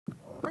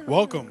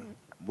Welcome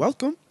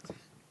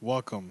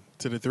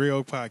to the Three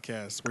Oak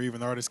Podcast, where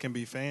even artists can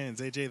be fans.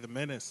 AJ the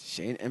Menace.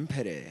 Shane and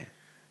Petty.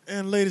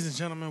 And ladies and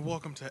gentlemen,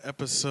 welcome to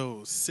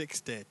episode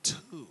 62.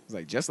 It's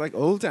like just like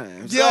old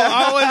times. Yo,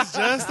 I was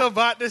just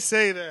about to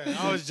say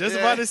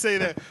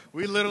that.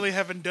 We literally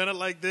haven't done it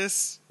like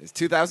this. It's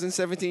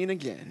 2017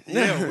 again.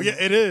 Yeah,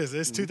 it is.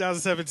 It's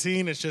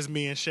 2017. It's just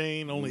me and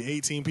Shane. Only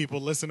 18 people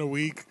listen a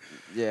week.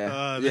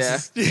 Yeah.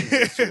 This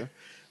true.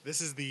 This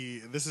is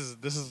the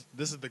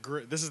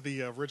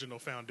original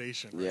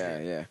foundation. Right Yeah,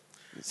 here. yeah.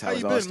 That's How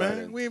you been,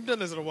 man? We ain't done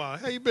this in a while.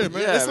 How you been,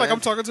 man? Yeah, It's like man. I'm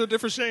talking to a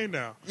different Shane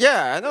now.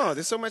 Yeah, I know.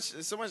 There's so much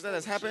that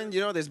has happened. You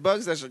know, there's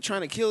bugs that are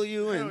trying to kill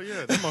you. Hell And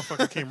yeah, that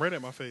motherfucker came right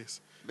at my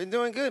face. been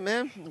doing good,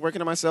 man. Working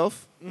on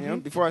myself. You know,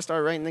 before I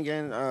start writing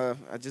again,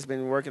 I just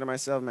been working on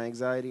myself, my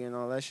anxiety and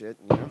all that shit.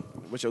 You know,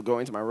 which will go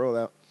into my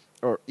rollout.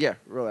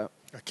 Rollout.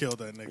 I killed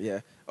that nigga. Yeah.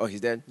 Oh, he's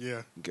dead.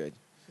 Yeah. Good.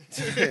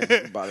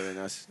 Bothering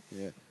us.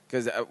 Yeah.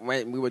 Because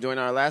when we were doing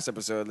our last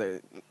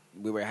episode,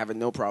 we were having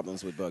no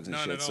problems with bugs and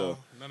None shit. at all.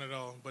 None at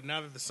all. But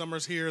now that the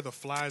summer's here, the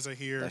flies are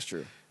here. That's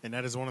true. And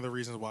that is one of the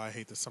reasons why I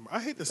hate the summer. I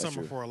hate the summer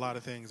true. for a lot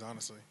of things,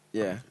 honestly.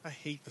 Yeah. I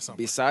hate the summer.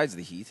 Besides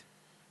the heat.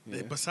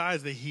 Yeah.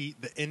 Besides the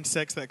heat, the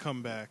insects that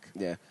come back,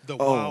 Yeah. the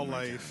Oh,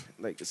 wildlife,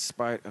 like the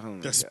spider. Oh my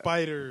the God.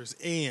 spiders,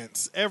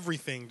 ants,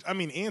 everything. I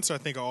mean, ants I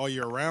think are all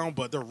year round,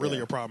 but they're really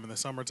Yeah. a problem in the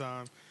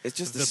summertime. It's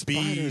just the the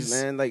spiders, bees,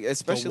 man. Like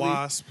especially the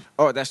wasp.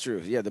 Oh, that's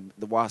true. Yeah,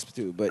 the wasp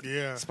too. But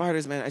Yeah.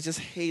 spiders, man. I just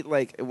hate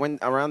like when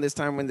around this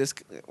time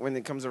when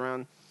it comes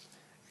around.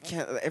 I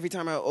can't. Every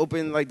time I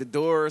open like the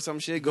door or some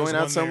shit, There's going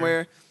one out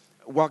somewhere,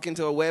 walk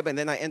into a web, and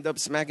then I end up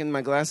smacking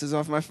my glasses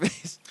off my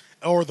face.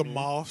 Or the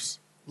moths.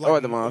 Or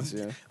the moths.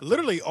 Yeah.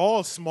 Literally,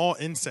 all small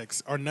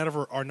insects are not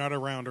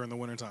around during the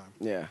wintertime.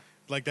 Yeah.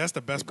 Like, that's the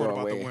best They part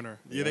go about the away. winter.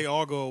 Yeah. Yeah, they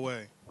all go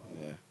away.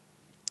 Yeah.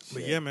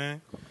 But Shit. yeah,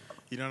 man.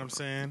 You know what I'm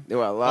saying? There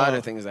were a lot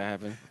of things that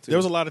happened. Too. There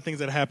was a lot of things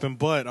that happened,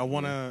 but I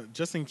want to,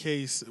 just in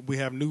case we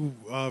have new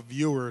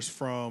viewers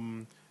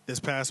from this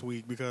past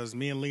week, because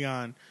me and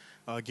Leon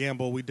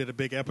Gamble, we did a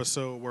big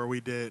episode where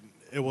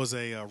it was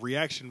a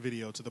reaction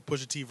video to the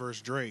Pusha T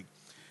versus Drake.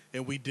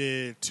 And we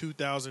did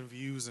 2,000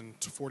 views in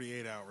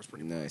 48 hours,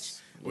 pretty much.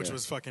 Nice. Which Yeah.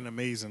 was fucking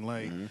amazing.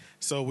 Like,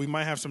 so we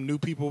might have some new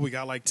people. We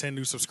got like 10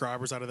 new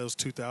subscribers out of those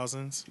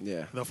 2,000s.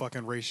 Yeah. The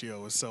fucking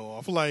ratio is so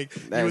off. Like,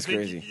 That you is would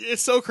think- crazy.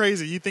 It's so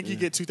crazy. You think you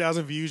get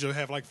 2,000 views, you'll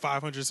have like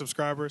 500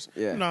 subscribers.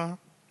 Yeah. Nah,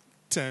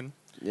 10.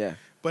 Yeah.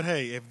 But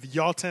hey, if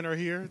y'all 10 are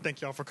here,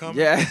 thank y'all for coming.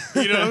 Yeah.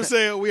 You know what I'm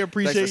saying? We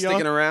appreciate Thanks for y'all.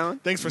 sticking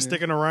around. Thanks for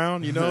sticking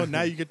around. You know,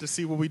 now you get to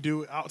see what we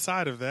do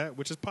outside of that,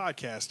 which is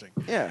podcasting.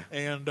 Yeah.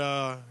 And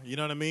you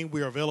know what I mean?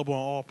 We are available on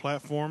all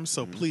platforms,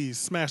 so please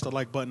smash the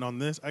like button on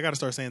this. I got to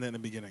start saying that in the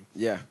beginning.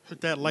 Yeah.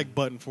 Hit that like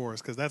button for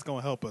us, because that's going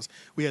to help us.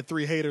 We had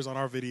 3 haters on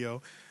our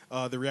video,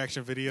 the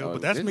reaction video, Oh,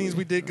 but that did means we?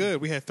 we did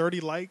good. We had 30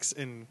 likes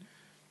and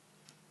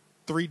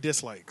 3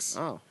 dislikes,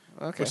 Oh.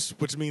 Okay.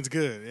 which means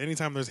good.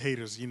 Anytime there's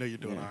haters, you know you're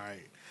doing Yeah. all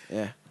right.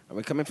 Yeah.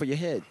 I'm coming for your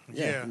head.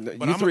 Yeah, You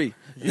but I'm 3.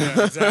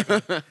 Yeah,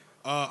 exactly.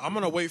 I'm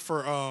gonna wait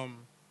for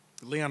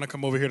Leon to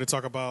come over here to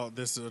talk about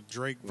this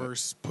Drake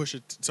versus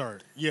Pusha.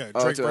 Drake Oh,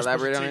 to versus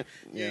elaborate Pusha on T. it?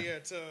 Yeah, Yeah.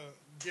 to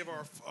give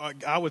our,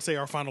 I would say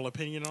our final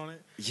opinion on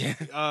it. Yeah.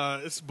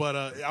 But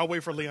I'll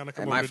wait for Leon to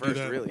come And over my to do first,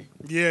 that. really.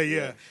 Yeah.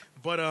 Yeah.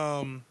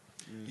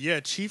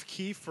 But Chief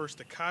Keef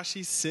versus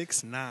Tekashi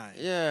 6ix9ine.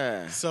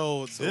 Yeah.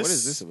 So So what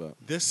is this about?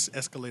 This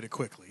escalated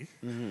quickly.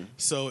 Mm-hmm.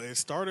 So it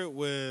started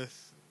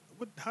with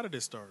how did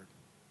it start?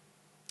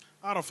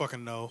 I don't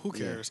fucking know. Who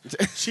Yeah. cares?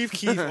 Chief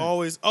Keef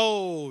always.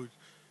 Oh,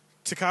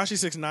 Tekashi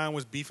 6ix9ine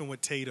was beefing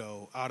with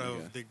Tato out of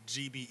Yeah. the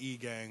GBE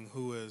gang,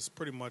 who is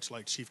pretty much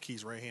like Chief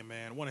Keef's right hand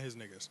man, one of his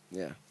niggas.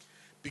 Yeah.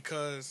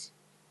 Because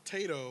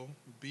Tato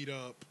beat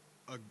up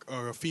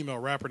a female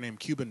rapper named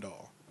Cuban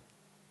Doll.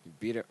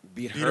 Beat her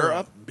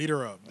up? Beat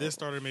her up. This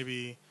was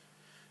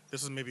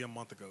maybe a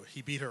month ago.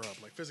 He beat her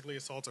up, like physically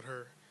assaulted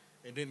her,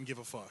 and didn't give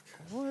a fuck.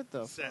 What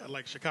the fuck?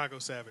 Like Chicago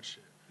Savage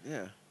shit.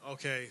 Yeah.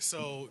 Okay,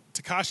 so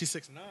Tekashi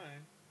 6ix9ine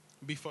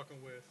be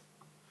fucking with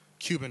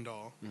Cuban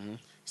Doll. Mm-hmm.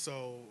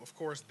 So of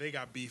course they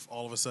got beef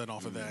all of a sudden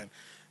off of that.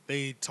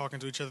 They talking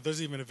to each other. There's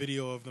even a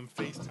video of them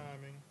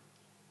FaceTiming.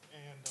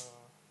 And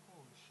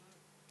holy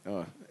shit.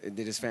 Oh,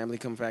 did his family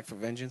come back for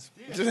vengeance?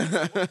 Yeah,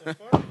 what the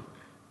fuck?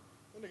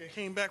 That nigga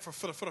came back for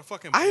the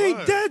fucking blood. I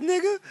ain't dead,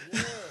 nigga.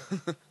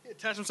 Yeah. He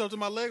attached himself to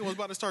my leg and was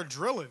about to start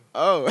drilling.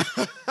 Oh.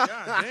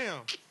 God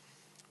damn.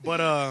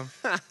 But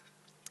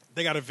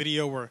they got a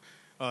video where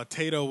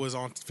Tato was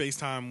on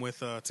FaceTime with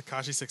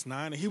Tekashi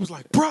 6ix9ine, and he was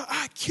like, "Bruh,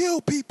 I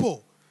kill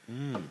people."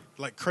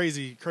 Like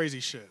crazy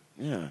shit.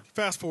 Yeah.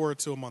 Fast forward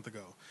to a month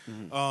ago.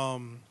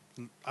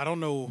 I don't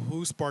know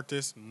who sparked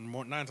this.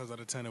 9 times out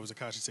of 10, it was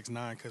Tekashi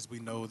 6ix9ine, because we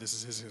know this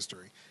is his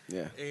history.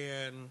 Yeah.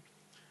 And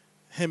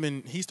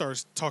he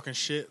starts talking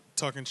shit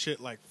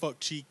like fuck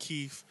Chief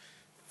Keef,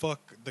 fuck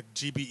the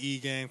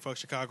GBE gang, fuck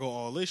Chicago,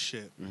 all this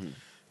shit.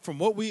 From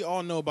what we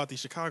all know about these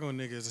Chicago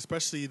niggas,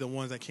 especially the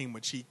ones that came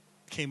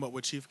up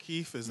with Chief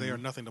Keef, is they are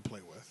nothing to play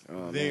with.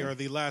 Oh, they man. are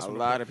the last A one.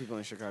 lot of people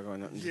in Chicago are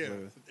nothing to Yeah, play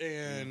with.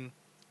 and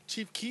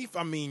Chief Keef,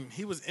 I mean,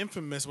 he was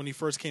infamous when he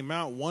first came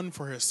out. One,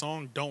 for his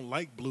song "Don't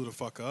Like" blew the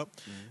fuck up,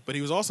 but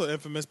he was also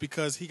infamous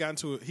because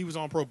he was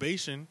on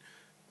probation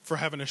for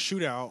having a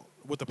shootout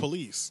with the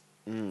police.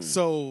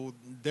 So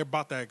they're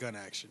about that gun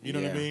action. You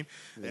know what I mean?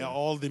 Yeah.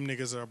 All them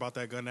niggas are about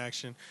that gun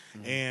action,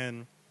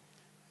 and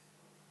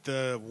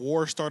the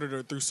war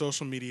started through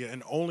social media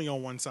and only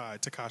on one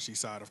side, Tekashi's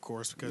side, of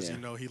course, because you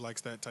know he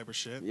likes that type of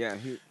shit. Yeah.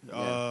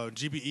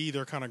 GBE,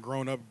 they're kind of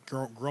growing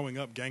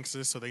up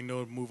gangsters, so they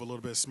know to move a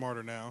little bit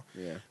smarter now.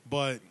 Yeah.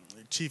 But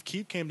Chief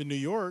Keef came to New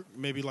York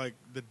maybe like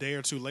the day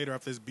or two later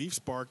after this beef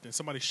sparked, and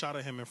somebody shot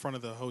at him in front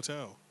of the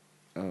hotel.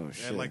 Oh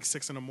shit! At like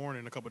 6 a.m.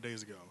 a couple of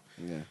days ago.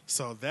 Yeah.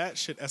 So that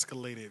shit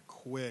escalated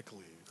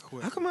quickly.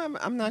 How come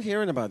I'm not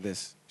hearing about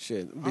this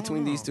shit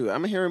between these two?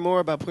 I'm hearing more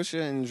about Pusha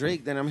and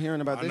Drake than I'm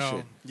hearing about this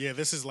shit. Yeah,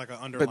 this is like an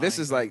underlying. But this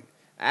is like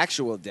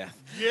actual death.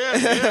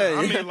 Yeah.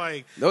 I mean,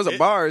 like those are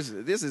bars.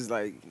 This is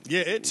like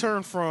it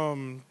turned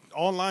from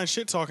online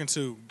shit talking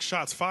to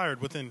shots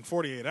fired within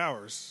 48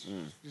 hours,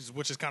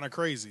 which is kind of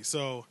crazy.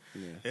 So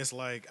it's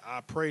like I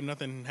pray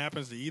nothing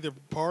happens to either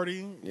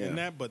party in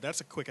that, but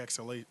that's a quick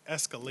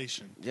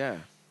escalation. Yeah,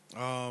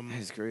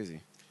 it's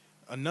crazy.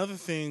 Another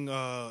thing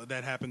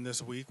that happened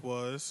this week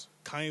was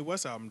Kanye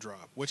West album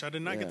drop, which I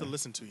did not get to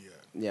listen to yet.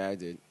 Yeah, I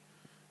did.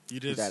 You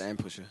did that and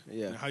Pusha.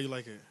 Yeah. How you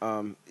like it?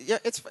 Yeah,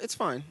 it's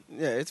fine.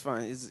 Yeah, it's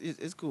fine.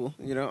 It's cool.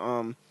 You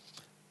know.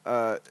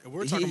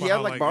 We're talking he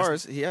about had like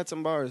bars. He had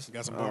some bars.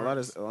 Got some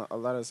bars. A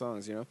lot of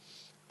songs. You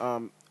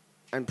know.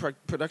 And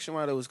production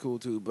wise, it was cool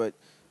too. But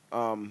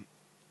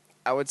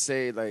I would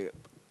say like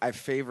I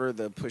favor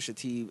the Pusha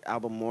T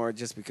album more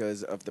just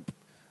because of the.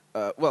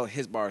 Well,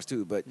 his bars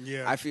too, but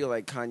I feel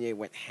like Kanye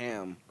went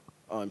ham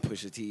on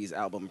Pusha T's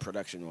album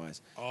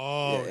production-wise.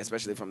 Oh, yeah,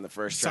 especially from the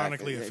first track.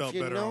 Sonically, it felt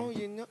better.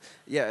 You know,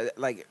 yeah.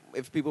 Like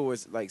if people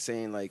was like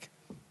saying like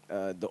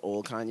the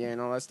old Kanye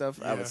and all that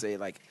stuff, I would say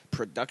like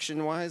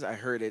production-wise, I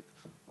heard it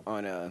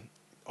on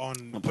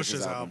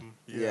Pusha's album.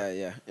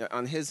 Yeah.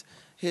 On his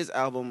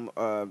album,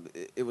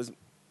 it was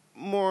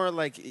more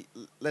like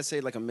let's say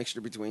like a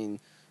mixture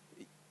between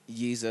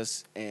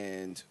Yeezus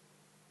and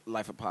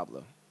Life of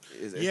Pablo.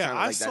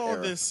 I saw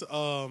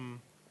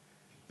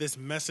this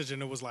message,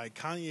 and it was like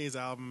Kanye's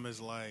album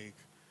is like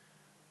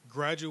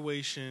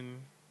graduation.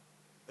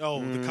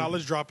 Oh, the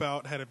college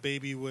dropout had a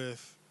baby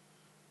with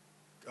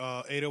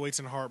 808s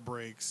and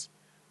heartbreaks,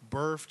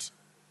 birthed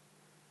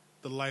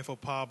the Life of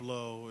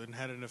Pablo, and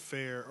had an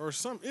affair or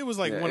something. It was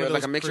like one of those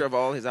like a mixture of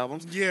all his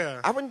albums. Yeah,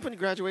 I wouldn't put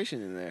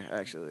Graduation in there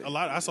actually.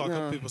 I saw a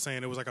couple people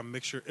saying it was like a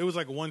mixture. It was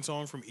like one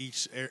song from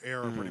each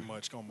era, pretty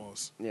much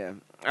almost. Yeah,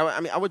 I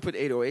mean, I would put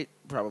 808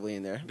 probably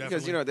in there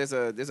because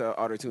Definitely. there's a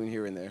auto tune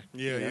here and there.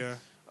 Yeah, you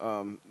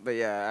know? But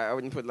yeah, I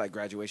wouldn't put like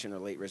Graduation or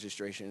Late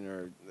Registration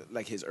or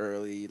like his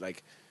early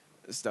like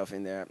stuff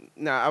in there.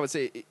 No, I would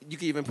say you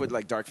could even put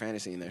like Dark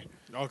Fantasy in there.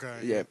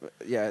 Okay.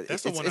 Yeah.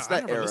 That's the one. It's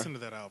I that never era. listened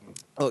to that album.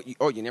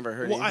 You never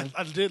heard it? Well,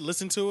 I did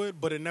listen to it,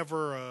 but it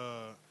never.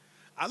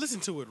 I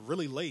listened to it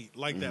really late.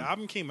 Like the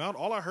album came out,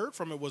 all I heard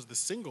from it was the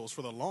singles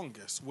for the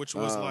longest, which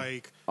was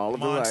like All of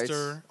Monster,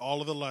 the Lights.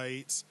 All of the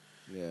Lights.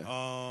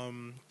 Yeah.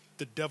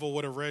 The Devil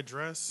with a Red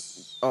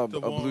Dress. Oh,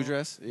 Blue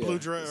Dress? Yeah. Blue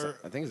Dress.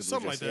 I think it's a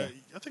something Blue Dress, like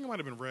that. I think it might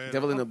have been Red.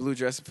 Devil in a Blue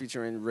Dress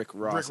featuring Rick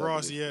Ross. Rick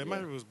Ross, yeah. It might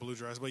have been Blue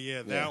Dress, but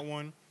that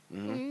one.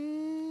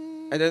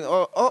 And then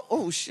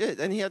oh shit!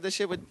 And he had the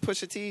shit with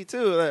Pusha T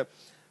too. Like,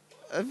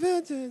 I've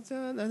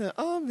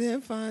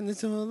been finding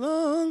so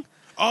long.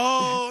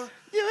 Oh,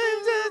 you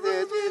ain't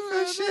done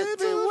this shit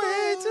been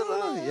way too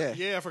long.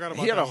 Yeah, I forgot about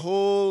that. He had a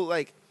whole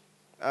like,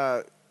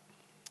 what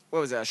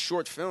was that? A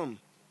short film.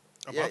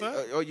 About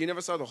that? Oh, you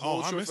never saw the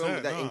whole short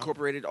film that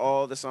incorporated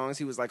all the songs?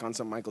 He was like on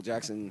some Michael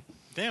Jackson.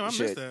 Damn, I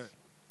missed that.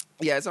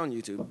 Yeah, it's on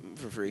YouTube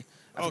for free.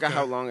 I forgot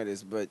how long it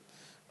is, but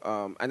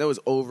I know it's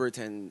over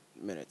 10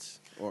 minutes.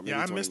 Or maybe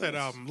I missed that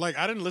album. Like,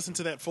 I didn't listen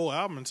to that full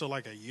album until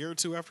like a year or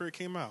two after it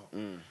came out.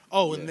 And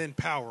then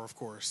Power, of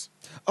course.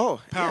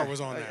 Oh, Power was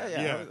on that.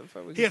 Yeah.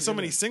 He had so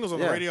many singles on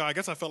the radio. I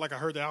guess I felt like I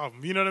heard the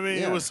album. You know what I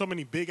mean? Yeah. It was so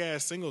many big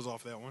ass singles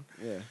off that one.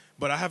 Yeah.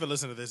 But I haven't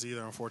listened to this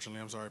either,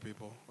 unfortunately. I'm sorry,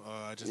 people.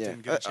 I just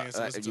didn't get a chance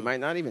to listen to it. You might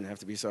not even have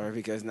to be sorry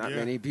because not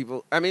many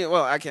people. I mean,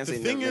 well, I can't say.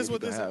 The thing is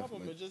with this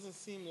album, it doesn't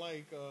seem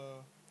like.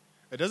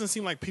 It doesn't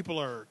seem like people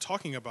are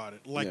talking about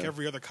it like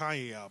every other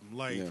Kanye album.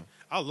 Like,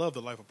 I love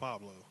The Life of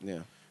Pablo. Yeah.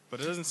 But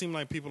it doesn't seem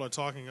like people are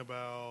talking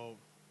about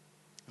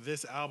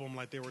this album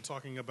like they were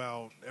talking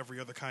about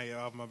every other Kanye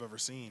album I've ever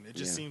seen. It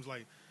just seems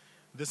like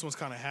this one's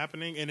kind of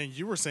happening. And then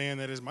you were saying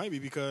that it might be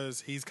because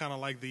he's kind of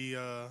like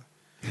the...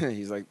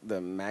 he's like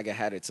the MAGA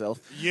hat itself.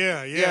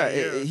 Yeah.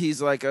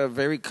 He's like a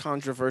very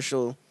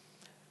controversial...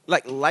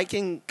 Like,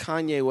 liking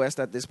Kanye West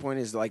at this point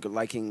is like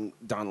liking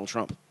Donald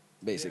Trump,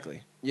 basically.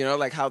 Yeah. You know,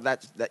 like how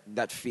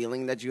that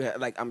feeling that you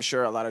have... Like, I'm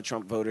sure a lot of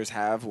Trump voters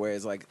have,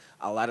 whereas like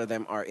a lot of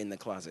them are in the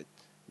closet.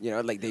 You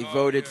know, like they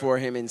voted for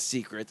him in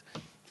secret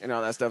and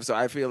all that stuff. So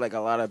I feel like a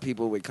lot of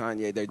people with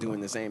Kanye, they're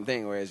doing the same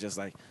thing where it's just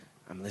like,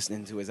 I'm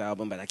listening to his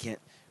album, but I can't.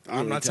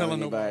 I'm not tell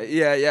telling anybody.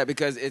 nobody. Yeah,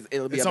 because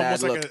it'll be It's a bad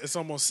almost look. like it's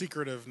almost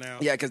secretive now.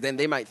 Yeah, because then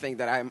they might think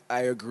that I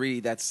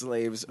agree that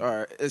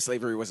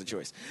slavery was a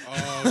choice.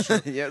 Oh,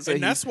 sure. Yeah, so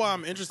And that's why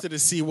I'm interested to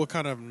see what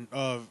kind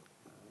of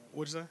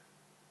what'd you say?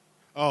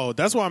 Oh,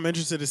 that's why I'm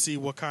interested to see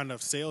what kind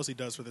of sales he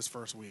does for this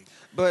first week.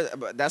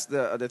 But that's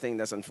the other thing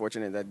that's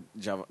unfortunate that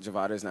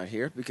Javada is not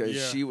here because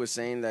Yeah. she was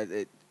saying that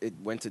it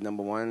went to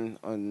number one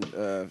on.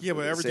 Yeah,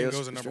 but everything sales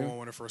goes to number stream. one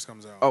when it first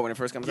comes out. Oh, when it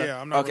first comes out. Yeah,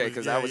 I'm not okay really-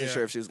 because yeah, I wasn't yeah.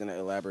 sure if she was going to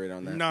elaborate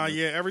on that. Nah, but-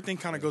 yeah, everything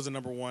kind of goes to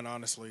number one,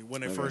 honestly.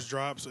 When it Okay. first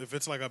drops, if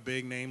it's like a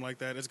big name like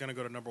that, it's going to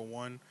go to number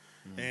one.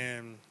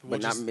 And we'll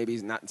but not just- maybe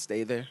not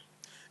stay there.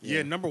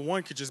 yeah, number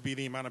one could just be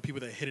the amount of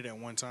people that hit it at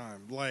one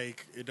time.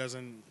 Like, it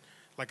doesn't,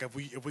 like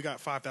if we got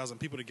 5,000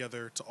 people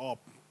together to all,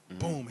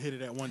 boom, hit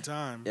it at one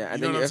time. Yeah, you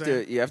and know then what I'm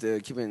saying? you have to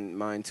keep in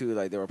mind too,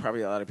 like there were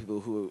probably a lot of people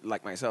who,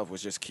 like myself,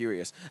 was just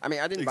curious. I mean,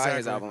 I didn't buy his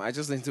Exactly. album; I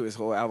just listened to his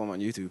whole album on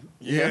YouTube.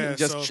 Yeah,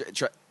 just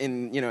so-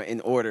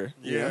 in order.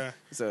 you know? Yeah.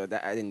 So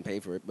that I didn't pay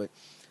for it,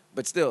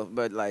 but still,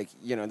 like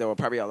there were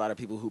probably a lot of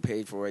people who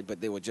paid for it,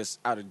 but they were just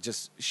out of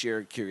just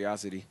sheer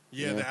curiosity.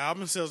 Yeah, you know? the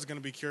album sales is going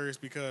to be curious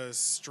because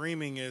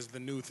streaming is the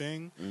new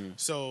thing.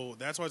 So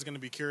that's why it's going to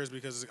be curious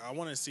because I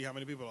want to see how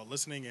many people are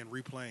listening and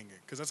replaying it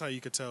because that's how you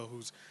could tell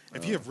who's.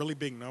 If you have really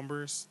big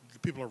numbers, the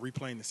people are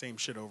replaying the same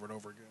shit over and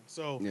over again.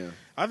 So Yeah.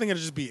 I think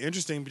it'll just be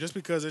interesting just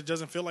because it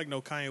doesn't feel like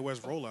no Kanye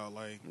West rollout.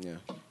 Like Yeah.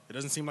 it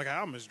doesn't seem like an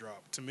album is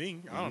dropped to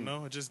me. I don't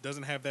know. It just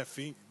doesn't have that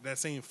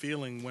same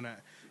feeling when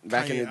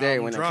Back Kanye in the day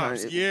album when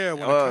drops. the Yeah,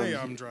 when oh, the Kanye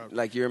album dropped.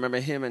 like you remember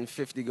him and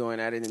 50 going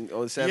at it in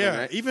 07, Yeah,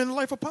 right? even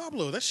Life of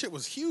Pablo, that shit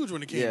was huge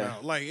when it came Yeah.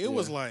 out. Like it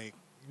was like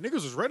niggas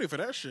was ready for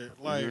that shit.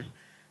 Like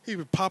he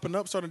was popping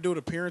up, starting doing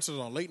appearances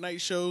on late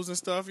night shows and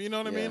stuff. You know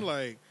what I Yeah. mean?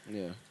 Like,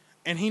 Yeah.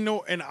 and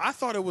and I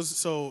thought it was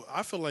so.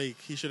 I feel like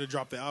he should have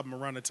dropped the album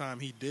around the time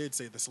he did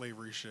say the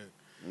slavery shit.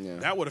 Yeah.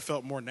 That would have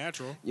felt more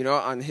natural.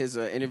 On his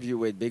interview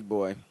with Big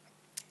Boy,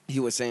 he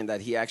was saying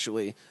that he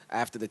actually,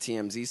 after the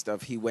TMZ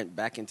stuff, he went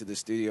back into the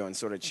studio and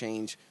sort of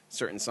changed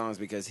certain songs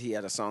because he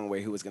had a song where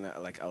he was gonna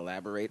like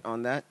elaborate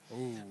on that,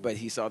 Ooh. but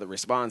he saw the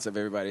response of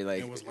everybody like.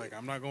 It was like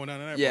I'm not going down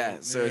to that. Yeah,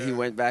 road. so he Yeah.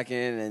 went back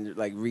in and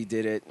like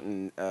redid it,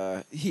 and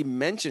he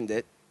mentioned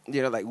it,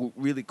 like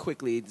really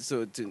quickly,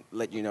 so to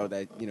let you know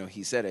that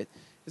he said it.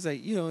 It's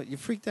like you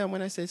freaked out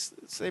when I said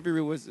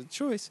slavery was a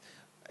choice,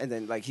 and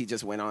then like he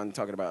just went on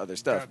talking about other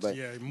stuff. Gotcha, But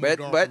yeah, he moved but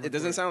on but from it it,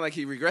 doesn't but- sound like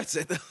he regrets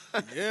it.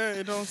 Yeah,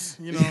 it don't.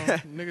 Yeah.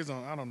 Niggas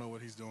don't. I don't know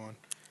what he's doing.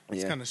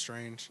 It's Yeah. kind of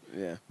strange.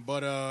 Yeah.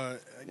 But I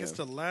guess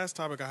Yeah. the last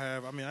topic I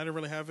have. I mean, I didn't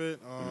really have it.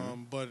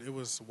 But it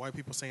was white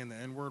people saying the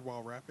N word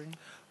while rapping.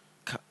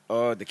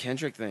 Oh, the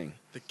Kendrick thing.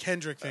 The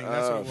Kendrick thing.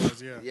 That's what it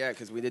was. Yeah. Yeah,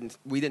 because we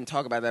didn't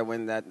talk about that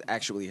when that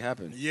actually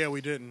happened. Yeah,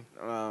 we didn't.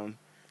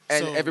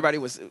 And So- everybody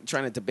was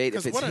trying to debate if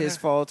 'Cause it's what his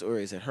had- fault or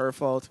is it her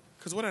fault.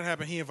 Because what had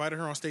happened? He invited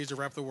her on stage to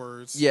rap the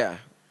words. Yeah,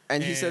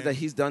 and he said And- that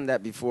he's done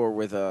that before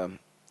with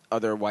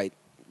other white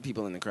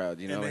people in the crowd.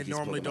 And like they he spoke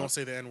normally about. don't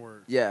say the N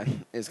word. Yeah,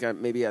 it's got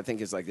maybe I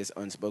think it's like this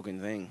unspoken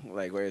thing,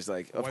 like where it's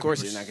like, of White course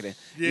people you're not gonna.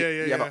 Yeah,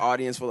 you have an yeah.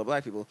 audience full of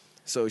black people,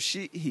 so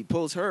he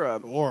pulls her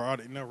up. Or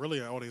no, really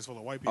an audience full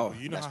of white people. Oh,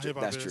 You know that's how true. hip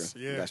hop That's is.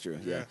 true. Yeah, That's true.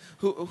 Yeah.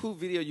 Who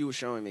video you were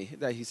showing me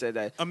that he said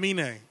that?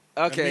 Amine.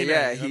 Okay, Amine.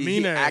 yeah, he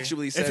Amine.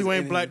 actually says if you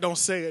ain't in- black, don't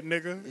say it,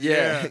 nigga.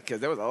 Yeah, because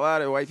there was a lot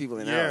of white people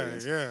in that Yeah,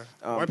 audience.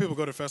 yeah. White people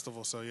go to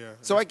festivals, so yeah.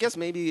 So I guess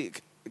maybe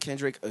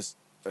Kendrick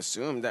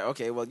assumed that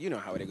okay, well you know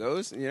how it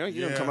goes. You don't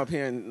Yeah. come up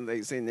here and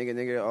like say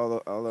nigga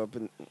all up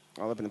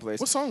in the place.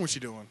 What song was she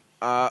doing?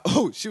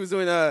 She was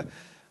doing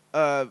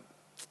what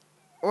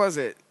was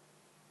it?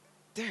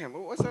 Damn,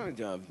 what song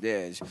job?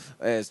 Yeah,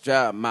 it's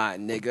job my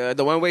nigga.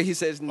 The one where he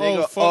says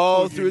nigga fuck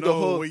all who through you the know,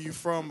 whole. Where you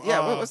from? Yeah,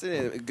 what was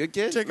it? Good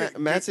Kid,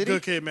 Mad City.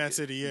 Good Kid, Mad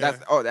City. Yeah. That's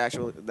the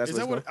actual. That's Is what that it's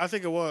what called. I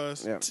think it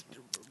was? Yeah.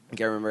 I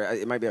can't remember.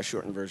 It might be a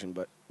shortened version,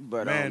 but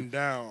Man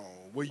down.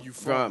 Where you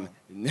from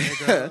from?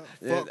 Nigga,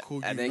 fuck who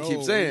you and then know, keep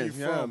where saying, you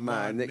yeah, from,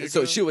 my my nigga.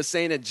 So nigga. she was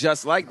saying it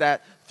just like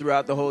that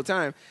throughout the whole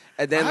time,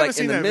 and then I like haven't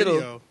seen in the that middle,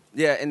 video.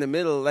 yeah, in the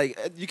middle, like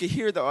you could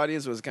hear the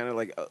audience was kind of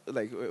like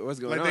what's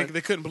going Like on? they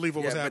couldn't believe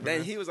what was But happening.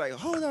 then he was like,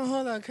 hold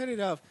on, cut it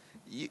off.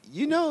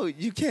 You know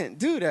you can't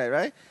do that,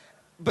 right?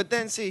 But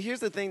then see, here's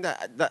the thing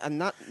that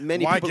not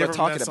many Why people give are him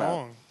talking that about.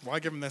 song? Why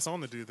give him that song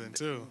to do then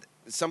too?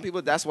 Some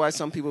people, that's why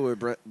some people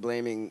were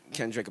blaming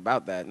Kendrick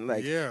about that. And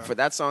like Yeah. for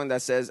that song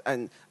that says,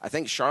 and I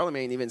think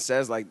Charlemagne even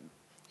says like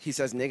he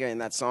says nigga in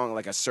that song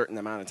like a certain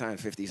amount of time,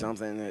 50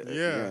 something.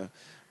 Yeah.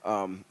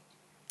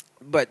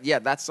 But yeah,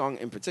 that song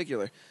in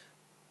particular,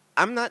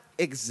 I'm not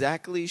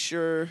exactly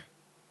sure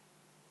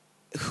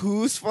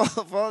whose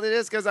fault it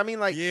is because I mean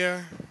like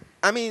Yeah.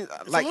 I mean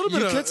like little you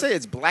bit could of- say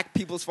it's black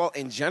people's fault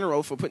in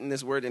general for putting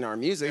this word in our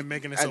music And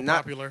making it so not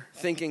popular.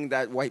 thinking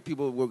that white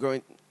people were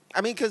going.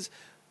 I mean because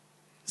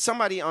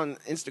somebody on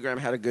Instagram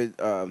had a good.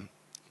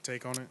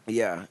 Take on it.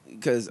 Yeah,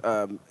 because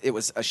it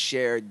was a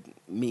shared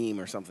meme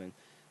or something.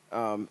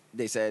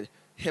 They said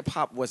hip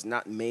hop was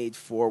not made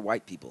for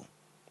white people.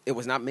 It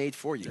was not made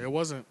for you. It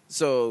wasn't.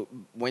 So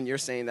when you're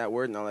saying that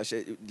word and all that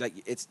shit, like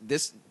it's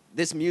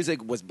this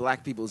music was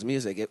black people's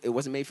music. It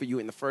wasn't made for you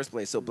in the first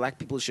place. So black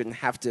people shouldn't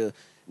have to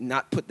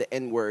not put the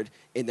N-word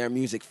in their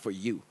music for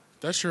you.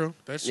 That's true.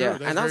 That's true. Yeah,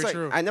 That's and I was very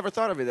like, true. I never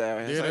thought of it that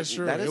way. Yeah, that's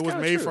true. It was kinda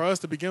made true. for us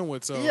to begin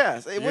with. So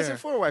Yes, it wasn't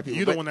for white people.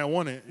 You're the one that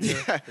won it.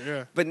 Yeah,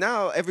 yeah. But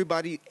now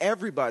everybody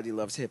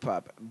loves hip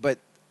hop, but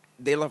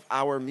they love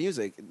our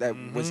music that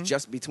was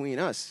just between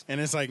us. And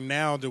it's like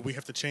now that we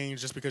have to change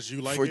just because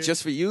you like For it.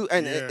 just for you,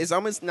 and Yeah. it's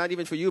almost not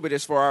even for you, but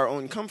it's for our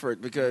own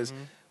comfort because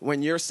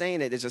when you're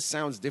saying it, it just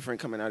sounds different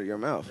coming out of your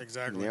mouth.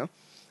 Exactly. You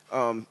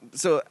know?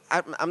 So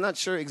I'm not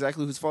sure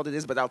exactly whose fault it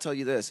is, but I'll tell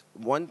you this: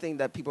 one thing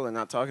that people are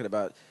not talking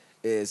about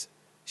is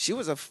she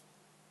was a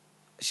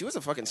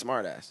fucking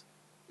smartass.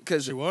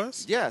 Because She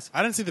was? Yes.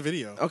 I didn't see the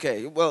video.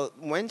 Okay. Well,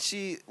 when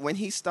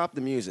he stopped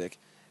the music,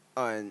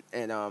 and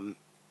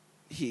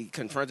he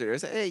confronted her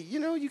and said, "Hey,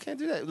 you can't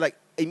do that." Like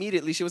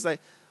immediately, she was like,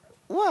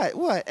 "What?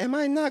 What? Am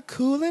I not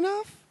cool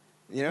enough?"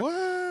 You know. What?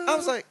 I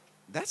was like,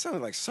 that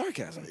sounded like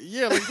sarcasm.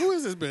 Yeah, like who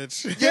is this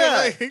bitch?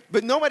 Yeah, like,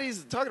 but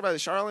nobody's talking about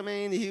it.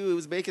 Charlemagne, he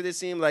was making it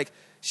seem like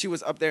she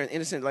was up there and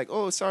innocent. Like,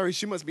 oh, sorry,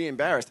 she must be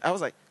embarrassed. I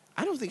was like,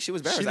 I don't think she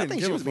was embarrassed. I didn't think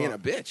give she a was being a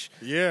fuck. bitch.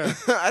 yeah.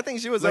 I think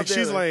she was Like up there.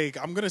 she's like,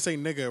 I'm gonna say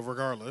nigga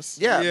regardless.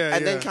 yeah, yeah,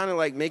 and then kind of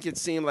like make it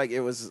seem like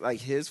it was like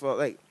his fault.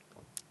 Like,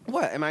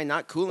 what? Am I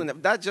not cool enough?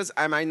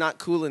 Am I not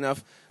cool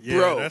enough, Yeah,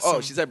 bro? that's Oh,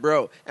 some- she said,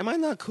 bro. Am I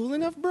not cool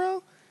enough,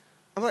 bro?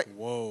 I'm like,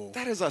 Whoa.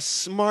 that is a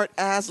smart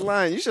ass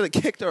line. You should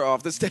have kicked her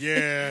off the stage.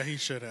 Yeah, he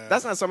should have.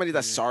 That's not somebody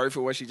that's sorry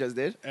for what she just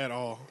did. at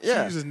all.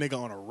 Yeah. She uses nigga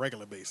on a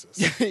regular basis.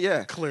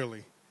 Yeah,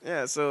 Clearly.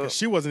 yeah. So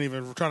She wasn't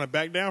even trying to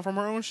back down from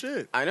her own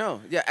shit. I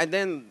know. Yeah, and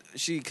then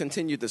she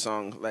continued the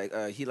song. Like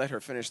he let her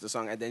finish the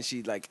song, and then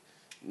she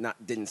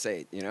didn't say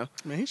it. You know.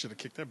 Man, he should have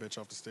kicked that bitch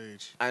off the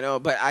stage. I know,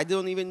 but I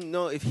don't even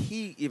know if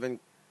he even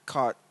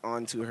caught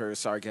on to her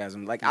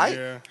sarcasm. Like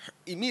Yeah. I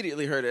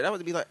immediately heard it. I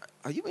would be like,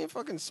 "Are you being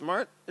fucking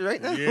smart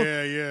right now?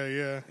 Yeah, yeah,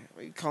 yeah.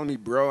 Are you calling me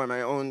bro on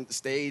my own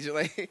stage?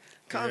 Like,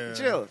 Yeah.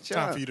 chill.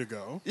 Time for you to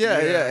go.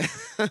 Yeah.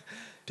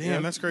 Damn, Yeah,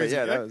 that's but crazy.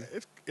 yeah, that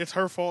was- It's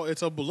her fault.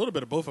 It's a little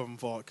bit of both of them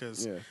fault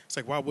because Yeah. it's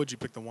like, why would you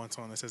pick the one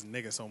song that says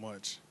nigga so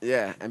much?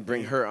 Yeah, and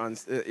bring her on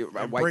a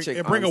And white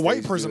chick. bring on a white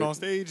stage to person do it. on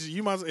stage.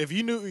 You might, if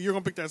you knew you're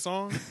gonna pick that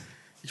song,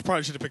 you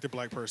probably should have picked a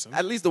black person.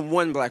 At least the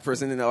one black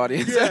person in the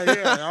audience.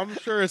 yeah. I'm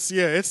sure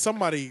it's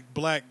somebody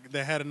black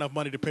that had enough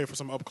money to pay for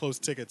some up close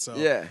tickets. So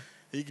Yeah.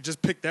 you could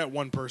just pick that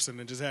one person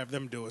and just have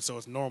them do it, so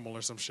it's normal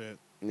or some shit.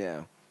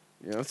 Yeah.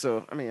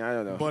 So I mean, I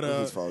don't know. But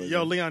Whose fault is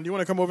yo, it? Leon, do you want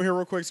to come over here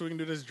real quick so we can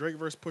do this Drake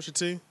versus Pusha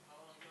T?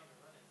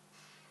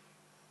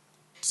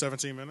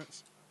 17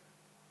 minutes.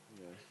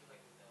 Yeah.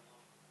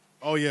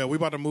 Oh yeah, we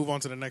about to move on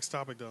to the next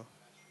topic though.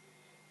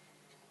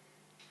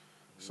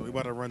 So we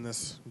about to run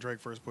this Drake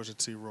versus Pusha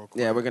T real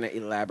quick. Yeah, we're gonna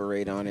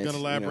elaborate on it. We're gonna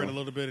elaborate you a know.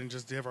 little bit and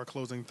just have our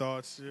closing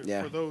thoughts.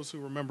 Yeah. For those who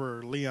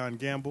remember Leon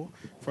Gamble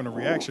from the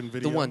reaction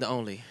video. The one, the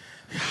only.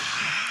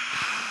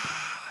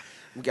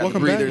 We got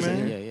Welcome back, breathers man.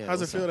 in here. Yeah,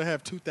 How's it what's feel up? to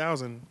have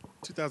 2,000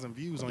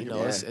 views on You your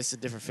know, Yeah. it's a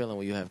different feeling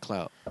when you have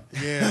clout.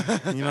 Yeah,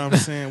 you know what I'm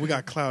saying? We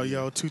got clout,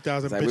 yo.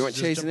 2,000 It's like we bitches weren't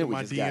just chasing jumped it, in we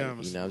my just got it.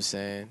 DMs. You know what I'm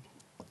saying?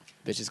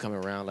 Bitches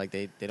coming around like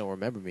they don't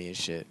remember me and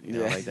shit. You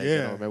know, Yeah. like they Yeah.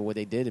 don't remember what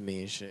they did to me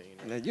and shit.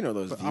 You know? Man, you know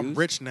those But views. I'm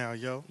rich now,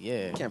 yo.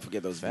 Yeah. Can't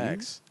forget those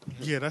Facts.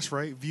 Yeah, that's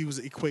right. Views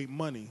equate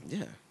money.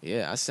 views. Yeah.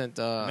 Yeah, I sent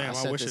Damn, I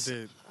sent wish this, I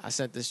did. I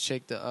sent this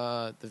chick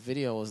the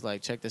video, was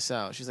like, check this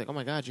out. She's like, oh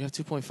my God, you have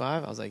 2.5?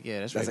 I was like,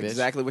 yeah, that's That's right, bitch.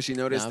 exactly what she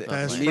noticed. Nah, I'm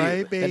That's playing. right,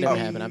 That baby. never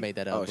happened. I made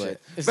that up. Oh,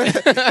 but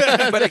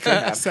shit. But it could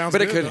have. Sounds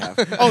but it good, could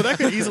though. have. Oh, that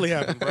could easily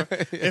happen, bro.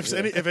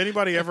 If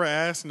anybody ever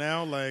asks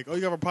now, like, oh,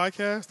 you have a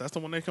podcast? That's the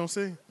one they gonna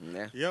see.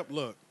 Yeah. Yep,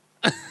 look.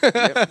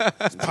 Yep.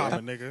 It's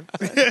popping,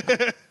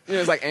 nigga. You know,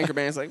 it's like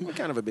Anchorman's like, what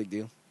kind of a big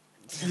deal?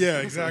 Yeah,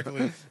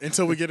 exactly.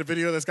 Until we get a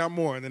video that's got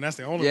more, and then that's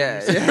the only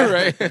Yeah, one. yeah,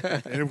 right.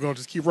 And then we're gonna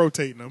just keep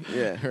rotating them.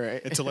 Yeah,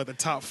 right. Until like the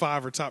top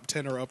 5 or top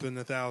 10 are up in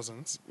the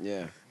thousands.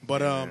 Yeah.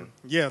 But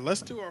yeah,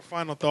 let's do our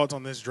final thoughts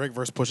on this Drake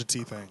versus Pusha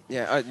T thing.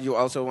 Yeah, you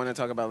also want to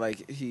talk about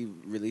like he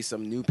released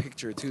some new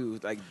picture too,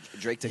 like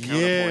Drake to Yeah,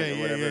 counterpoint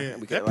or whatever. yeah. We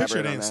could That picture elaborate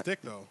on didn't that. stick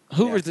though.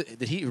 Who Yeah. was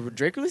did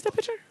Drake release that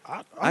picture?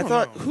 I I don't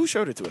thought know. who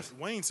showed it to us?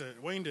 Wayne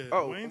did.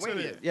 Oh, Wayne Wayne said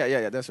did. it.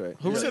 Yeah, that's right.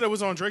 Who said it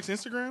was on Drake's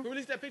Instagram? Who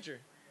released that picture?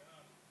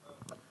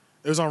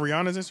 It was on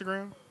Rihanna's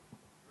Instagram.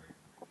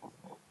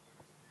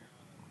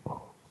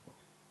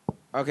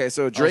 Okay,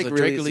 so Drake, so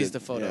Drake released released it. the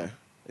photo.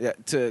 Yeah,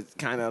 to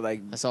kind of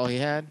like That's all he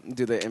had?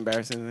 do the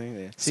embarrassing thing.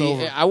 Yeah. See,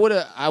 So- I would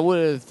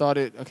have thought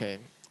it, okay.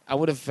 I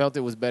would have felt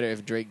it was better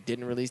if Drake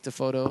didn't release the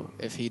photo,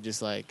 if he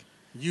just like,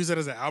 Use it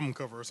as an album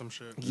cover or some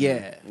shit.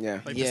 yeah. Yeah,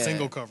 Like Yeah. the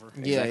single cover.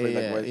 Yeah, Exactly, yeah,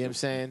 like yeah. what- You know what I'm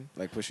saying?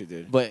 like Pusha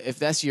did. But if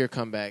that's your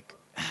comeback,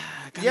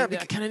 Yeah,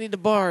 I kind of need the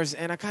bars,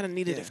 and I kind of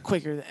needed Yeah. it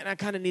quicker, and I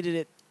kind of needed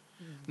it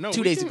No,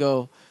 2 we days can-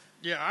 ago.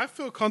 Yeah, I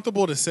feel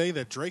comfortable to say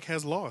that Drake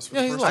has lost. For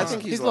Yeah, the he's first lost. I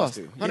think time. he's lost,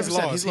 too. He's 100%.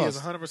 lost. He's He is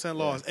lost. 100%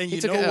 lost. And He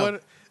you took know an L.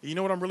 what? You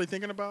know what I'm really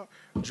thinking about?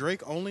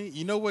 Drake only.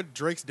 You know what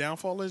Drake's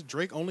downfall is?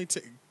 Drake only.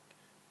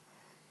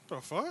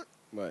 The fuck?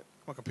 But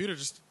My computer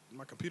just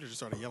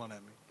started yelling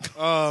at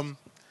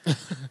me.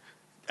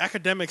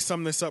 Academics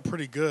summed this up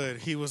pretty good.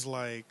 He was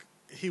like,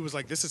 he was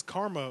like, this is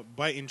karma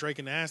biting Drake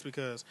in the ass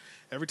because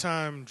every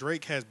time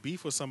Drake has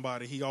beef with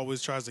somebody, he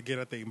always tries to get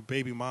at their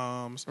baby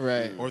moms,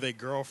 Right. or their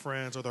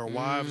girlfriends, or their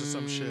wives, or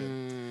some shit.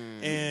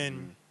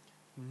 And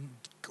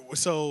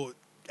so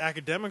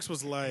Academics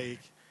was like,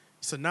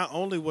 so not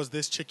only was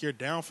this chick your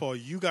downfall,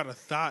 you got a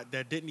thought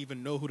that didn't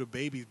even know who the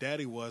baby's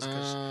daddy was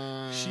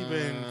because she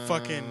been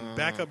fucking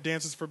backup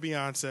dancers for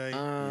Beyonce,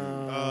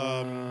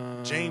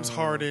 James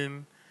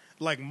Harden,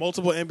 like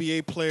multiple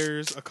NBA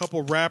players, a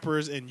couple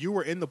rappers, and you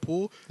were in the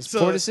pool. It's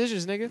poor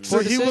decisions, nigga. So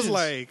Poor he decisions.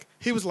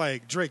 was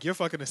like, Drake, you're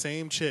fucking the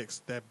same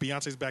chicks that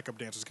Beyonce's backup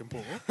dancers can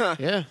pull.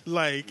 Yeah.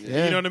 Like,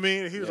 Yeah. you know what I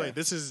mean? He was Yeah. like,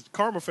 this is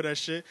karma for that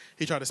shit.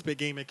 He tried to spit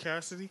game at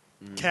Cassie,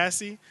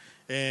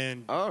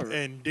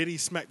 and Diddy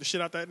smacked the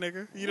shit out that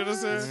nigga. You know what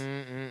I'm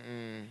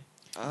saying?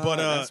 But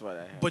that's what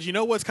I had. but you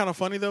know what's kind of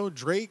funny though?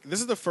 Drake, this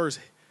is the first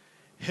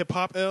hip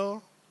hop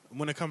L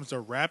when it comes to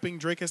rapping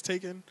Drake has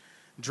taken.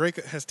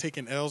 Drake has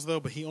taken L's though,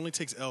 but he only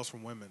takes L's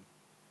from women.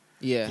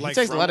 Yeah. Like,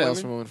 he takes a from lot of L's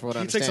women? from women, from what I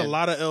He understand. takes a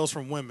lot of L's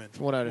from women.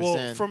 From what I Well,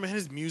 understand. from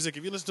his music,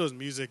 if you listen to his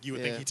music, you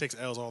would think Yeah. he takes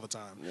L's all the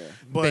time. Yeah.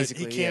 But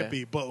Basically, he can't yeah.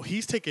 be. But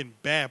he's taking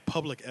bad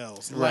public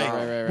L's. Right, Like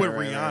right, with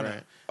right, Rihanna.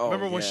 right. Oh,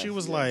 Remember when yeah, she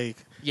was yeah. like,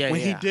 Yeah,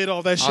 when yeah. he did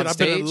all that shit, On I've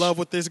been in stage? love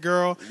with this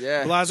girl,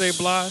 Yeah. blase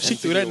blah. She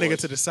threw that nigga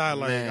to the side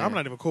like, Man. I'm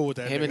not even cool with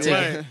that He been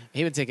nigga.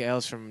 Like, taking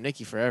L's from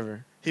Nicki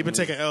forever. he been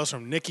taking L's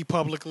from Nicki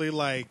publicly.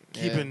 Like,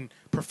 he Yeah. been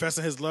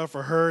professing his love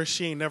for her.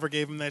 She ain't never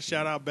gave him that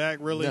shout out back,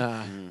 really.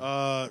 Nah.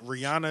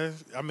 Rihanna,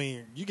 I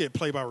mean, you get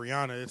played by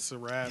Rihanna, it's a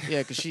wrap. Yeah,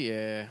 because she,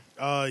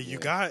 yeah. You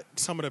got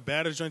some of the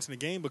baddest joints in the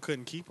game, but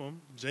couldn't keep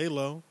them.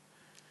 J-Lo.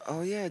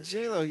 Oh yeah,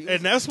 J-Lo.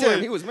 And that's damn,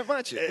 what- he was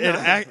watching. And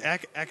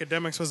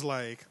Academics was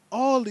like,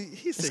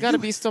 he said, It's got to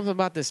you- be something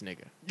about this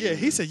nigga. Yeah,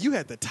 he said, you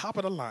had the top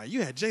of the line.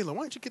 You had J-Lo.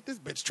 Why don't you get this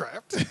bitch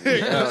trapped? You know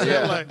Yeah, what I'm saying?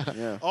 yeah, Like,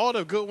 yeah. all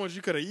the good ones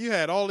you could have. You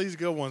had all these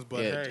good ones,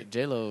 but Yeah, hey,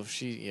 J-Lo,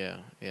 she, yeah.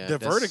 the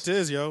verdict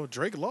is,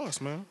 Drake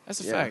lost, man.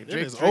 That's a Yeah. fact. It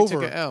Drake, is Drake over.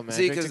 took an L, man.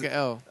 See, Drake 'cause took an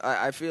L.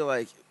 I feel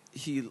like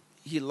he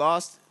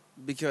lost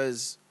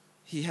because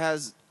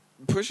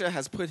Pusha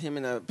has put him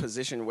in a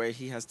position where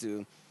he has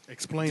to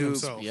Explain do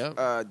himself.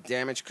 Yep.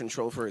 damage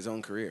control for his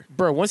own career.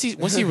 Bro, once he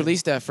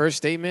released that first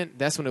statement,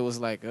 that's when it was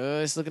like,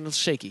 it's looking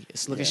shaky.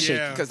 It's looking shaky.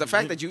 Yeah. Because the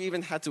fact that you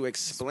even had to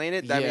explain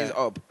it, that Yeah.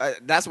 means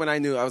that's when I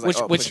knew. I was like,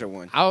 Pusha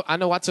won. I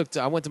know.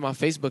 I went to my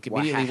Facebook What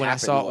immediately when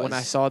happened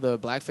I saw the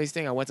blackface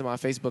thing. I went to my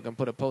Facebook and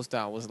put a post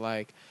out. Was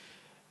like,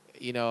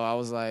 I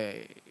was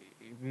like,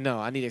 no,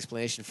 I need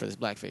explanation for this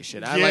blackface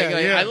shit.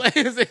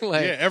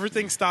 Yeah,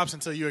 everything stops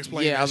until you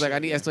explain. Yeah, that I was like, shit. I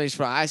need explanation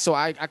for it. So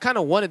I kind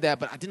of wanted that,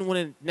 but I didn't want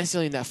it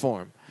necessarily in that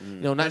form.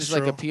 Not That's just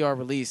like a true. PR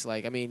release.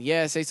 Like, I mean,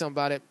 yeah, say something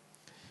about it.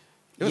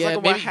 It was Yeah, like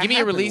what maybe give me a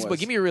happened release, was. but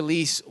give me a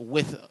release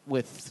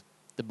with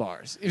the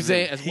bars. You know what I'm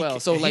saying as well.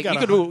 So he like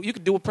got you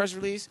could do a press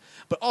release,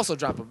 but also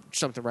drop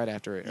something right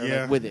after it, or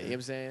Yeah. like with it. You know what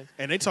I'm saying?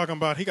 And they talking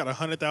about he got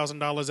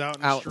 $100,000 out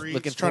in the Out streets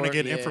looking trying to for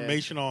get it, yeah.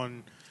 information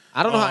on.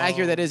 I don't know how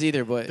accurate that is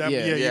either, but that- yeah.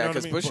 yeah, you know Yeah, what I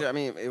because mean? Pusha, I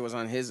mean, it was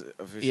on his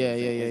official. Yeah,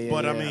 thing. yeah, yeah,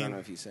 But I yeah. I mean, don't know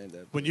if he said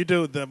that. when you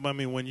do that, I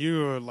mean, when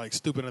you're like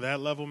stooping to that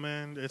level,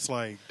 man, it's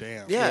like,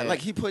 damn. Yeah, Yeah. like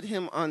he put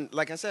him on,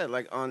 like I said,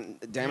 like on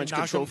damage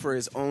knocked control him. for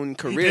his own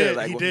career. did,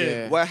 like he what, did.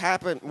 Yeah. what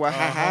happened? What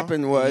Uh-huh.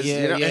 happened was,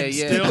 Yeah, you know, yeah, and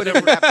yeah. still put him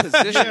in that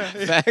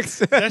position. Facts.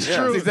 That's Yeah.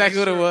 true. That's exactly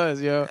what That's it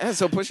was, yo. And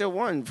so Pusha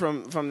won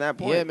from that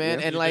point. Yeah, man. you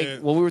know? And He like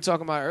did. what we were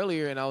talking about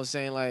earlier, and I was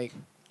saying like,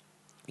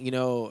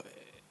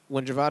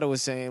 when Travada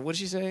was saying, what did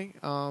she say?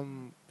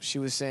 She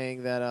was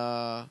saying that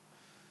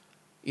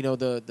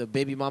the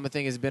baby mama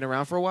thing has been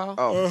around for a while.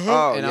 And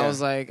yeah. I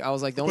was like,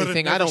 the only But it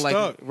thing I never don't stuck.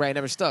 like, right, it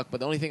never stuck. But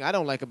the only thing I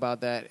don't like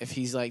about that, if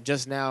he's like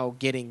just now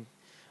getting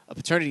a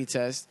paternity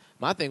test,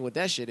 my thing with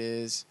that shit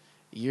is,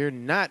 you're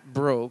not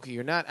broke.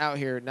 You're not out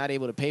here not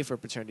able to pay for a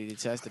paternity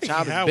test. The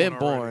child has been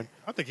born.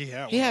 I think he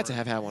had one. He had to already.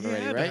 have had one He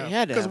already, had to right? have- He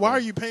had to. Because have why one.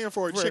 are you paying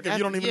for a For- chick if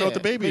you don't even know if the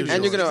baby is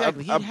And you're yours? gonna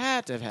exactly. He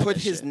had to have had put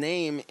that his shit.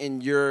 name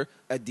in your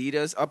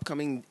Adidas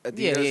upcoming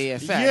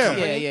Adidas. Facts.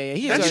 Yeah. Yeah.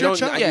 He That's has your already-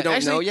 child. Yeah, You don't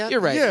actually, know yet? You're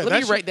right. Yeah, Let me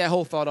that's write that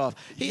whole thought off.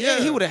 Yeah.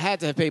 He would have had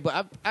to have paid,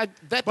 but that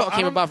But thought I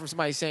came don't- about from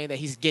somebody saying that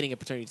he's getting a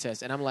paternity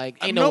test, and I'm like,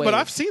 ain't No, no way. but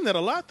I've seen that a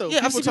lot though. Yeah,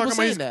 I've seen people talking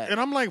about saying that. and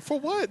I'm like, for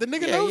what? The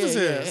nigga Yeah, knows yeah, it's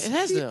yeah. his. It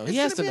has to know. He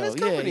has to It's know. gonna be in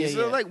his company. Yeah.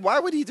 So like, why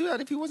would he do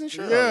that if he wasn't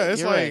sure? Yeah, it's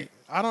You're like right.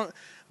 I don't.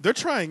 They're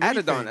trying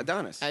anything.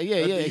 Adonis. Yeah,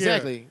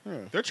 exactly.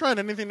 They're trying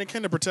anything they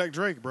can to protect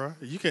Drake, bro.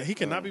 He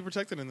cannot be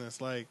protected in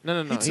this. Like,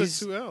 No. He took He's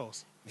 2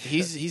 L's.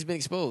 he's been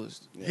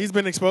exposed. He's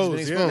been exposed.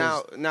 He's been Yeah.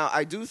 exposed. Now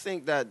I do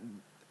think that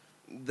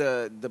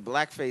the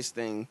blackface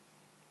thing,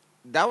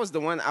 that was the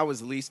one I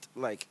was least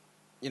like,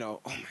 oh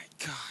my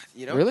god,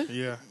 Really?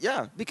 Yeah.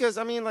 Yeah, because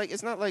I mean, like,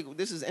 it's not like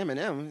this is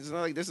Eminem. It's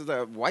not like this is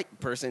a white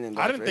person in blackface.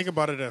 I didn't think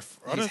about it.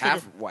 He's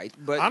half white,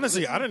 but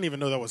honestly, I didn't even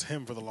know that was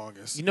him for the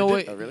longest. You know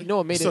what? Oh, really? You know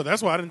what made So it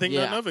that's why I didn't think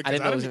Yeah, nothing of it. 'cause I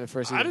didn't know it was him at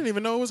first I either. didn't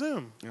even know it was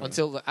him.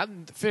 until I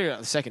figured out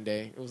the second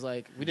day. It was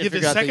like we didn't Yeah, the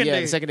figure out second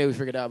day- the second day we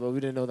figured out, but we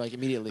didn't know like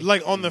immediately.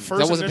 Like on the 'Cause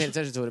first, I wasn't paying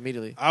initial- attention to it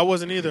immediately. I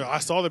wasn't either. I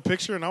saw the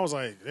picture and I was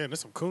like, "Damn,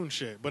 that's some coon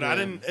shit." But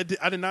Yeah.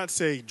 I did not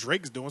say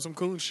Drake's doing some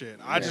coon shit.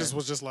 I just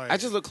was just like, I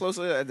just looked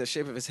closely at the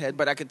shape of his head,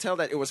 but I could tell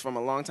that it was from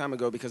a long time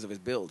ago because of his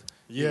build.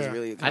 He was Yeah,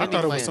 really I thought it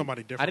was bland.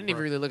 somebody different. I didn't even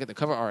bro. really look at the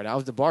cover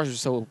art. The bars were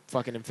so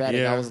fucking emphatic.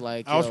 Yeah. I was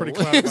like, I was yo, pretty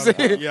glad about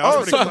that. Yeah, I was Oh,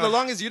 pretty so glad. the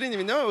longest you didn't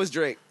even know it was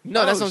Drake.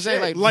 No, that's what I'm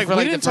saying. shit. Like for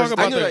we the didn't talk first-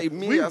 I about knew that. that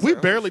immediately. I was We like,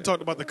 oh, barely shit.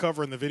 talked about the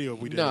cover in the video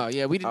we did. No,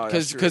 yeah, we didn't Oh,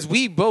 that's because true.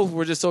 we both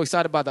were just so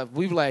excited about that.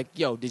 We were like,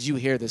 yo, did you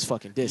hear this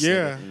fucking diss?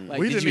 Yeah, nigga? Like,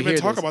 we did didn't you even hear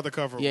talk this? about the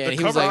cover. Yeah, the and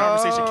he was cover like,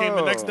 conversation came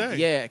the next oh. day.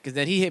 Yeah, because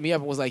then he hit me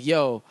up and was like,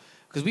 yo,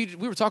 because we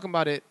were talking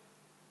about it.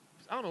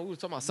 I don't know. We were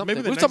talking about something.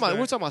 Maybe the We were next talking about day. we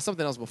were talking about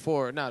something else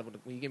before. Not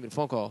when you gave me the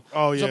phone call.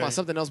 Oh, We were yeah. talking about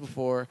something else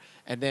before,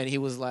 and then he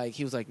was like,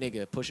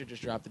 nigga, Pusha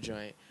just dropped the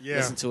joint. Yeah.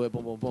 Listen to it.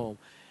 Boom, boom, boom.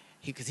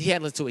 Because he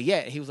hadn't listened to it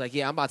yet. He was like,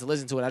 yeah, I'm about to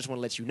listen to it. I just want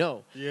to let you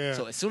know. Yeah.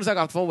 So as soon as I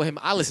got off the phone with him,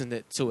 I listened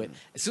to it.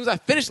 As soon as I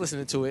finished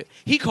listening to it,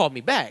 he called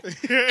me back.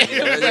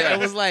 It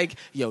was like,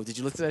 yo, did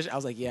you listen to that shit? I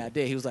was like, yeah, I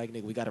did. He was like,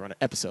 nigga, we got to run an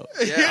episode.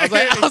 Yeah.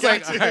 I was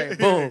like, all right,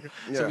 boom.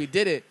 So Yeah. we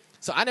did it.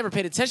 So I never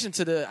paid attention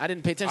to I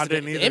didn't pay attention to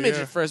didn't the either, image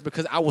yeah. at first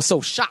because I was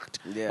so shocked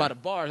Yeah. by the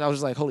bars. I was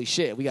just like, holy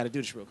shit, we got to do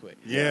this real quick.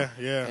 Yeah.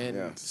 And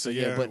Yeah. so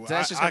yeah, but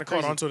that's just I kind of caught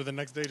crazy. onto it the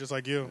next day, just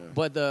like you.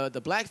 But the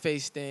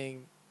blackface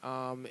thing,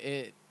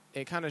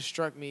 it kind of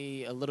struck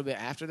me a little bit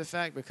after the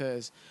fact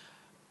because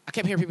I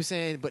kept hearing people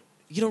saying, but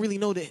you don't really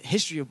know the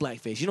history of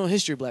blackface. You know the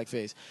history of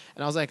blackface.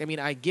 And I was like, I mean,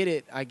 I get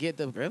it. I get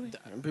the Really?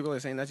 And people are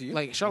saying that to you?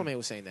 like Charlamagne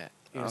was saying that.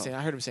 You know what I'm Oh. saying?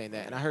 I heard him saying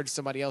that. And I heard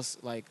somebody else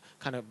like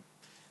kind of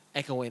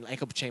echo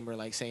chamber,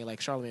 like saying like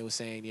Charlamagne was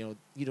saying, you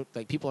know,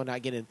 like people are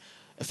not getting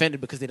offended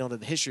because they don't know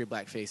the history of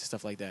blackface and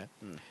stuff like that.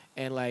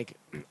 And like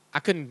I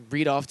couldn't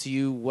read off to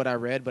you what I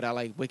read, but I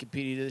like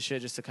Wikipedia this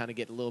shit just to kind of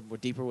get a little more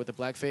deeper with the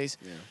blackface.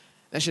 Yeah.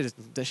 That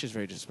shit's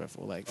very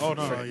disrespectful. Like, Oh,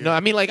 no, yeah. no, I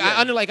mean, like,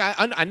 Yeah.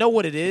 I know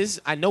what it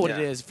is. I know what it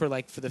Yeah. is for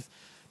the,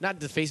 not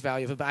the face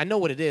value of it, but I know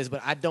what it is.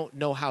 But I don't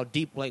know how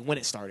deep, like, when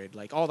it started.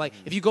 Like,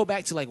 if you go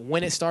back to like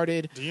when it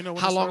started, Do you know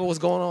when how it long started? it was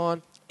going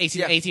on?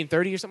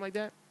 1830 or something like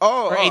that.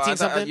 Or I 18 thought-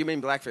 something? You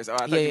mean blackface? Oh, I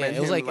thought Yeah, you yeah, meant it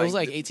was him, like- it was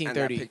like and that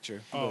 1830.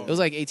 picture. Oh. It was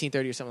like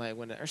 1830 or something like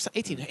when, or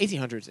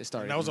 1800s it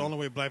started. And that was the only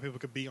way black people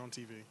could be on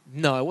TV.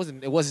 No, it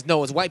wasn't. It was no.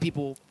 It was white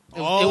people. It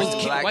was, Oh. it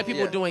was Black- white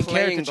people yeah, doing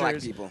playing caricatures black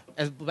people.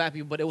 as black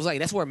people. But it was like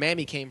that's where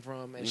Mammy came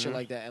from and shit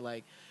like that. And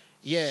like,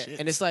 yeah, Shit.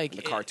 and it's like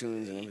The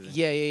cartoons and everything.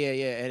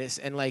 Yeah.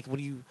 And like when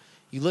you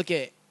look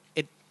at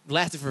it,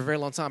 lasted for a very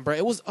long time, bro.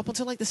 It was up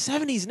until like the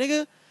 70s,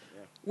 nigga.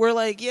 We're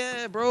like,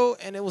 yeah, bro,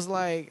 and it was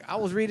like I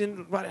was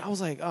reading about it. I was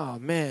like, oh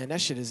man,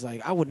 that shit is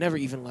like I would never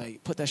even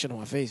like put that shit on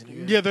my face,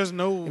 nigga. Yeah, there's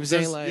no. I'm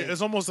saying, there's- like- yeah,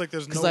 it's almost like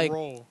there's 'Cause, no like,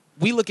 role.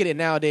 We look at it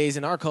nowadays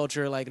in our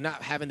culture, like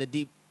not having the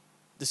deep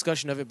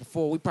discussion of it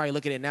before. We probably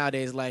look at it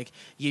nowadays like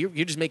you're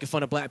just making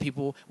fun of black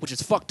people, which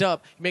is fucked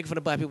up. You're making fun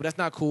of black people. That's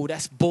not cool.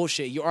 That's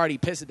bullshit. You're already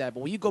pissed at that. But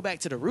when you go back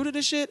to the root of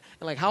this shit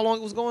and like how long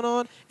it was going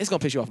on, it's gonna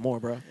piss you off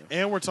more, bro.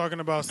 And we're talking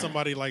about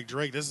somebody like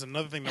Drake. This is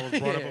another thing that was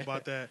brought Yeah. up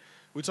about that.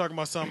 We're talking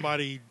about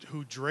somebody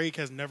who Drake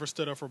has never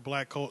stood up for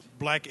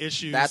black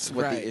issues. That's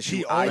what Right. the issue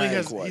he I only think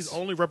has. was. He's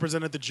only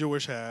represented the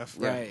Jewish half.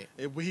 Yeah.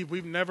 Right.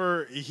 We've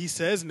never. He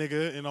says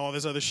nigga and all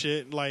this other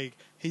shit. Like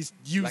he's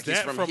used Like he's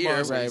that from from here,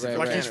 us. Right, like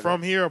right. he's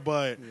from here,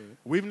 but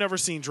we've never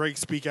seen Drake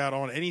speak out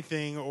on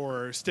anything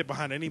or step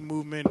behind any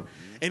movement.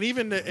 And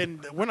even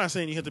and we're not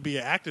saying you have to be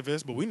an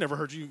activist, but we never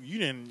heard you. You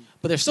didn't.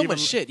 But there's so even-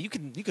 much shit you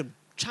can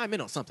chime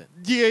in on something.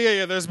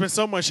 Yeah. There's been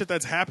so much shit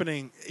that's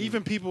happening.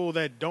 Even people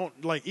that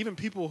don't like, even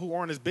people who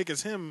aren't as big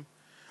as him,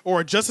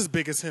 or just as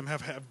big as him,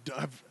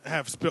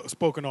 have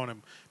spoken on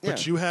him. But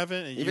Yeah. you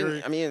haven't. And you're,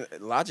 Even I mean,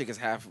 Logic is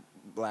half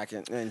black,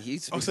 and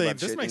he's. I'll say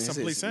this makes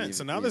complete sense.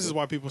 So now this is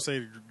why people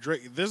say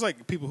Drake. There's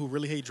like people who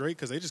really hate Drake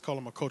because they just call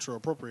him a cultural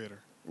appropriator.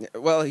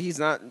 Well, he's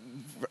not.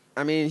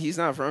 I mean, he's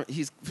not from.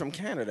 He's from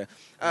Canada.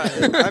 I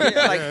mean,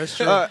 like that's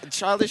true.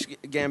 Childish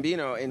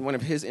Gambino, in one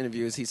of his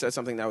interviews, he said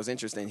something that was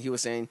interesting. He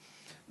was saying,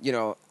 you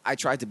know, I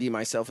tried to be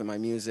myself in my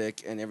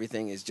music, and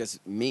everything is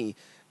just me.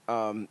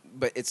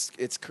 But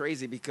it's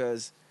crazy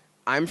because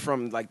I'm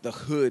from like the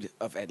hood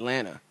of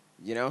Atlanta,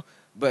 you know.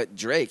 But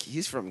Drake,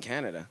 he's from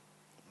Canada,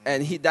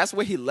 and that's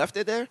where he left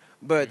it there.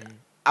 But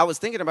I was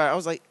thinking about it. I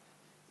was like,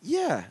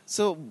 yeah.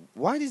 So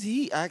why does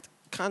he act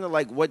kind of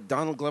like what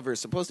Donald Glover is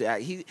supposed to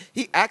act? He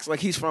acts like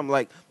he's from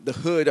like the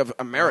hood of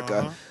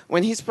America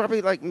when he's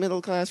probably like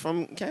middle class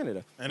from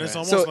Canada. And it's Right.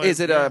 almost So like,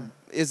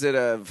 is it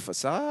a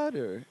facade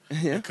or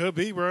yeah? It could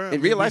be, bro.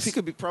 In real life, he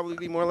could probably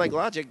be more like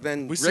Logic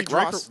than We see Rick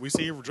Drake. Ross. We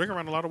see Drake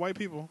around a lot of white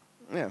people.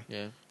 Yeah.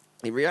 Yeah.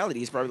 In reality,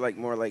 he's probably like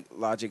more like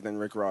Logic than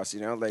Rick Ross, you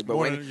know. Like, but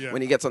More when than- yeah.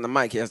 when he gets on the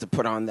mic, he has to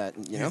put on that,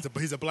 you know.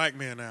 He's a black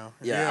man now.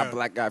 Yeah, a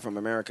black guy from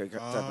America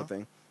type of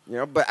thing, you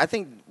know. But I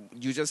think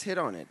you just hit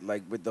on it,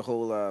 like with the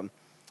whole.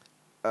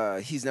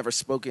 He's never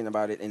spoken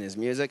about it in his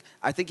music.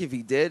 I think if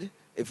he did,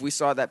 if we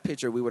saw that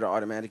picture, we would have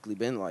automatically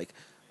been like,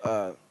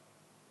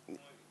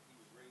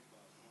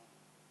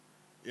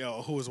 Yeah,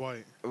 who was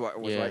white? was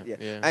Yeah, right, yeah.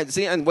 yeah. And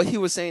see, and what he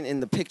was saying in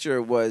the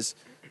picture was,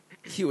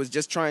 he was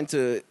just trying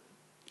to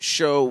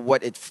show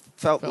what it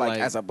felt like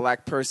as a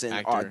black person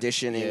actor.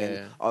 auditioning Yeah.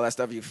 and all that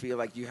stuff. You feel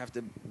like you have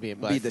to Being be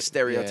black- the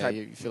stereotype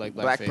yeah, you feel like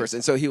black blackface.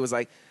 person. So he was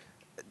like,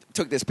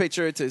 took this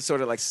picture to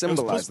sort of like It was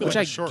symbolize supposed to be Which that.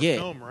 like I a short get.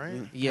 film,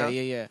 right? Yeah, Huh?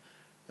 yeah.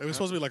 It was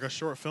supposed to be like a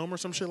short film or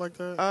some shit like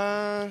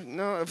that.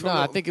 No.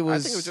 I think it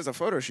was. I think it was just a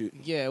photo shoot.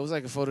 Yeah, it was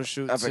like a photo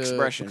shoot Of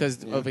expression,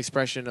 because yeah. of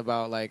expression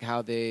about like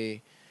how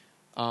they,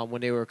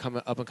 when they were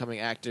coming up and coming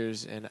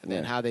actors and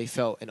Yeah. how they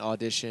felt in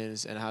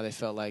auditions and how they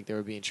felt like they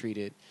were being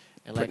treated.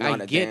 And like Putting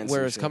on I a get dance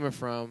where and it's shit. coming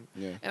from,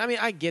 Yeah. and I mean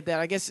I get that.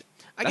 I guess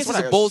That's it's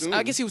what a I bold. assumed.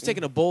 I guess he was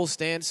taking a bold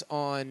stance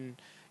on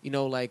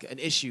like an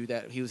issue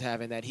that he was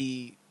having that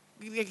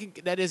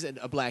isn't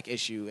a black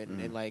issue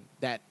in like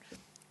that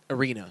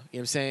arena. You know what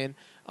I'm saying?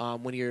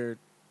 When you're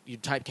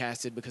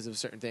typecasted because of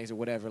certain things or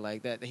whatever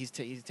like that. He's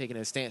taking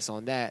a stance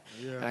on that,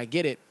 and I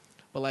get it.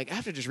 But like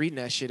after just reading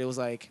that shit, it was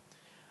like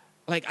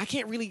I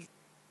can't really.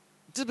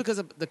 Just because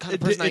of the kind of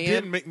person I am. It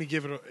didn't make me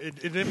give it up.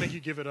 It didn't make you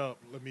give it up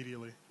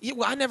immediately. Yeah,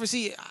 well, I never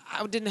see.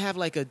 I didn't have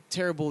like a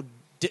terrible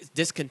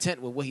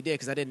discontent with what he did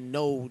because I didn't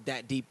know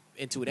that deep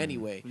into it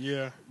anyway.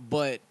 Yeah.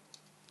 But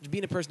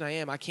being the person I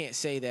am, I can't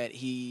say that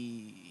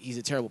he's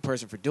a terrible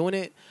person for doing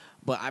it.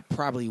 But I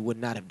probably would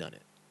not have done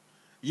it.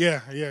 Yeah.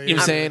 You know what I'm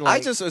saying?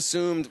 I just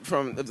assumed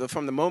from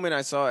the moment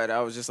I saw it,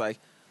 I was just like,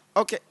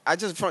 okay. I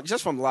just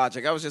from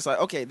logic, I was just like,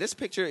 okay, this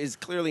picture is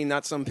clearly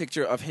not some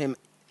picture of him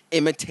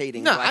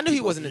imitating. No, black I knew he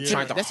people, wasn't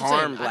trying to That's what I'm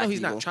harm saying. black I know he's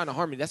people. not trying to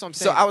harm me. That's what I'm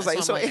So saying. I was That's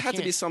like, why so I'm it had to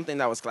I be can't. something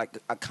that was like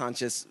a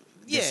conscious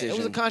decision. Yeah, it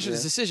was a conscious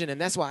Yeah. decision, and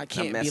that's why I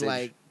can't be message.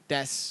 like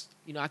that's.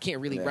 I can't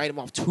really Yeah. write him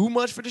off too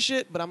much for the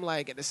shit. But I'm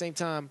like, at the same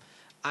time,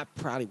 I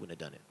probably wouldn't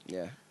have done it.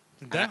 Yeah.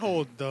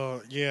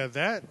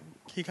 That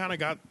he kind of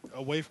got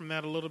away from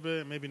that a little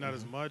bit. Maybe not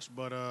as much,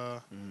 but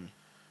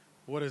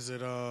what is it?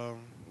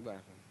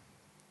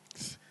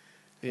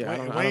 Yeah, I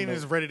don't Wayne know.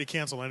 is ready to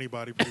cancel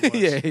anybody. Pretty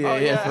much.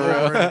 yeah,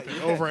 for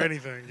real. over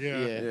anything. Yeah.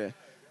 Yeah.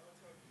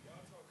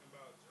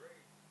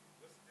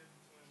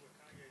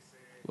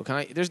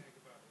 Well,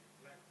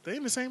 They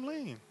in the same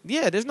lane.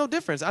 there's no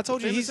difference. I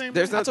told you They're the he's. same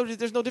There's lane. I told you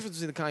there's no difference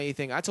between the Kanye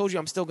thing. I told you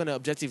I'm still gonna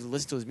objectively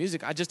listen to his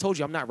music. I just told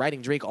you I'm not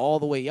writing Drake all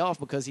the way off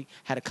because he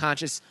had a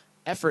conscious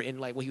effort in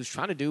like what he was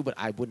trying to do, but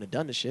I wouldn't have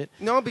done the shit.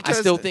 No, because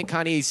I still think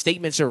Kanye's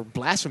statements are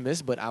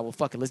blasphemous, but I will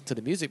fucking listen to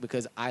the music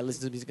because I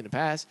listened to the music in the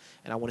past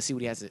and I want to see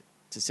what he has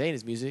to say in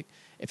his music.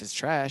 If it's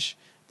trash,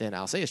 then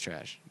I'll say it's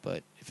trash.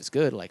 But if it's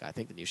good, like I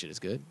think the new shit is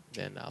good,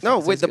 then I'll No,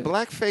 fucking say with it's the good.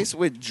 blackface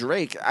with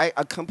Drake, I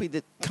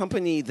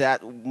accompanied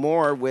that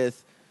more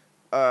with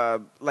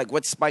like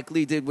what Spike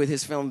Lee did with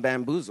his film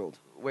Bamboozled,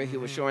 where he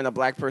was showing a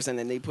black person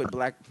and they put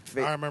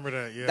blackface. I remember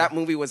that. Yeah. That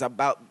movie was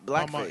about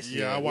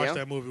blackface. I watched you know?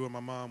 that movie with my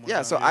mom.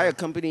 Yeah, so I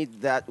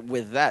accompanied that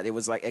with that. It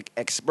was like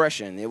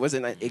expression. It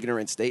wasn't an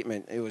ignorant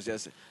statement. It was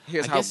just,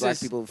 here's I how guess black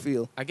it's- people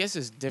feel. I guess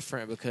it's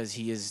different because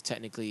he is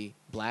technically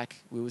black.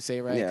 We would say,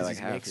 right? Yeah, 'Cause like he's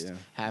half, mixed, yeah.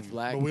 half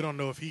black. But we don't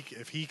know if he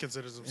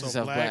considers himself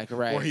Himself black,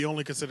 right. or he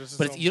only considers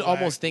himself But you black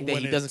almost think that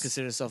when he doesn't it's-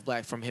 consider himself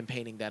black from him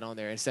painting that on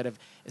there. Instead of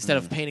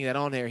painting that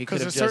on there, he could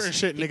Because have there's just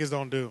certain shit niggas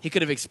don't do. he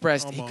could have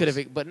expressed. He Almost. could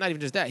have, but not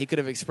even just that. He could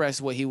have expressed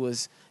what he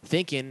was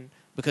thinking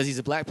because he's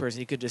a black person.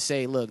 He could just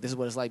say, "Look, this is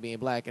what it's like being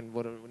black," and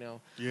what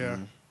Yeah.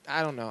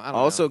 I don't know. I don't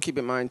Also, know. keep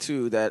in mind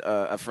too that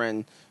a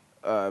friend,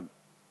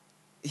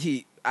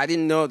 I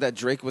didn't know that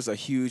Drake was a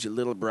huge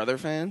Little Brother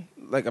fan.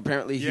 Like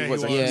apparently Yeah, he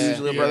was a he was. huge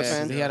Little Brother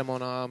fan. He had him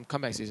on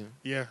comeback season.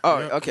 Yeah. Oh,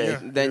 yeah, okay.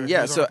 Then he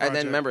was on So the and then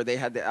project. remember they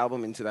had the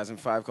album in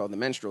 2005 called The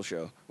Menstrual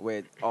Show,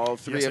 where all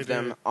three Yes, of they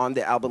them did. on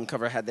the album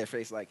cover had their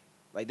face like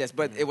this,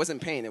 but it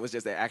wasn't paint; it was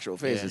just their actual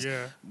faces.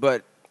 Yeah.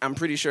 But I'm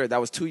pretty sure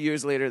that was 2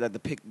 years later that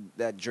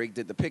that Drake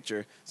did the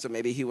picture. So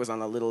maybe he was on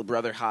a Little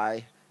Brother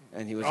high,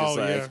 and he was just Oh,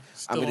 like, yeah. "I'm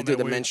Still going to on do that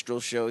the wave. menstrual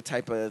show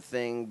type of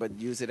thing, but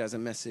use it as a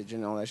message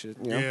and all that shit."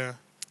 You know?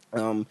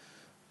 Yeah.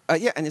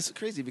 Yeah, and it's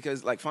crazy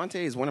because like Fonte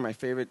is one of my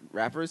favorite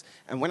rappers,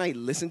 and when I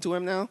listen to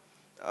him now,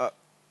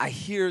 I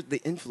hear the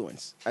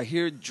influence. I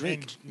hear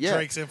Drake. And Yeah,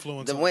 Drake's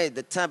influence the on way,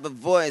 the type of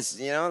voice,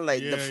 you know, like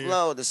the Yeah, yeah.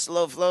 flow, the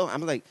slow flow.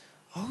 I'm like,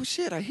 oh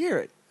shit, I hear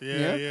it.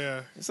 Yeah,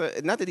 yeah. So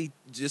not that he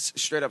just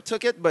straight up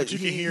took it, but you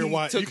can he hear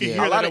why- took you can a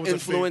hear lot that of it was a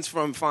influence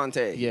from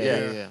Fonte.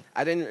 Yeah.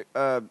 I didn't.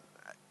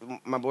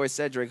 My boy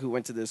Cedric, who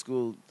went to the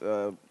school,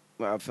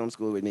 film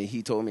school with me,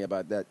 he told me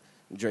about that.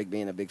 Drake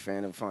being a big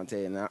fan of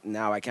Fonte, and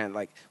now I kind of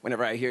like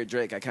whenever I hear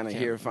Drake, I kind of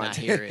hear Fonte. Not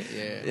hear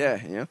it. Yeah.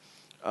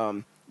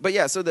 yeah. But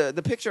yeah, so the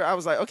picture, I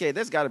was like, okay,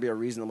 there's got to be a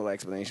reasonable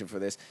explanation for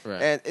this,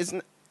 Right. and it's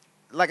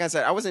like I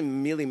said, I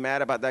wasn't really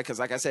mad about that because,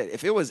 like I said,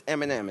 if it was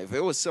Eminem, if it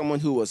was someone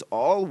who was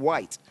all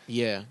white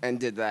Yeah. and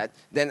did that,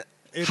 then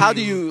It'd how be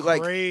do you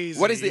like? crazy.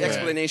 What is the Yeah.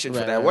 explanation for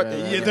Right, that? right, What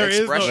right, right. Yeah, there is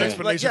no expression?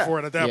 explanation Like, yeah. for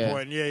it at that Yeah.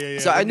 point. Yeah.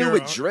 So I When knew you're,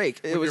 with Drake,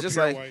 it when was you're just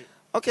pure like, white.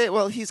 okay,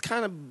 well, he's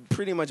kind of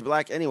pretty much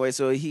black anyway,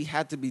 so he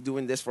had to be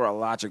doing this for a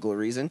logical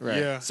reason. Right.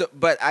 Yeah. So,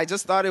 but I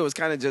just thought it was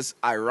kind of just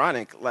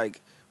ironic,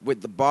 like with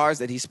the bars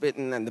that he's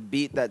spitting and the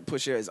beat that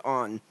Pusha is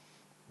on.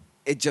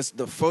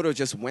 The photo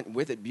just went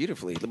with it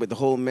beautifully with the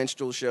whole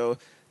menstrual show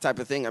type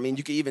of thing. I mean,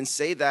 you could even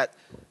say that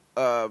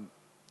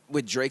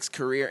with Drake's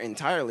career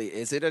entirely.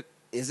 Is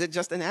it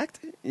just an act?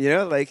 You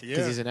know, like Because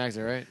Yeah. he's an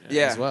actor, right?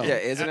 yeah, As well. yeah.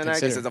 Is it an act?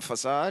 Is Consider. it a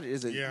facade?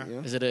 Is it Yeah. you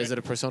know, Is it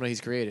a persona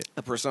he's created?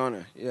 a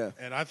persona? Yeah.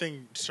 And I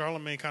think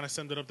Charlamagne kind of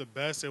summed it up the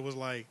best. It was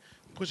like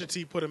Pusha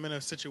T put him in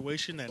a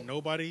situation that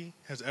nobody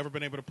has ever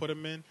been able to put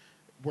him in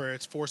where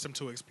it's forced him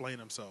to explain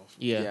himself.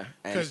 Yeah.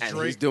 And 'Cause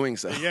Drake- he's doing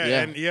so.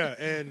 Yeah,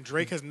 and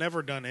Drake has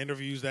never done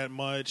interviews that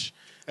much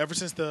ever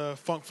since the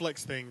Funk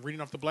Flex thing,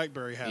 reading off the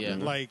BlackBerry happened.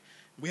 Yeah. Like,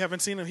 we haven't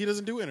seen him. He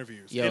doesn't do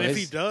interviews. Yo, and if his-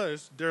 he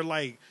does, they're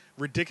like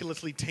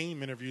ridiculously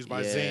tame interviews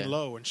by Yeah. Zane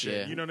Lowe and shit.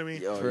 Yeah. You know what I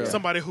mean? Yo, For real.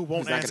 Somebody who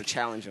won't Who's not ask. going to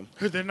challenge him?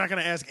 They're not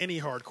going to ask any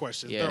hard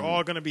questions. Yeah. They're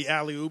all going to be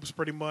alley oops,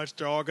 pretty much.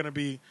 They're all going to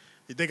be.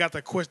 They got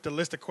the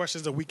list of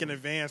questions a week in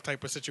advance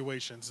type of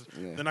situations.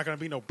 Yeah. They're not going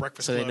to be no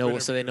breakfast. So they Club know. interview.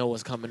 So they know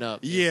what's coming up.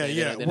 Yeah, They're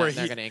yeah, not- They're where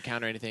not, he- going to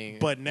encounter anything.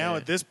 But now Yeah.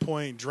 at this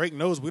point, Drake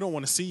knows we don't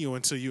want to see you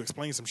until you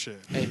explain some shit.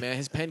 Hey man,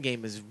 his pen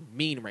game is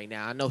mean right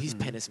now. I know he's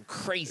penning some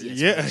crazy.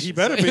 Yeah, he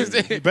explanations.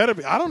 better be. He better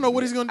be. I don't know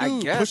what he's gonna do.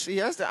 I guess Push- he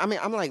has to. I mean,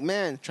 I'm like,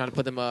 man, Trying to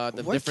put them the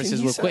What differences can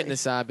he with Quentin say?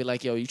 aside. Be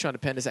like, yo, you trying to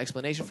pen this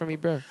explanation for me,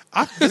 bro?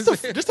 this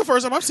the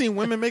first time I've seen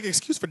women make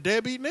excuse for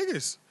deadbeat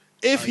niggas.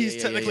 If Oh, he's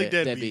yeah, technically yeah.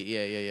 deadbeat.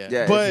 Yeah.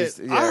 Yeah. But if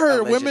he's- I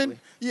heard allegedly. women.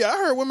 Yeah, I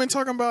heard women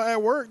talking about at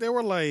work. They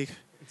were like,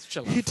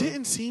 Chill out, he bro.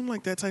 didn't seem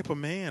like that type of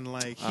man.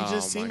 Like he Oh,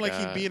 just seemed my like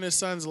God. he'd be in his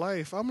son's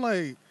life. I'm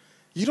like,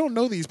 you don't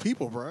know these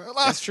people, bro.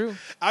 Like, That's true.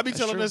 I be That's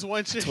telling true. this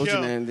one chick, Told you,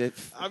 yo, man. That,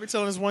 I be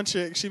telling this one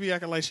chick, she be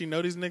acting like she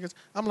know these niggas.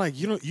 I'm like,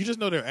 you just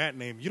know their at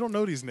name. You don't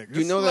know these niggas.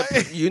 you know Like,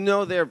 that. You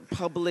know their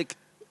public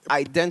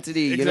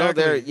identity. You know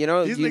Exactly.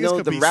 their. These you niggas know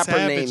could the be rapper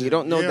name. savage. You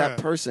don't know Yeah. that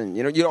person.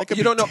 You they don't could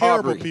know be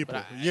terrible Aubrey. people.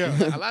 But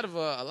Yeah. a lot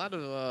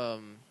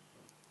of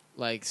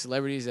like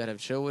celebrities that have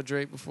chilled with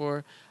Drake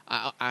before.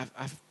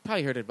 I've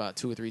probably heard it about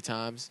 2 or 3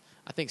 times.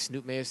 I think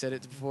Snoop may have said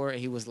it before, and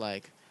he was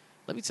like,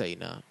 "Let me tell you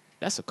now,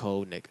 that's a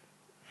cold nigga."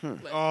 Like,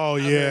 Oh,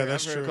 I've yeah, heard-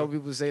 that's I've heard true. a couple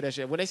people say that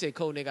shit. When they say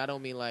cold nigga, I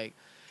don't mean like.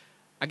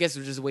 I guess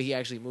it's just the way he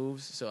actually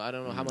moves. So I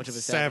don't know how much of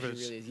a savage,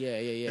 Savage. he really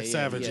is. Yeah. It's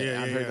savage,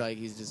 yeah, I've yeah, heard yeah. like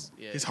he's just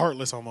He's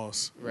heartless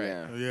almost. right.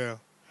 Yeah.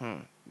 Yeah.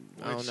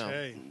 I don't Which, know.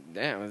 hey,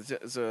 Damn.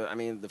 So I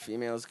mean, the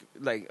females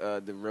like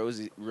the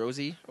Rosie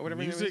or whatever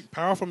her name is? music,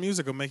 powerful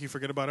music will make you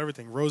forget about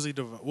everything. Rosie,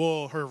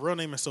 well, her real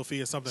name is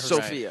Sophia something. Her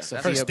Sophia.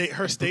 Right.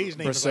 her stage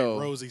name is Brosseau.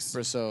 like Rosie.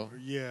 Brosseau.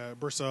 Yeah,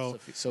 Brosseau.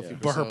 Sophie Yeah.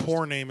 But her Brosseau.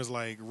 porn name is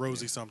like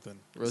Rosie something.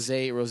 Rose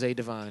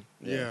Divine.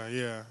 Yeah,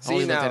 yeah. I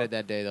only See, looked at now- it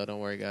that day though. Don't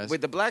worry, guys.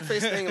 With the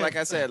blackface thing, like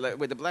I said,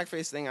 with the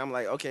blackface thing, I'm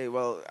like, okay,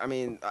 well, I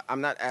mean,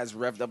 I'm not as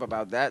revved up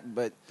about that,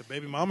 but The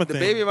baby mama the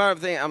thing. baby mom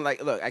thing, I'm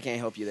like, look, I can't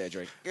help you there,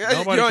 Drake.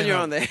 Nobody You're on can your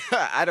help. own there.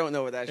 I don't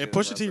know what that. And shit is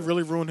Pusha about, T bro.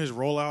 really ruined his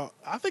rollout.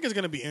 I think it's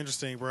gonna be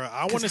interesting, bro.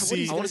 I want to what see.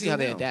 he's I want to see how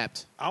they now.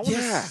 adapt. I want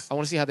Yeah. I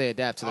want to see how they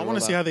adapt to the I want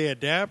to see rollout. how they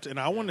adapt, and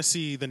I want to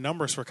see the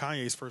numbers for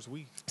Kanye's first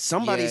week.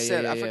 Somebody Yeah,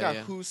 said, yeah, I yeah, forgot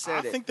yeah. who I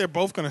said it. think they're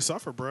both gonna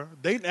suffer, bro.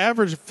 They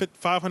average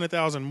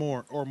 500,000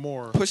 more or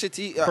more Pusha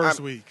T. first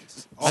week.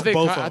 I think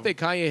both Ka- of I them. think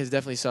Kanye has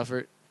definitely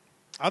suffered.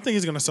 I still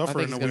he's gonna I suffer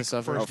think in he's the going week. to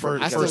suffer. Oh, for-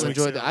 I still first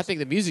enjoy week the. I sales. think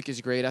the music is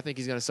great. I think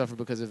he's going to suffer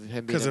because of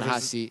him being 'Cause in of the hot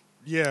his- seat.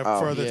 Yeah, Oh,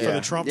 for the yeah.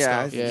 Trump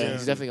Yeah, stuff. Yeah,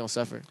 he's definitely going to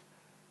suffer.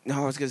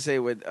 No, I was gonna say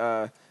with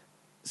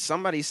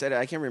somebody said it.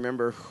 I can't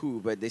remember who,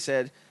 but they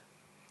said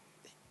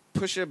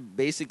Pusha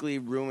basically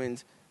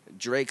ruined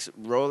Drake's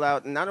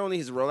rollout. Not only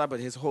his rollout, but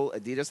his whole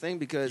Adidas thing.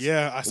 Because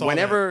Yeah, I saw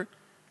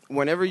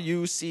whenever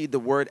you see the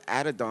word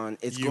Adidon,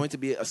 it's You- going to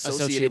be associated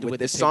Associated with with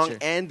the the song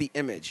picture. and the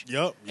image.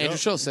 Yep. Andrew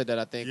Schultz said that,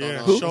 I think. Yeah,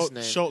 on, Who? what's Schultz- his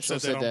name? Schultz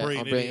said that on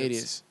Brilliant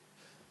Idiots.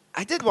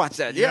 I did watch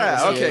that.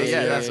 Yeah, Yeah. Okay.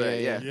 yeah, Yeah. That's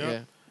right. Yeah. yeah.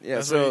 Yeah.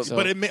 That's So, right. so-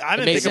 but I It didn't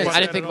made think sense. about I that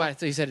didn't think at all. about it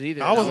until he said it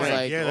either. I was And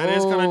like, yeah, that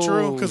is kind of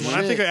true. Because when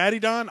I think of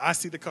Adidon, I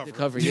see the cover. the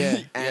cover, yeah. and,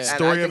 yeah. and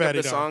Story I of think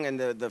of the Adidon. song and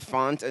the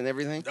font and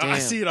everything. I Damn.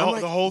 see it, I'm all,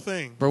 like- the whole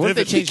thing. Bro, what if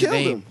they Vividly. change the killed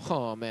name? him.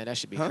 Oh, man, that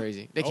should be Huh?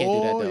 crazy. They can't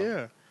Oh, do that, though.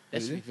 yeah.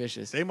 That should be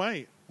vicious. They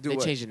might. Do They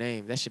what? change the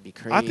name. That should be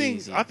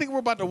crazy. I think we're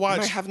about to You watch.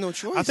 might have no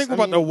choice. I think we're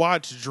I about to mean,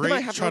 watch Drake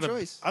might have try no to.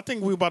 choice. I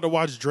think we're about to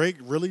watch Drake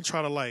really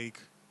try to like.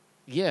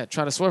 Yeah,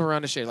 trying to swerve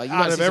around the shit. Like, you Out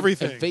gotta of see some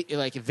everything.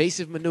 like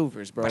evasive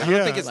maneuvers, bro. But I don't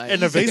Yeah, think it's like,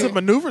 and evasive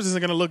maneuvers isn't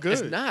going to look good.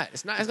 It's not.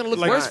 It's not. It's going to look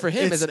Like, worse for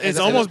him. It's, as a, as it's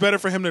a- almost as a- better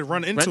for him to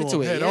run into into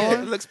him it, head yeah. it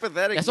on. looks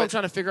pathetic. That's what I'm but-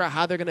 trying to figure out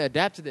how they're going to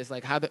adapt to this.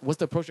 Like, what's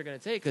the approach they're going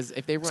to take? Because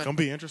if they It's run, going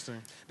to be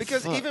interesting.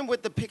 Because Fuck. even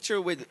with the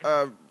picture with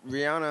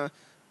Rihanna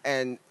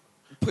and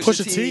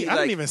Pusha T, I like,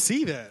 didn't even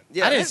see that.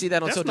 Yeah, I didn't see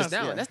that that's until just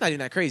not- now. yeah. That's not even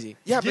that crazy.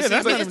 Yeah, but, Yeah, see,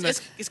 that's but not it's,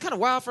 even It's kind of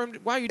wild for him.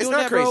 Why are you It's doing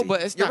not that, bro? crazy.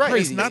 But it's You're not right.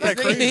 crazy. It's not that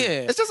crazy. Yeah.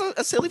 it's just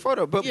a silly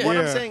photo. But what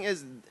I'm Yeah. saying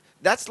is,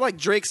 that's like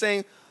Drake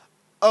saying,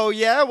 "Oh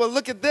yeah, well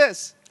look at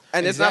this,"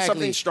 and it's not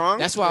something strong.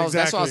 That's why I was.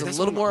 That's why I was a Exactly.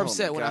 little more Oh, my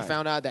upset when I God.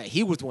 found out that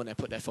he was the one that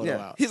put that photo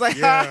yeah. out. He's like,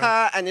 Yeah. "Ha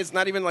ha," and it's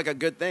not even like a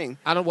good thing.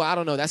 I don't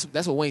know. That's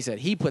what Wayne said.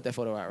 He put that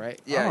photo out, right?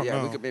 Yeah, don't yeah.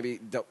 We know. could maybe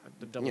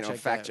Double check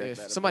fact that. check If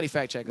that. somebody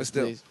fact check But us,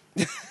 still. please.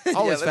 Yeah,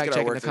 Always let's fact get our check in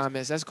the work this.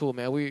 comments. That's cool,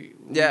 man. Yeah, you know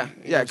yeah.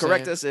 what I'm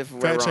Correct saying? us if we're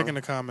Fact wrong. check in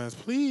the comments,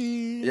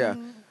 please. Yeah.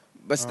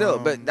 But still,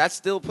 Um, but that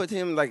still put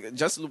him like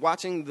just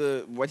watching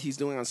what he's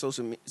doing on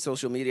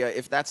social media.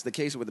 If that's the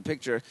case with the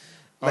picture,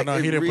 Oh like, no,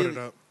 he didn't really, put it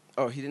up.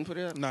 Oh, he didn't put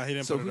it up. No, he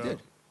didn't So put who it up. did?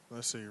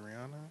 Let's see,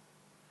 Rihanna.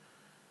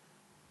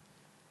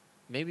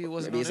 Maybe it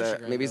wasn't. Maybe on it's a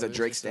Instagram, maybe it's though. a It was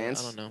Drake just,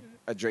 stance. I don't know.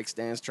 A Drake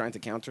stance trying to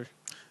counter.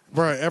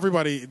 Right,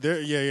 everybody.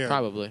 Yeah.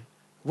 Probably.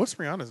 What's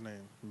Rihanna's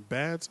name?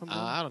 Bad something.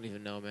 I don't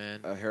even know,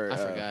 man. Her I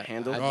forgot.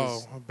 handle? I oh,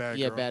 just- bad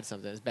yeah, girl. bad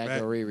something. It's bad Bad-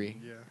 girl Riri.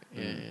 Yeah.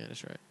 Yeah,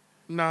 that's right.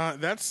 Nah,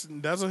 that's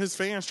what his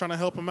fans trying to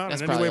help him out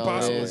That's in any way probably all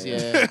it possible. is,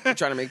 yeah.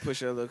 Trying to make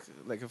Pusha look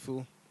like a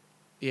fool.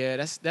 Yeah,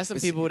 that's some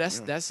But people.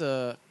 see, That's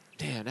a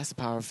damn. That's a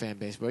power fan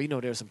base, bro. You know,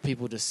 there's some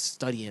people just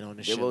studying on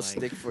this They shit. will Like,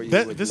 stick for you.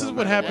 This is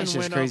what happened That's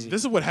just when crazy.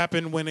 this is what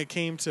happened when it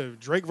came to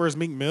Drake versus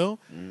Meek Mill.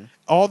 Mm-hmm.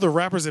 All the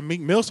rappers in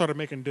Meek Mill started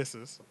making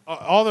disses.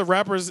 All the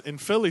rappers in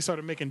Philly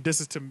started making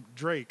disses to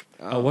Drake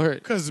a word.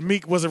 because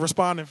Meek wasn't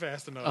responding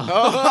fast enough.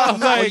 Oh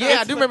Like, yeah,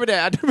 I do remember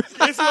that. I do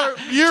remember It's like,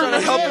 you Trying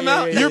to help him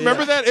out. You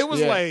remember that? It was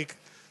Yeah. like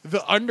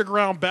the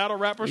underground battle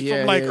rappers Yeah,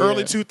 from like yeah,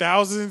 early yeah.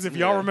 2000s. If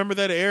y'all Yeah. remember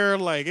that era,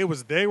 like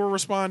they were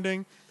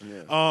responding.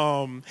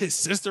 Yeah. His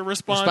sister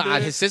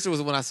responded. His sister was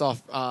the one I saw.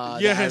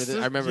 Yeah, I his sis-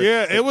 remember.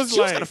 yeah, it was she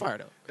was like- kind of fire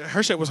though.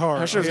 Her shit was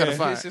hard. Her shit was yeah. kinda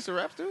fire. His sister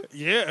rap too?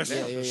 Yeah,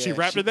 Yeah, she yeah.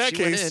 rapped in that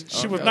She went case. in.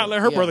 She would Okay. not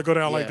let her Yeah. brother go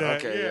down like Yeah.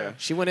 that. Okay, yeah. yeah.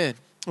 She went in.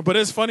 But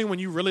it's funny when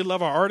you really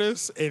love an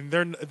artist and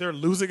they're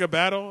losing a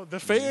battle. The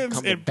fans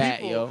Come to and bat,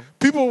 people, yo.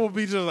 people will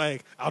be just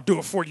like, "I'll do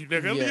it for you,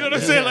 nigga." Yeah. You know what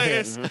I'm saying?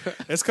 Like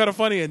it's kind of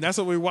funny, and that's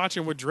what we're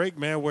watching with Drake,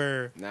 man.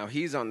 Where Now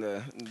he's on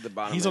the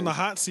bottom. he's on the end.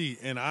 hot seat,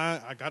 and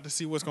I got to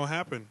see what's gonna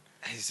happen.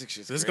 This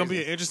This is gonna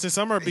be an interesting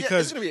summer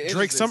because it's gonna be an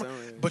Drake interesting summer.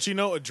 summer, yeah. But you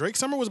know, Drake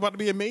summer was about to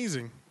be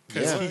amazing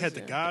because Yeah. he had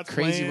the Yeah. God's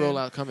Crazy Plan,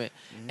 rollout coming,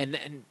 and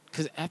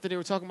because after they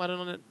were talking about it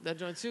on that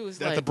joint too, it's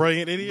At like the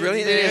Brilliant Idiot.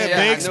 Brilliant Idiots, yeah, I they know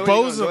where you're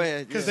exposed going. Go him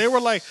ahead, because yeah. they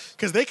were like,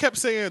 because they kept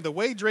saying the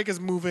way Drake is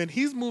moving,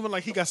 he's moving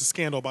like he got a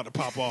scandal about to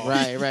pop off.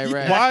 Right.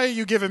 Why are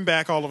you giving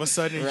back all of a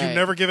sudden? Right. You've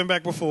never given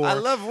back before. I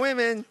love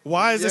women.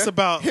 Why is this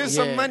about? Here's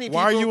Yeah. some money.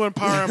 Why are people. you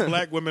empowering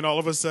black women all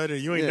of a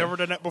sudden? You ain't Yeah. never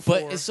done that before.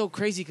 But it's so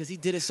crazy because he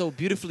did it so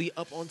beautifully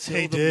up until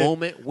He the did.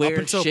 moment where up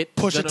until shit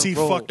Pusha gonna T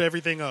roll. fucked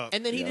everything up.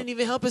 And then he Yeah. didn't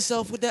even help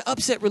himself with that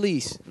upset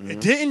release. It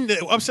didn't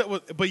upset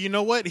with, but you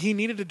know what? He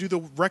needed to do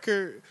the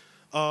record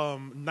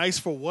nice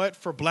for what?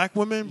 For black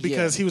women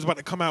because Yeah. he was about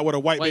to come out with a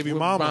white baby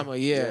mama.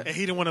 yeah. And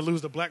he didn't want to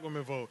lose the black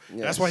women vote.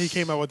 Yeah. That's why he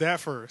came out with that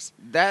first.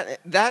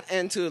 That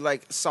and to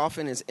like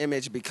soften his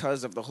image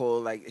because of the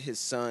whole like his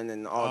son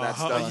and all that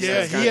Uh-huh. stuff. Yeah,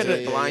 it's he kinda had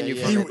to to- blind you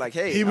yeah, from yeah. it. Like,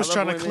 hey, he was I love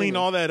trying to women. clean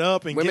all that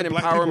up and Women get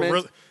black people,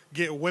 empowerment.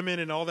 get women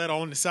and all that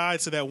on the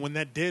side, so that when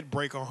that did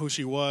break on who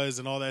she was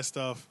and all that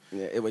stuff,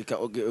 Yeah, it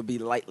would be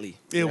lightly.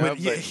 it you know,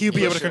 would but he'd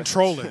be able to Pusha-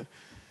 control it.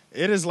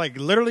 It is like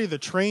literally the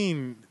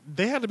train.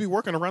 They had to be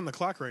working around the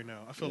clock right now.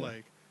 I feel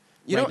like.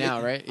 You right know,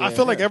 now, right? I Yeah.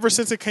 feel like ever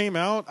since it came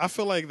out, I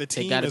feel like the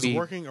They team gotta is be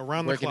working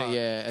around working the it, clock.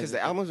 yeah. because the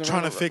albums are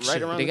Trying to around- fix right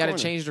shit. around They the got to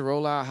corner. change the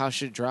rollout, how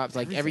shit drops.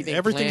 Like everything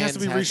has to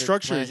be plans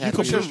restructured. plans You have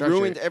to be completely restructured.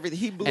 ruined everything.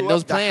 He blew And up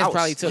those the plans house.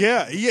 probably took.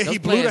 Yeah, those he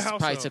blew the plans house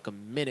probably up. took a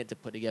minute to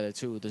put together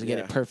too to get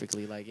Yeah. it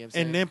perfectly. Like, you know what I'm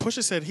saying? And then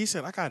Pusha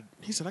said,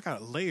 I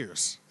got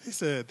layers. He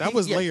said that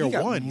was Yeah, layer he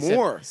got one.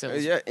 more. He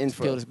said, Yeah, Peeled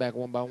info. us back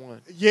one by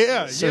one.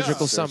 Yeah,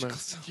 Surgical yeah. summer.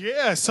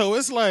 Yeah, so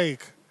it's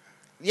like,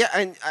 Yeah,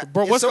 and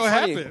bro, it's what's so gonna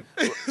funny. happen?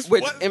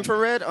 With What?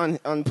 Infrared on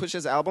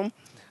Pusha's album?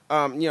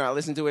 I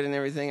listened to it and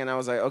everything, and I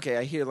was like, okay,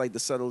 I hear like the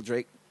subtle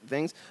Drake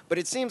things, but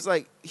it seems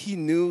like he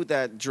knew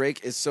that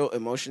Drake is so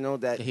emotional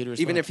that That he'd even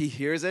respond. if he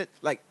hears it,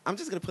 like I'm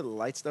just gonna put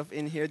light stuff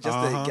in here just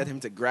Uh-huh. to get him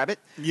to grab it,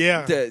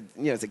 Yeah. to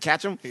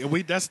catch him.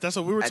 That's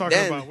what we were And talking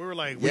then- about. We were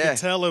like, we yeah. could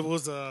tell it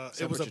was a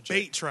Temperature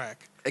bait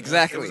track.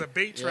 Exactly. It was a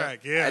bait Yeah. track.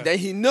 Yeah. And then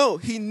he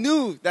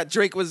knew that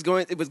Drake was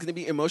going to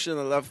be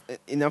emotional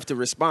enough to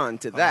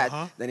respond to that.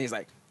 Uh-huh. Then he's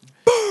like,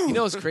 You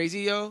know what's crazy,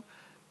 yo?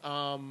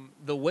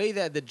 The way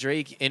that the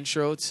Drake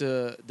intro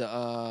to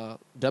the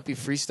Duppy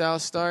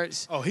freestyle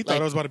starts. Oh, he thought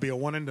it was about to be a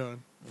one and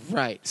done.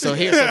 Right. So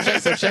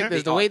check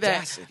this. The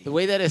audacity. The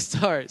way that it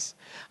starts,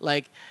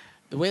 like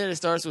the way that it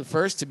starts with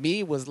first to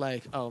me was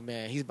like, oh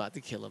man, he's about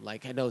to kill him.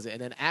 Like I knows it.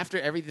 And then after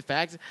every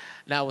fact,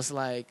 now it's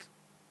like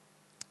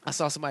I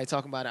saw somebody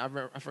talking about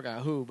it. I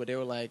forgot who, but they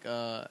were like,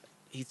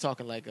 he's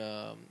talking like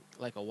a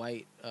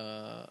white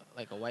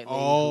lady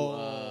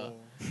Oh.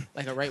 who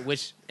like a right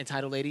witch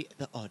entitled lady.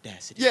 The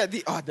audacity. yeah,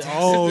 the audacity.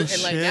 Oh,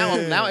 And like now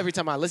shit. every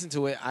time I listen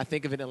to it, I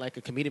think of it in like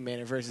a comedic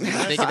manner versus I'm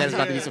thinking that it's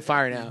about to be some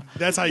fire now.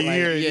 That's how you Like,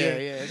 hear it. yeah, Yeah,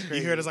 it's You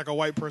crazy. hear it as like a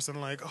white person,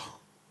 like, oh,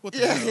 what the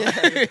Yeah,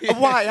 hell? yeah.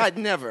 Why? I'd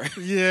never.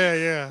 Yeah,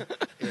 yeah.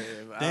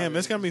 But Damn,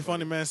 it's gonna be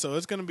funny, man. So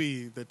it's gonna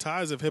be the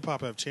ties of hip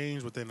hop have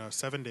changed within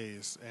 7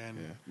 days, and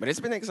But it's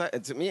been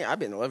exciting to me. I've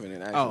been loving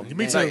it. Actually. Oh, me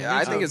man. too. Like, Me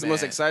I too. think it's the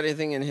most Man. exciting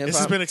thing in hip hop. this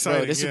has been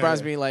exciting. Bro, this yeah.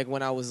 surprised me like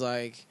when I was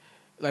like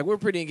we're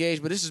pretty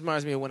engaged, but this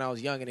reminds me of when I was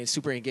young and then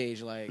super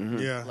engaged. Like,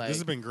 Yeah, like, this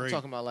has been great. I'm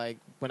talking about like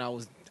when I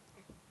was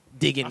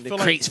digging I the feel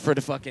like- crates for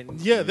the fucking.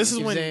 Yeah, this is you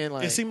know what when I'm saying?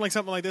 Like, it seemed like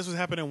something like this was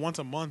happening once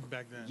a month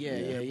back then.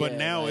 Yeah, But yeah,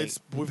 now like-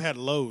 we've had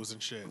lows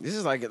and shit. This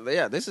is like,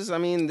 this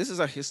is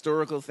a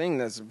historical thing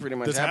that's pretty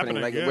much That's happening.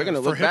 happening, Like, yeah, we're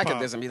gonna for look back at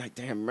hip-hop. this and be like,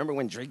 damn, remember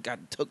when Drake got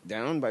took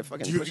down by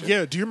fucking Do you,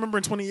 Pusha? do you remember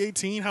in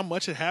 2018 how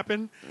much it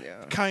happened?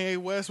 Yeah. Kanye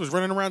West was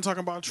running around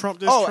talking about Trump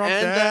this, Oh, Trump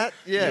and that,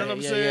 You yeah. know what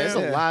I'm yeah, saying? yeah, it's a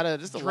Yeah. lot of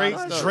just a Drake,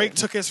 lot of stuff. Drake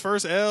took his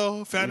first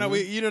L. Found out,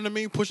 you know what I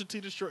mean? Pusha T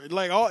destroyed.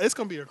 Like, it's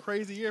gonna be a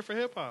crazy year for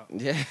hip hop.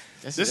 Yeah.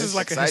 This It's is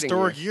like a exciting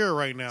historic year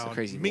right now. It's a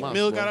crazy Meek month,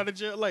 Mill boy. got out of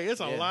jail. Like,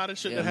 it's a Yeah. lot of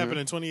shit Yeah. that happened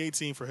in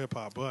 2018 for hip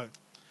hop. But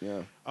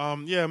Yeah.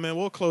 yeah, man,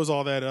 we'll close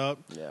all that up.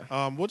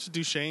 Yeah. We'll just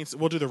do Shane's.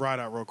 We'll do the ride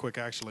out real quick,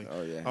 actually.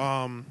 Oh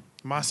yeah.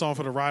 My song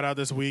for the ride out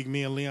this week,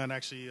 me and Leon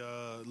actually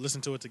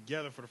listened to it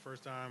together for the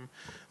first time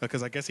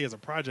because I guess he has a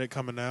project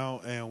coming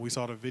out, and we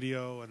saw the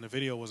video, and the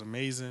video was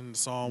amazing. The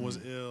song was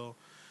ill,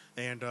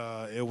 and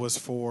it was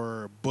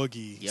for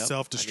Boogie, Yep,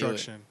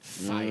 Self-Destruction.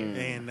 Fire.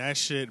 And that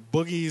shit,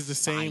 Boogie's the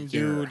same Fire.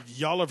 dude.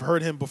 Y'all have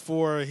heard him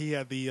before. He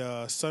had the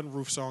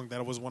Sunroof song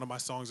that was one of my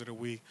songs of the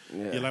week.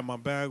 Yeah. You like my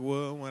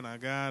backwood when I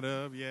got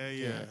up?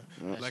 Yeah.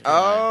 Like, Oh,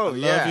 I love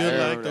yeah, you I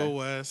like remember the that.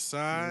 West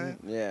Side.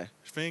 Yeah.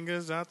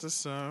 Fingers out the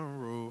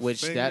sunroof.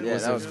 Which Fingers that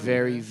was that a was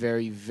very,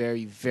 very,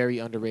 very, very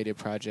underrated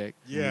project.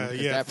 Yeah, 'Cause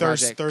yeah. that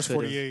Thirst project could've-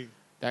 48.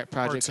 That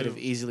project could two. have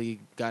easily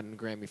gotten a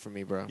Grammy for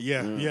me, bro.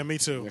 Yeah, yeah, me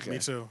too. Okay. Me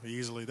too.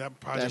 Easily. That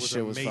project was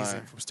shit was amazing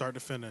fire. from start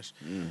to finish.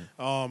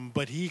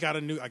 But he got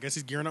a new, I guess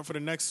he's gearing up for the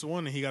next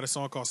one, and he got a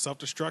song called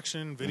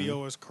Self-Destruction.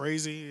 Video is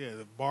crazy. Yeah,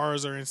 the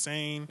bars are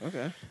insane.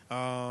 Okay.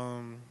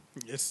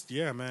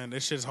 Man,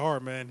 this shit's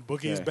hard, man.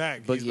 Boogie's Yeah.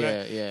 back. Boogie, He's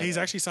yeah, back. yeah. He's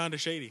actually signed to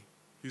Shady.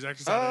 He's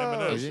actually signed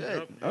to Eminem. Oh, Is he? shit.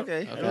 Yep, yep. Okay. I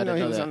Okay, didn't know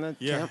he was that. on that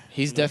Yeah. camp.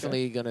 He's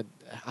definitely gonna.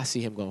 I see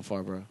him going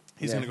far, bro.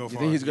 He's Yeah. going to go You far.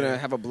 think he's going to yeah.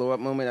 have a blow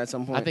up moment at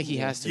some point? I think he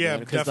has to. Yeah,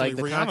 man, 'cause, definitely. Like,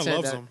 the Rihanna content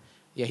loves that- him.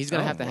 Yeah, he's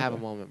gonna Oh, have to have a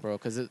okay. moment, bro.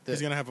 Because He's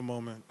going to have a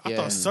moment. I Yeah.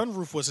 thought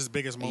Sunroof was his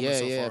biggest moment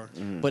so far.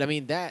 But I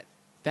mean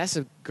that's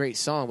a great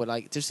song. But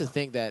like just to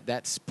think that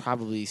that's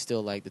probably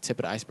still like the tip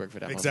of the iceberg for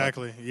that. motherfucker.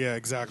 Exactly. Yeah,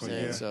 exactly.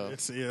 Yeah, Yeah. so-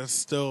 It's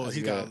still That's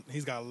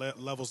he's got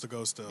levels to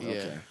go still. Yeah,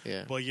 Okay.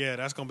 yeah. But yeah,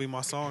 that's gonna be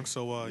my song.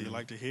 So you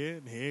like to hear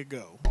it? Here it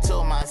go.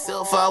 Told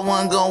myself I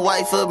wasn't gonna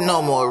wife up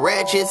no more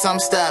ratchets, I'm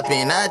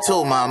stopping. I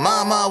told my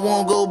mom I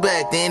won't go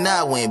back, then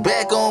I went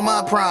back on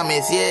my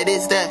promise. Yeah,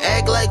 this that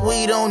act like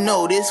we don't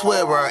know this,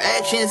 where our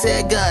actions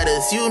had got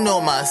us. You know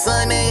my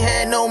son ain't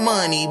had no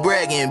money,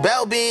 bragging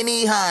about being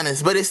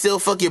honest, but it's still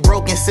fuck your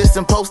broken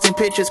system, posting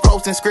pictures,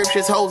 posting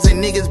scriptures, hoes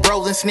and niggas,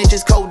 bros and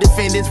snitches,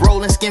 co-defendants,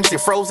 rolling skims, your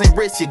frozen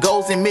wrists, your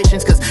goals and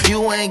missions, cause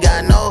you ain't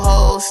got no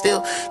hoes,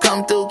 still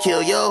come through,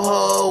 kill your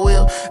whole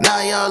will. Now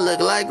y'all look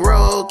like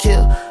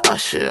roadkill. Oh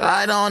shit,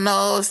 I don't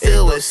know,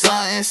 still with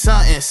something.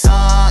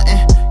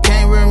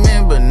 Can't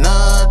remember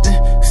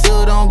nothing,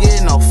 still don't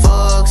get no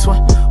fucks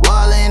when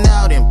wildin'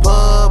 out in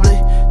public.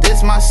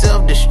 This my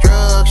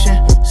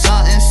self-destruction.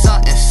 Something.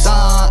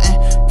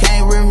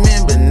 Can't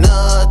remember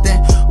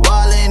nothing,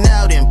 wildin'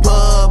 out in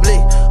public.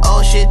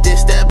 Oh shit,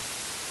 this that.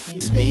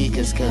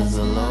 Speakers cause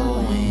of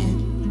low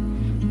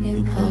wind.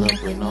 You pull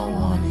up with no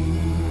warning.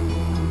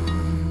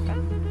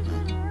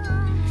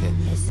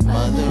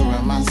 Mother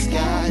of my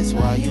skies,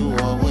 why you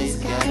always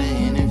gotta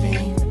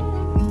intervene?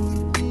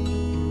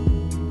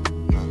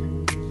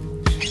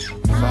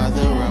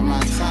 Father of my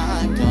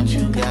time, don't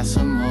you got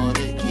some more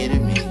to get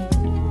at me?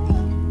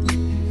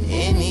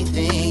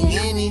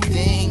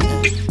 Anything.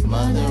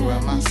 Mother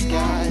of my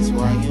skies,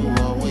 why you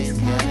always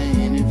gotta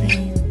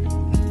intervene?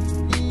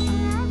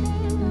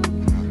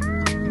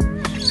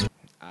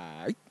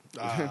 Aight.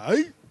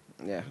 Aight.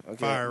 Yeah. Okay.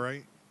 Fire,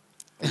 right?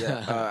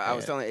 Yeah. I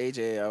was telling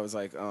AJ, I was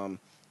like,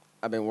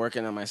 I've been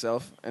working on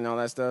myself and all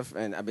that stuff,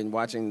 and I've been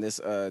watching this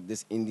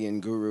Indian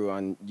guru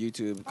on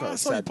YouTube Oh, I called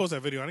saw you post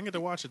that video. I didn't get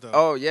to watch it though.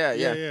 Oh yeah.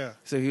 Yeah.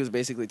 So he was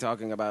basically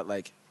talking about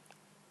like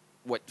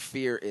what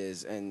fear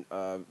is and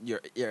your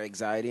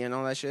anxiety and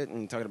all that shit,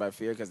 and talking about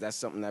fear because that's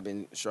something I've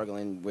been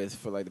struggling with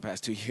for like the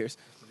past 2 years.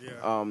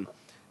 Yeah.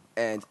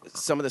 And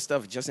some of the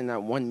stuff just in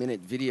that 1 minute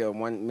video,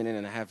 1 minute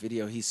and a half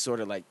video, he sort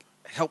of like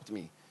helped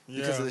me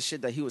because Yeah. of the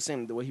shit that he was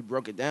saying, the way he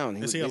broke it down.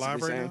 Is was he alive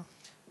basically right saying,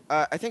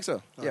 now? I think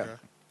so. Yeah.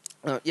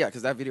 Okay. Yeah,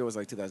 because that video was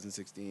like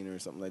 2016 or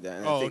something like that.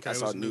 And Oh, I think okay. I It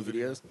saw was a new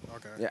video. videos.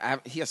 Okay. Yeah,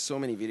 he has so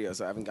many videos,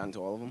 so I haven't gotten to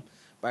all of them.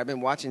 But I've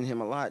been watching him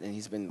a lot, and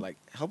he's been like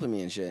helping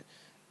me and shit.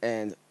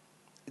 And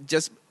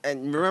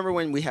remember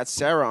when we had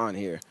Sarah on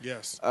here?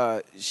 Yes.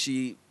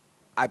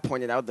 I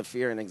pointed out the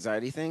fear and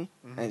anxiety thing,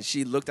 Mm-hmm. and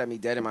she looked at me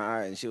dead in my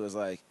eye, and she was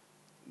like,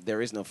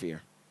 "There is no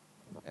fear,"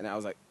 and I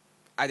was like,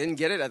 I didn't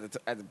get it at the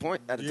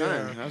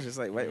time. I was just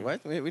like, wait,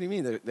 what? What do you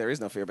mean there is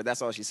no fear? But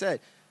that's all she said.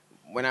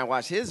 When I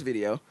watched his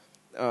video,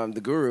 the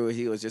guru,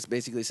 he was just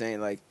basically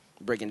saying like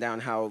breaking down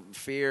how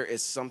fear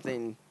is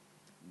something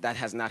that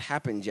has not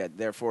happened yet.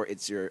 Therefore,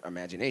 it's your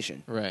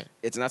imagination. Right.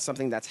 It's not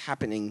something that's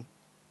happening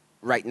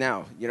right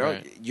now. You know,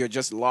 Right. You're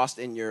just lost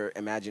in your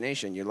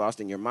imagination. You're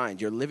lost in your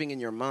mind. You're living in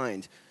your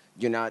mind.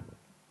 You're not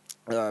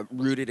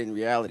rooted in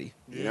reality.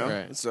 You know.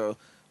 Right. So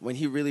when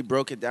he really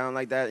broke it down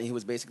like that, and he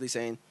was basically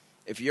saying,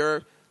 if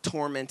you're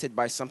tormented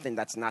by something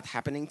that's not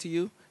happening to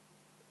you,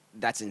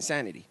 that's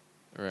insanity.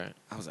 Right.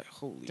 I was like,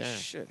 holy Damn.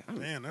 shit,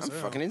 Damn, that's I'm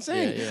ill. fucking Yeah,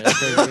 insane. yeah, that's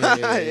crazy.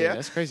 Yeah. Yeah.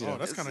 That's crazy. Oh, though.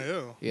 that's kind of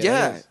ill.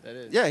 Yeah, that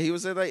is. Yeah, he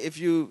was like, if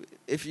you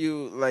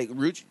like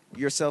root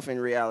yourself in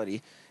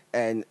reality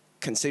and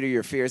consider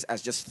your fears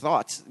as just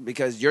thoughts,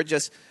 because you're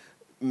just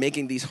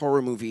making these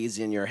horror movies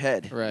in your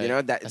head. Right. You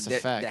know that That's a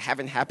that, fact. that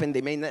haven't happened.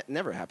 They may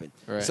never happen.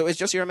 Right. So it's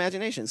just your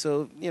imagination.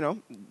 So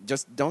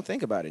just don't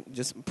think about it.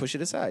 Just push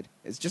it aside.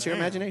 It's just your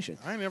Damn. imagination.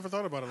 I ain't never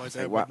thought about it like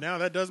that. like, wow. But now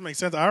that does make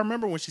sense. I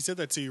remember when she said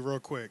that to you real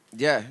quick.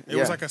 Yeah, It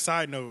was like a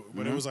side note,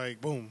 but it was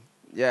like, boom.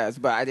 Yeah,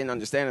 but I didn't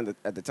understand it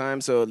at the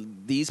time. So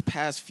these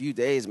past few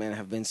days, man,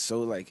 have been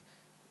so like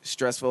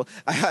stressful.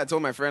 I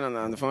told my friend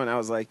on the phone, I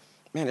was like,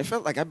 man, it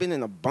felt like I've been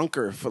in a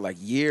bunker for like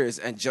years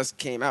and just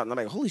came out, and I'm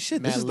like, holy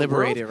shit, this Man, is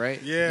liberated, the world?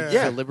 right? Yeah. You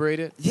feel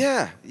liberated.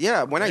 Yeah.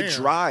 When I Damn.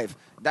 drive,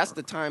 that's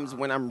the times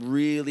when I'm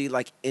really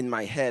like in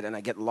my head and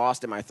I get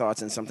lost in my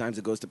thoughts, and sometimes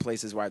it goes to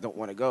places where I don't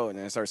want to go, and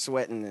then I start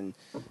sweating, and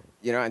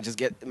and just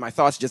get my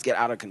thoughts just get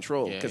out of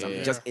control because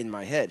I'm just in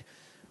my head.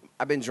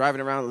 I've been driving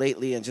around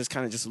lately and just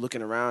kind of just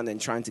looking around and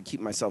trying to keep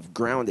myself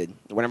grounded.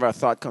 Whenever a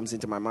thought comes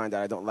into my mind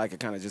that I don't like, I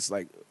kind of just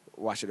like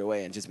wash it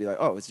away and just be like,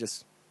 oh, it's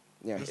just,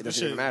 it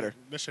doesn't even matter.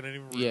 That shit ain't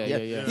even Yeah,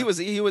 real. yeah.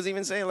 He was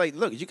even saying like,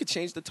 look, you could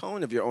change the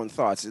tone of your own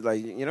thoughts.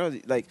 Like,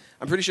 like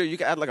I'm pretty sure you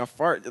could add like a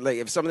fart. Like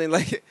if something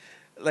like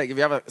if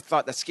you have a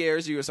thought that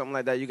scares you or something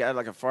like that, you can add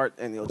like a fart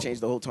and it'll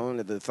change the whole tone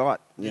of the thought.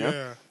 You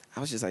know? I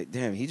was just like,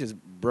 damn, he just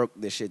broke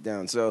this shit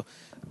down. So,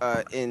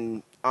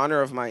 in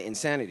honor of my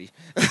insanity,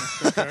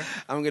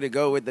 I'm gonna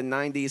go with the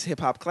 '90s hip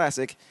hop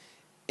classic,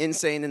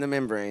 "Insane in the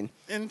Membrane."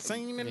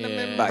 Insane in the Yeah.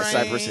 membrane. By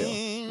Cypress Hill.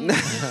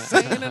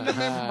 Insane in the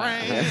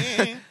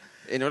membrane.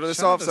 In order to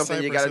Shout solve out to something,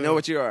 you Cypress got to know Hill.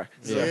 what you are.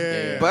 So,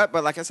 Yeah. But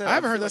like I said, I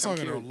haven't heard feel that like song I'm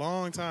in a cured.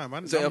 long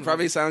time. So it'll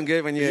probably sound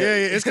good when you. Yeah,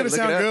 it's gonna look it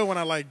sound up. good when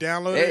I like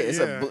download Hey,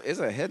 it. it's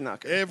a head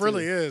knocker. It too.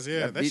 really is.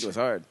 Yeah, that beat was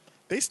hard.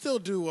 They still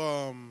do.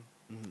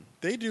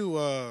 They do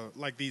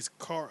like these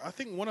car. I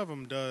think one of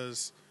them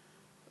does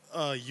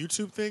a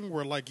YouTube thing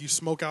where like you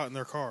smoke out in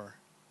their car.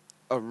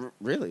 Oh,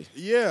 really?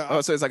 Yeah. Oh,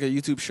 so it's like a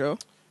YouTube show?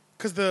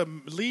 Because the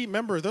lead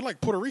member, they're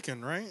like Puerto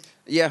Rican, right?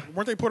 Yeah.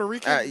 Weren't they Puerto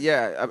Rican?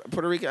 Yeah,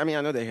 Puerto Rican. I mean,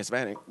 I know they're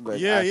Hispanic, but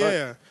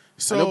Yeah.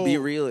 So I know Be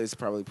Real is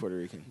probably Puerto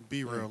Rican.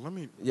 Be Real. Let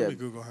me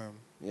Google him.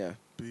 Yeah.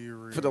 Be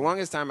Real. For the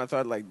longest time, I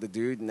thought like the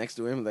dude next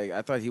to him, like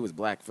I thought he was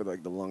black for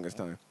like the longest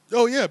time.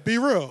 Oh yeah, Be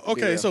Real.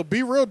 Okay, Real. so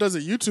Be Real does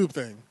a YouTube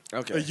thing.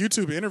 Okay. A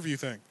YouTube interview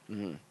thing.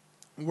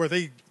 Where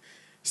they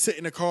sit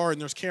in a car and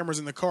there's cameras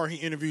in the car. He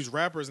interviews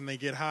rappers and they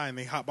get high and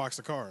they hotbox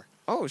the car.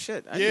 Oh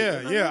shit! I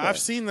didn't know that. I've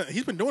seen that.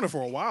 He's been doing it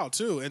for a while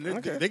too, and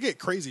Okay. they get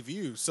crazy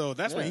views. So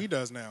that's what he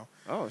does now.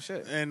 Oh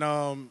shit!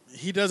 And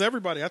he does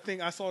everybody. I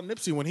think I saw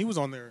Nipsey when he was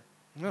on there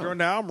during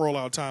the album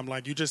rollout time.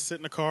 Like you just sit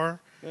in the car.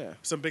 Yeah.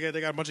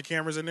 They got a bunch of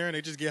cameras in there and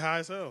they just get high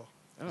as hell.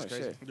 Oh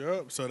shit!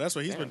 Yep. So that's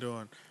what he's been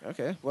doing.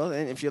 Okay. Well,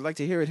 and if you'd like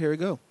to hear it, here we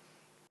go.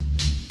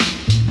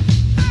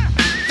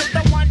 The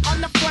one on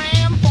the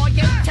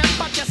flamboyant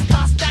temper, just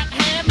toss that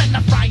ham in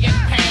the frying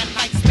pan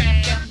like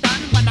spam. Get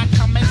done when I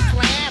come and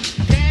slam.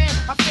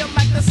 Damn, I feel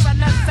like the son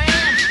of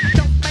Sam.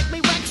 Don't make me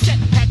wreck shit.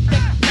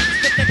 Hectic,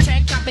 next with the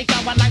check, I'll be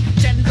going like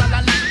General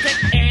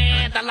Electric.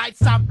 And the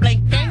lights are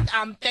blinking.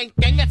 I'm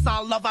thinking it's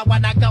all over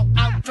when I go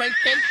out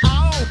drinking.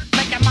 Oh,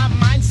 making my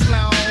mind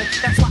slow.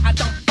 That's why I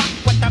don't fuck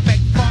with the big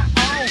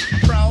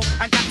 4-0, bro.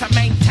 I got to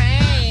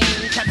maintain,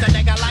 'cause a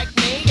nigga like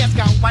me is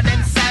going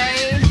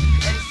insane.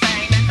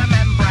 Insane in the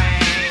membrane.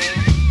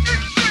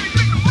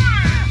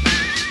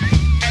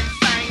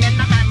 Insane in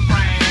the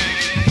membrane.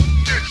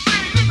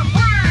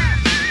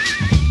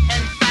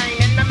 Insane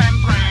in the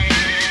membrane.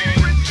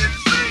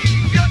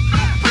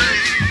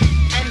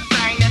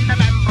 Insane in the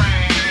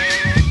membrane.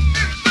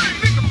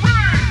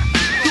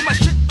 Do my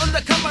shit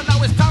undercover,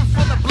 now it's time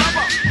for the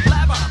blubber.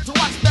 Blabber, to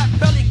watch that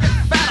belly get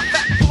fatter.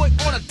 Fat boy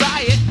on a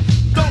diet,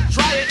 don't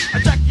try it. I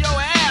jack your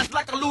ass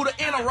like a looter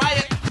in a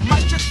riot. My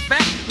shit's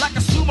fat like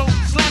a sumo,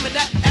 slamming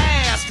that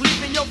ass,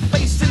 leaving your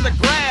face in the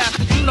grass.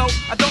 You know,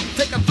 I don't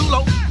take a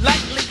dulo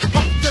lightly.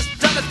 Punk just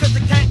jealous 'cause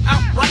you can't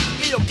outright.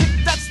 Yo, kick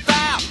that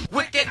style,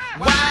 wicked,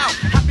 wow.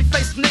 Happy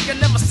face nigga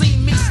never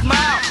seen me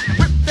smile.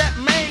 Rip that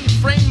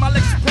mainframe, I'll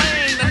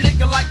explain. A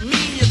nigga like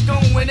me is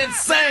going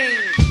insane.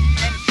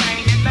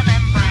 Insane in the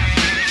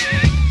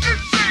membrane.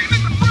 Insane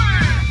in the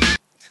brain.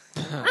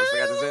 I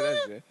forgot to say that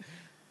shit.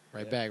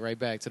 Right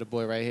back to the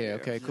boy right here.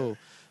 Okay, cool.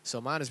 So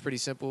mine is pretty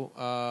simple.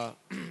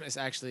 It's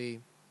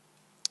actually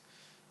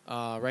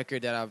a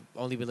record that I've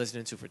only been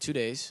listening to for 2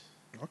 days.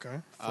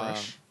 Okay.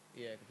 Fresh.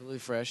 Yeah, completely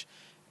fresh.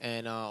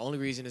 And only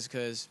reason is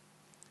because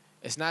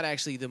it's not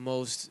actually the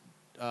most,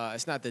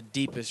 it's not the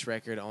deepest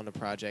record on the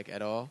project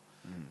at all.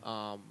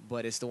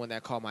 But it's the one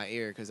that caught my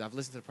ear because I've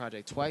listened to the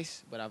project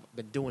twice, but I've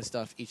been doing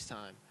stuff each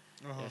time.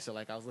 And so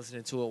like I was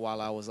listening to it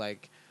while I was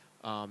like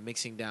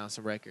mixing down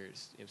some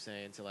records, you know what I'm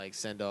saying, to like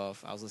send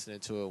off. I was listening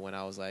to it when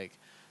I was like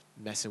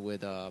messing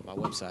with my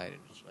website and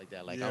shit like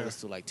that. Like I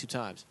listened to it like 2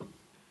 times.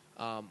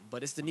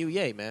 But it's the new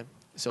Ye, man.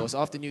 So it's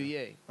off the new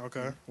Ye.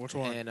 Okay. Which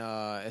one? And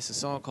it's a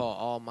song called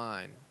All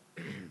Mine.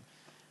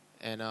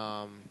 And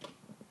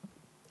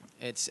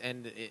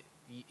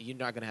you're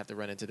not gonna have to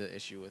run into the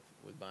issue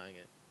with buying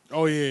it.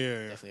 Oh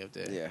yeah. Definitely up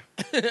there. Yeah.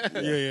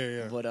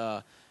 Yeah.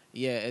 But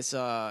it's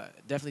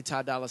definitely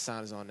Ty Dolla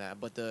 $ign is on that.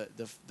 But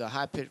the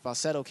high pitched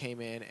falsetto came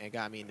in and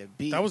got me in the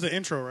beat. That was the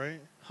intro, right?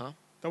 Huh?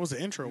 That was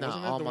the intro, No,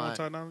 wasn't it? All The one Mine. with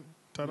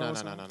Ty Dolla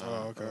 $ign? No.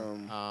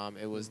 Oh,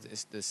 okay.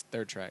 It's this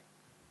third track.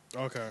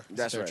 Okay.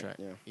 That's Third right. track.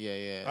 Yeah.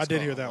 Yeah. I it's did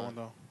called hear All that Mine. one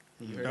though.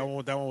 You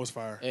heard That one was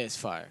fire. It's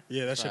fire.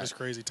 Yeah, that shit Fire. is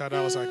crazy. Ty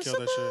Dolla $ign killed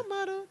that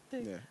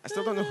shit. Yeah. I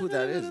still don't know who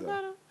that is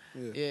though.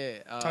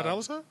 Yeah. Ty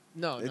Dolla $ign?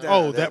 No.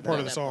 Oh, that part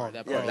of the song.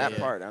 That Yeah, part, that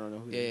part. I don't know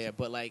who. that Yeah, is.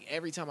 but like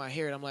every time I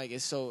hear it, I'm like,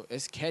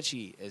 it's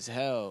catchy as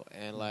hell,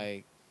 and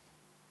like,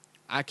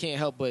 I can't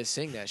help but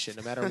sing that shit,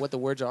 no matter what the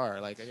words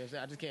are. Like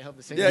I just can't help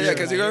but sing. Yeah, that yeah, shit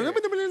because when you I go.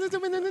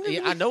 hear it.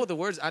 Yeah, I know what the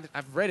words.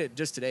 I've read it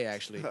just today,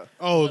 actually.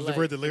 Oh, But, you like,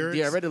 read the lyrics?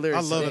 Yeah, I read the lyrics.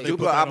 I love that today. they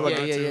put Dupla that on Obligato.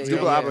 iTunes. Yeah,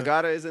 Dupla yeah.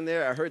 Obligato is in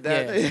there. I heard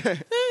that. Yeah.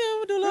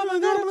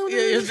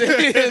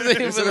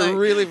 It's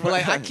really but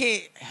like I fun.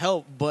 can't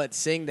help but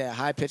sing that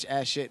high pitched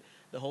ass shit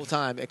the whole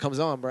time it comes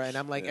on, bro. And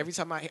I'm like, every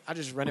time I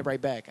just run it right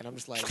back, and I'm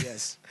just like,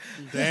 yes,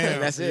 Damn.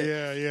 that's it.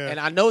 Yeah, yeah. And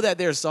I know that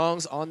there's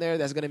songs on there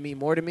that's gonna mean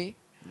more to me,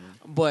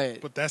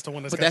 but But that's the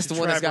one that's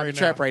got me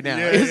trapped right now.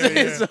 Yeah, yeah,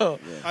 yeah. So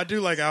I do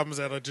like albums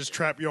that'll just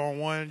trap you on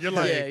one. You're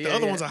like, Yeah, the yeah,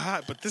 other yeah. ones are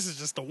hot, but this is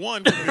just the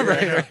one. For me right,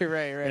 right, now.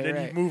 right, And then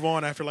right. you move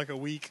on after like a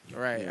week.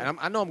 Right, and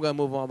I know I'm gonna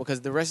move on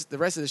because the rest of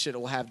the shit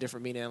will have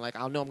different meaning. And like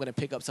I know I'm gonna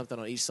pick up something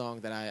on each song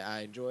that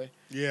I enjoy.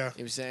 Yeah. You know what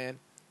I'm saying?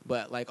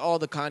 But like all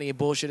the Kanye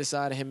bullshit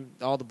aside of him,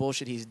 all the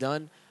bullshit he's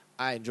done,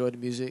 I enjoy the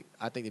music.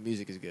 I think the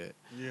music is good.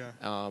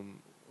 Yeah.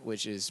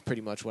 Which is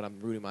pretty much what I'm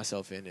rooting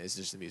myself in is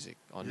just the music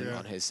on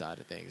his side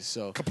of things.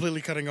 So Completely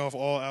cutting off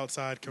all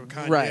outside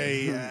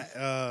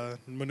Kanye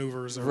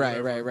maneuvers. Or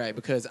right, whatever.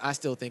 because I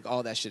still think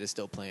all that shit is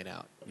still playing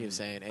out. You know what I'm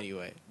saying?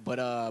 Anyway, but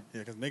Yeah,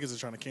 because niggas are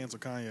trying to cancel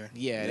Kanye.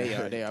 yeah,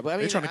 they are. But I mean,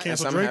 They're trying to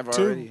cancel some Drake have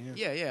too. already.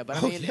 Yeah,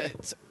 but I mean,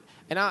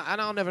 and I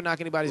don't never knock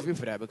anybody's view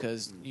for that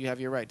because you have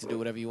your right to do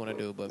whatever you want to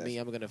do. But me,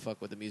 I'm gonna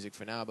fuck with the music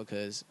for now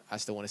because I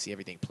still want to see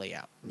everything play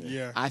out.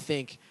 Yeah. I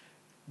think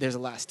there's a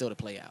lot still to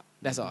play out.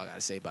 That's all I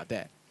gotta say about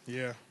that.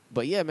 Yeah.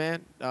 But yeah,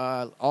 man,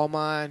 All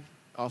Mine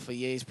off of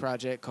Ye's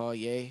project called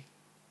Ye.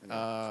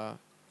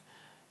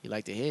 You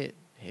like to hit?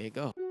 Here you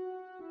go.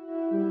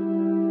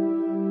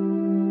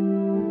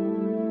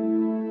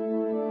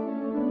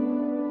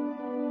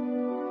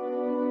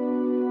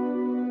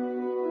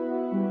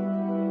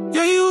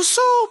 Yeah, you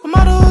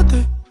supermodel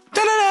thing.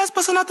 Then that ass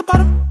busting out the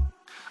bottom.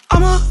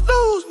 I'ma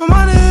lose my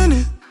mind in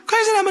it.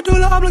 Crazy that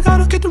medulla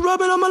oblongata. Get the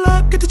rubbing on my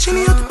lap, get the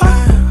chini out the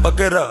bottom. Fuck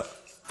it up,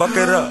 fuck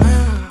it up.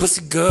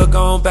 Pussy good,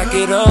 gon' back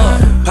it up.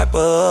 Pipe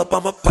up,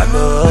 I'ma pipe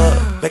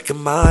up. Make it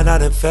mine, I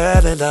done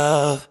fell in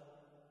love.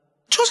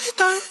 Juicy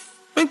thing,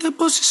 make that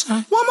pussy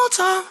sing. One more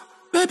time,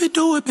 baby,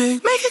 do it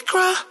big. Make it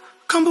cry,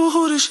 come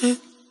boo-hoo this shit.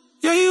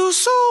 Yeah, you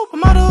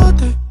supermodel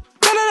thing.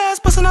 Then that ass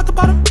busting out the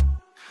bottom.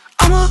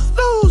 I'ma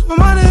lose my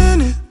mind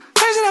in it.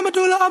 Crazy that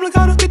medulla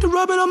oblongata. Get the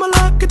rubbing on my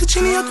lap, get the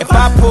chini out the If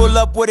I bottom. pull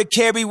up with a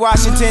Kerry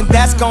Washington,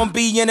 that's gonna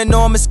be an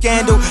enormous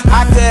scandal.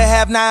 I could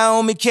have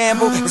Naomi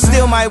Campbell and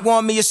still might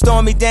want me a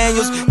Stormy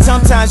Daniels.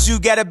 Sometimes you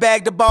gotta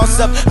bag the boss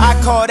up. I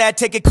call that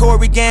taking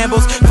Corey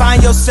Gambles.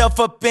 Find yourself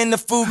up in the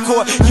food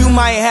court, you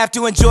might have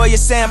to enjoy a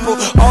sample.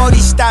 All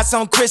these stats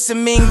on Chris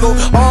and Mingle,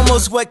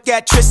 almost what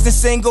got Tristan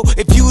single.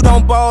 If you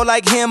don't ball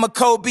like him or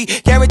Kobe,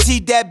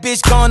 guaranteed that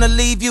bitch gonna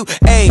leave you.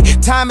 Hey,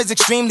 time is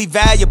extremely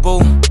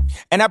valuable,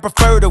 and I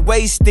prefer to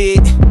waste it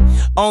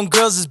on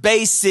girls is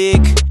basic.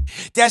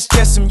 That's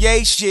just some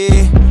yay shit.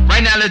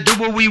 Right now, let's do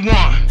what we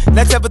want.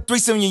 Let's have a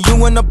threesome, you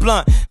and a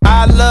blunt.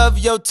 I love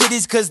your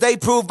titties cause they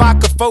prove I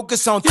could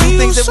focus on two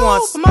things at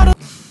once. I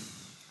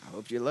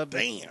hope you love it.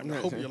 Damn, I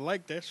hope you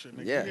like that shit,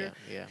 nigga. Yeah.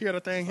 Yeah. Hear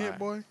that thing hit,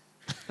 boy?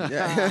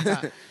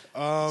 Yeah.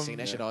 Sing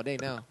that shit all day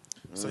now.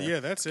 So yeah,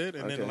 that's it.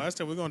 And then the Okay. last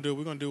thing we're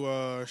gonna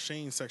do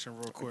Shane's section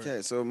real quick.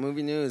 Okay, so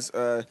movie news.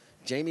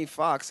 Jamie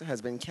Foxx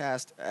has been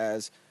cast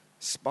as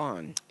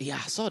Spawn. Yeah,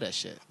 I saw that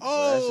shit.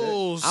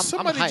 Oh, I'm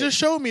somebody hyped. just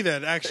showed me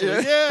that actually.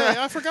 Yeah,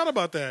 I forgot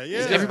about that.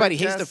 Yeah. Everybody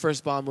hates Cast- the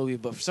first Bond movie,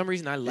 but for some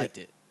reason I liked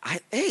it.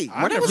 Hey,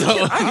 I when I was a never-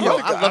 kid, I I loved don't-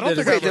 it. I don't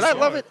think I Wait, did I ever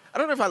love saw it? I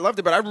don't know if I loved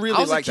it, but I really I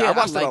was liked a kid. it. I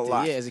watched liked it a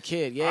lot. Yeah, as a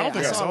kid. Yeah, I don't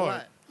think I saw saw a it. lot. I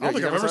don't Yeah, think you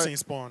I've never ever saw it? seen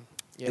Spawn.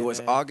 Yeah, It was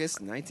man.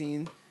 August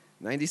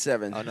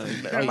 1997. Oh no,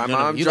 My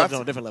mom you dropped lived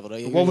on a different level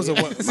though. What was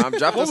it? Mom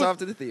dropped us off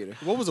to the theater.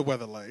 What was the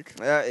weather like?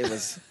 It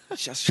was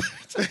just.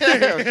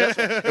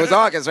 It was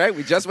August, right?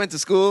 We just went to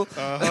school.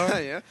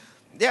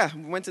 Yeah.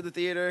 We went to the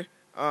theater.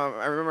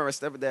 I remember my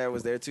stepdad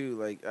was there too.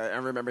 Like I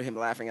remember him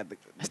laughing at the.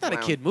 That's not a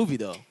clown. kid movie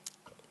though.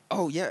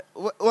 Oh yeah.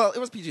 Well, it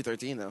was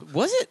PG-13 though.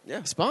 Was it?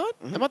 Yeah. Spawn?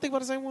 Mhm. Am I thinking about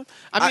the same one?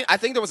 I mean, I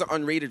think there was an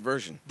unrated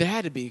version. there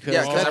had to be because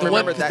Yeah, 'cause I the,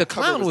 remember that the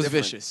cover clown was was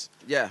different. vicious.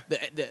 Yeah.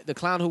 The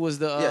clown who was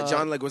the Yeah,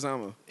 John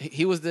Leguizamo.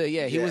 he was the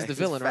he was the his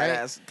villain, fat right?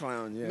 Ass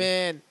clown. Yeah.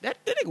 Man, that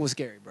nigga was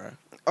scary, bro.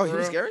 Oh, he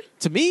was scary.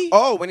 To me,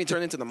 Oh, when he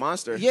turned into the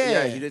monster.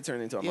 Yeah. he did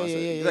turn into a Yeah, monster.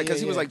 yeah, yeah, Because yeah,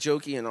 he was yeah. like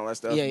jokey and all that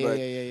stuff. Yeah, but,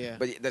 yeah.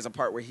 But there's a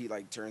part where he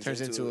like turns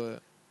into a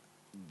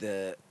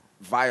the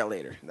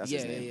Violator. That's yeah,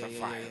 his name. yeah, the yeah,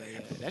 Violator. yeah.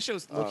 That shit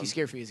was low-key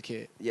scary for me as a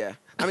kid. Yeah.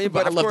 I mean, But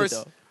but I of loved it, course,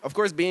 though. of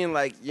course, being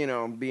like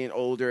being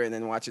older and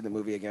then watching the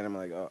movie again, I'm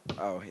like,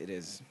 oh, it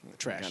is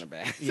Trash. kind of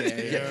bad.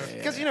 Yeah.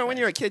 Because when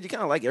you're a kid, you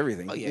kind of like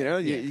everything. Oh, yeah, You know,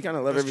 yeah. you kind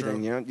of love That's everything.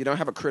 true. You know, you don't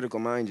have a critical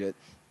mind yet.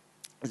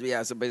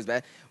 Yeah, so but it's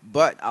bad.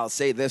 But I'll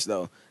say this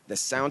though, the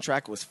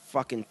soundtrack was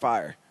fucking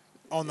fire.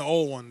 On the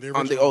old one.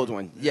 On the old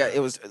one. Yeah, it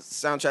was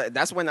soundtrack.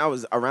 That's when I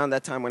was around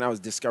that time when I was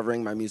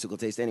discovering my musical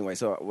taste anyway.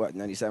 So,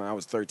 97? I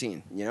was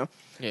 13, you know?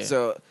 Yeah.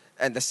 So,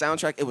 and the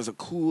soundtrack, it was a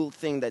cool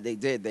thing that they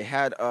did. They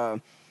had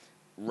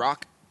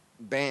rock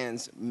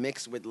bands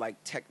mixed with like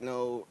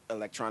techno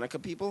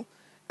electronica people.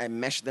 and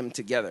mesh them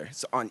together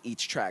on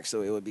each track.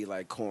 So it would be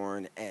like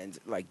Korn and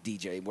like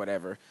DJ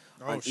whatever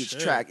on each shit.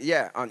 track.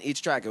 Yeah, on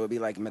each track it would be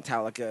like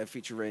Metallica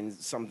featuring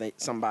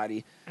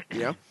somebody, you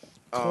know.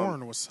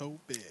 Korn was so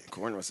big.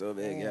 Korn was so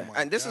big, Oh yeah.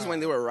 my And this is when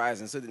God. they were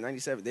rising. So the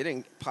 '97, they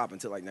didn't pop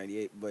until like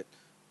 '98, but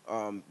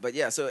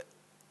yeah. So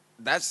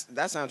that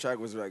soundtrack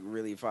was like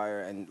really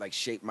fire and like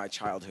shaped my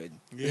childhood.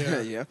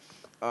 Yeah. yeah.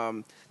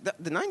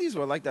 The '90s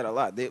were like that a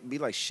lot. They'd be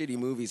like shitty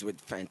movies with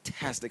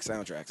fantastic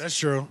soundtracks. That's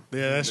true.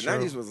 Yeah, that's the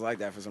true. '90s was like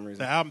that for some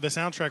reason. The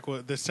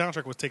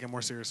soundtrack was taken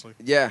more seriously.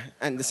 Yeah,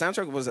 and the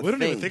soundtrack was a We don't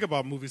thing. even think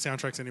about movie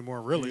soundtracks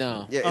anymore, really.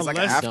 No. Yeah, it's like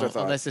an Unless-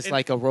 afterthought. Unless it's It-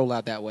 like a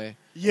rollout that way.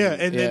 Yeah,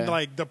 and then Yeah.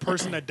 like the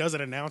person that does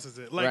it announces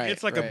it. Like Right,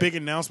 it's like a right. big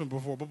announcement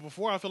before. But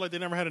before I feel like they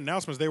never had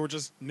announcements. They were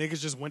just niggas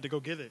just went to go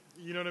get it.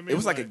 You know what I mean? It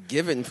was like a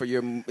given for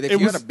your. If It you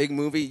was- had a big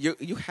movie,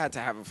 you had to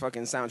have a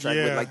fucking soundtrack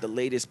with Yeah. like the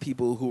latest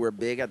people who were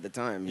big at the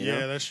time. You yeah,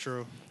 know? that's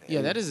true.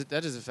 Yeah, that is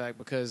a fact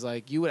because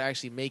like you would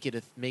actually make it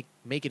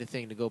a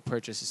thing to go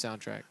purchase a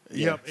soundtrack.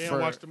 Yep, and For-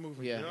 watch the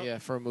movie. Yeah, Yep. yeah,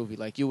 for a movie.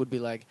 Like you would be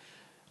like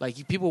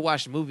people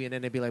watch the movie and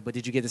then they'd be like, but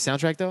did you get the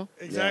soundtrack though?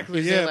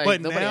 Exactly. You know what I'm Yeah, saying? Like,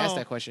 but nobody now, asked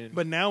that question.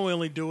 But now we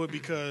only do it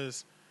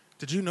because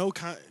did you know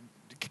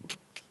Kendrick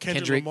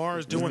Kendrick. Lamar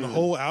is doing the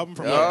whole album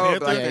from Oh, Black Panther?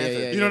 Black Yeah, Panther. yeah,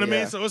 yeah, You know what I mean?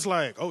 Yeah. So it's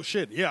like, oh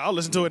shit, yeah, I'll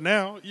listen to it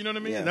now. You know what I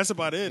mean? Yeah. And that's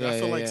about it. Yeah, I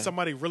feel yeah, like yeah.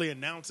 somebody really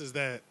announces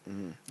that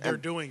they're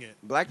And doing it.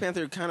 Black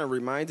Panther kind of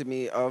reminded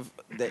me of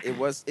that.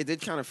 It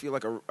did kind of feel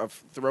like a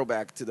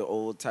throwback to the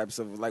old types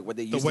of like what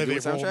they The used way to do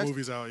they with roll soundtracks.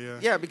 movies out, yeah.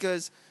 Yeah,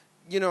 because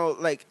you know,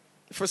 like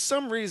for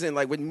some reason,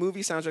 like with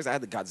movie soundtracks, I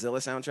had the Godzilla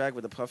soundtrack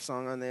with the Puff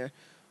song on there.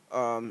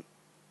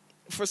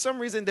 For some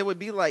reason, there would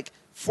be like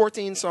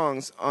 14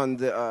 songs on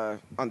the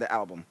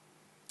album,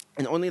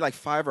 and only like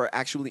 5 are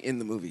actually in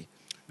the movie.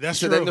 That's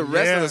So true. then the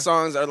rest yeah. of the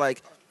songs are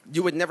like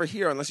you would never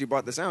hear unless you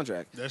bought the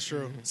soundtrack. That's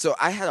true. So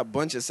I had a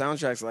bunch of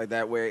soundtracks like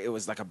that where it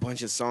was like a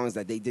bunch of songs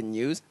that they didn't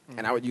use,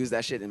 and I would use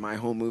that shit in my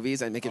home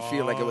movies and make it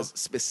feel like it was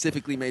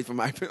specifically made for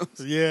my films.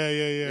 Yeah.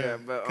 Yeah,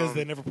 but, Because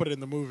they never put it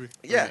in the movie.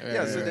 Yeah, Right, yeah.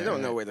 right, So right, they don't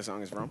right. know where the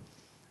song is from,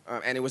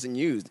 and it wasn't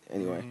used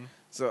anyway.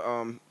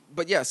 So,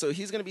 but yeah, so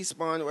he's gonna be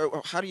Spawn.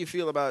 How do you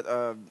feel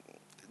about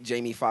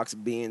Jamie Foxx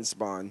being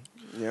Spawn?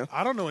 Yeah.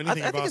 I don't know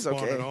anything I think about it's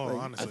Spawn okay. at all, Like, I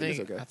honestly. think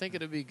think it's okay. I think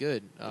it'll be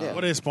good. Yeah.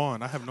 What is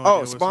Spawn? I have no idea. Oh,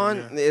 what Spawn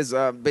yeah. is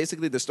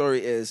basically the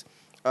story is.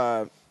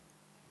 Dang,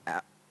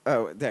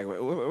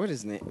 what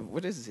is his name?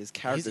 What is his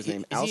character's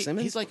name? Al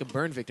Simmons. He's like a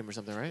burn victim or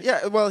something, right?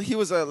 Yeah, well, he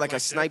was like a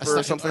sniper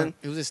or something.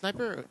 He was a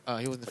sniper.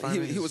 He was in the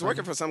fireman. He was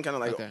working for some kind of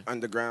like Okay.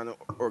 underground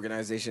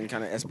organization,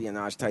 kind of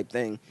espionage type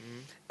thing, Mm-hmm.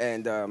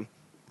 and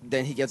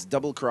then he gets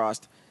double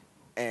crossed,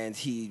 and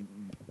he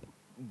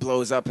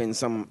blows up in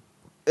some.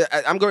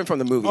 I'm going from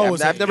the movie.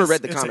 I've never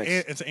read the comics.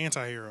 It's an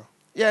anti-hero.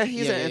 Yeah,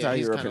 he's Yeah, an yeah, he's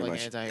anti-hero kinda pretty like much.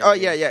 an anti-hero, Oh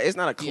yeah, yeah. yeah. It's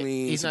not a Yeah,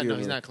 clean. he's not. No, superhero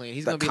he's movie. not clean.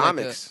 He's the gonna be like a-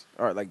 comics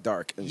are like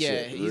dark and Yeah,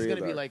 shit. he's real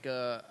gonna be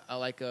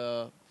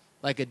dark.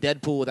 like a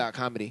Deadpool without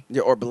comedy.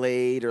 Yeah, or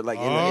Blade, or like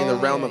in the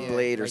realm of Yeah,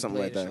 Blade or like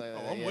something like Blade that. or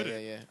Oh, I'm yeah, with yeah,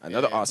 it. yeah.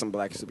 Another Yeah, awesome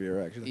black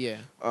superhero, actually. Yeah.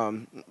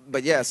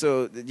 But yeah,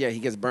 so yeah, he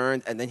gets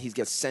burned, and then he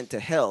gets sent to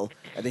hell,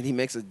 and then he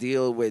makes a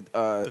deal with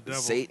devil.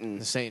 Satan,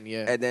 The Saint,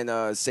 yeah. and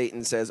then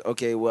Satan says,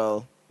 "Okay,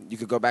 well, you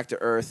could go back to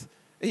Earth."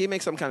 He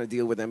makes some kind of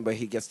deal with him, but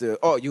he gets to,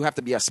 you have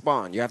to be a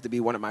Spawn. You have to be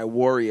one of my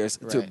warriors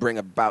to Right. bring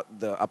about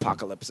the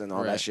apocalypse and all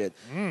Right. that shit.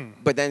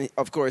 But then,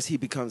 of course, he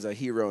becomes a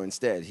hero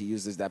instead. He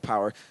uses that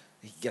power.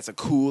 He gets a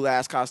cool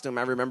ass costume.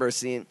 I remember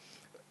seeing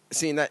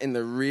that in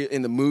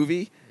the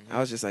movie. I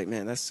was just like,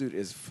 man, that suit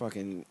is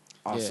fucking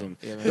awesome.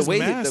 Yeah, man. His the way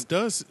mask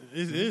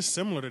is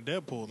similar to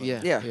Deadpool, though. Yeah.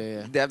 yeah,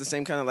 yeah. they have the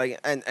same kind of like,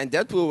 and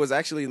Deadpool was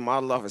actually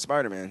modeled off of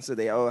Spider-Man, so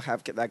they all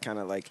have that kind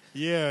of like,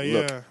 Yeah,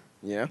 Look. yeah.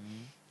 yeah,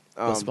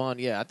 But Spawn,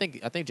 yeah, I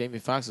think Jamie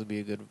Foxx would be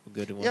a good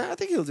one. yeah. I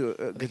think he'll do a I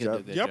good think he'll do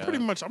job. good Yeah,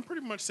 job. I'm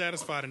pretty much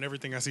satisfied in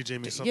everything I see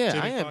Jamie Yeah,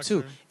 Jamie I am Foxx too.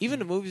 in. Even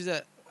the movies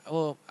that,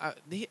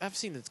 I've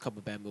seen a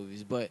couple bad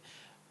movies, but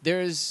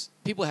there's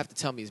people have to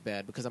tell me it's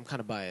bad because I'm kind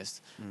of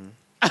biased.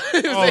 Oh,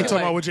 you Like- talking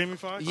about with Jamie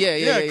Foxx?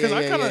 Yeah, Because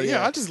I kind of,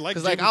 yeah. I just like.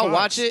 Because like Jamie I'll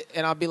Foxx. watch it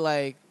and I'll be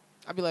like,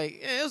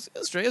 yeah, it was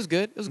straight, it was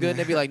good, And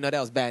they'll be like, no, that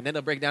was bad. And then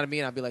they'll break it down to me,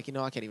 and I'll be like,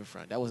 I can't even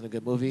front. That wasn't a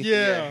good movie.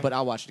 Yeah. but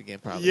I'll watch it again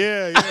probably.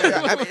 Yeah, yeah,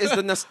 Yeah, I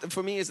mean,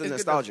 for me, it's the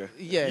nostalgia.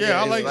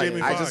 yeah. I like like-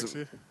 Jamie I Foxx. just-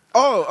 yeah.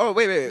 Oh,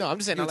 wait. No, I'm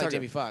just saying You I were like talking-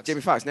 Jamie Foxx.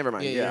 Jamie Foxx, never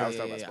mind. Yeah, I was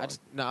talking about I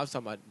Spawn. was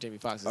talking about Jamie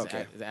Foxx as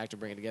Okay. the actor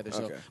bringing together.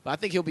 So, Okay. but I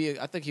think he'll be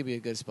a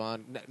good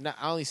Spawn.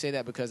 I only say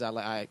that because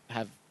I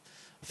have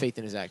faith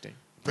in his acting.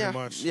 Pretty yeah,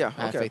 much. Yeah,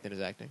 I have okay. faith in his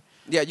acting.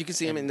 Yeah, you can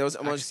see him in those.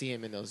 I can see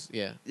him in those.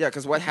 Yeah. Yeah,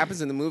 because what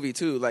happens in the movie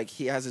too, like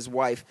he has his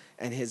wife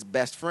and his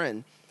best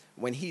friend.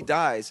 When he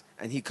dies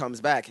and he comes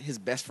back, his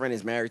best friend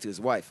is married to his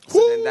wife. So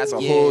then that's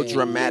a whole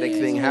dramatic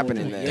thing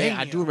happening there. Yeah,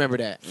 I do remember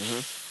that.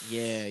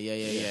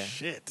 Yeah.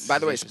 Shit. By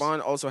the way,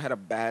 Spawn also had a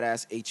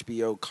badass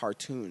HBO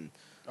cartoon.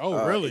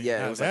 Oh, really? Yeah,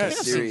 Now it was like a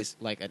that's- series.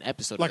 Like an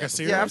episode. Like of a that.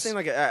 series? Yeah, I've seen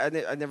like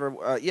I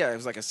never. Yeah, it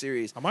was like a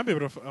series. I might be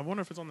able to. I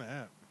wonder if it's on the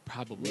app.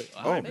 Probably.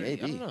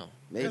 Maybe. I don't know.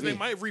 Because they Maybe.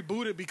 might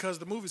reboot it because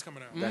the movie's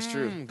coming out. That's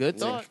true. Good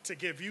thought. To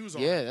get views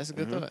on Yeah, it. that's a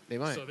good thought. They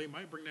might. So they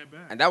might bring that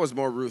back. And that was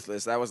more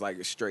ruthless. That was like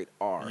a straight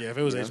R. Yeah, if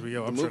it was you know? HBO,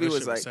 the I'm movie sure this was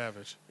shit like was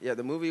savage. Yeah,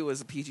 the movie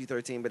was a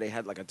PG-13, but they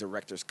had like a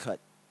director's cut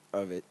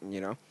of it.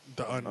 You know.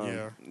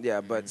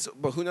 Yeah. But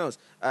who knows?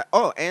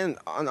 And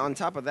on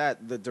top of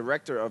that, the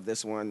director of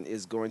this one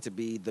is going to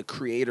be the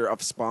creator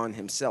of Spawn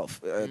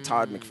himself,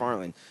 Todd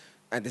McFarlane,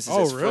 and this is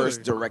his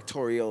first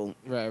directorial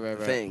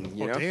thing.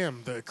 You know?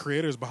 Damn, the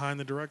creator's behind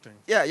the directing.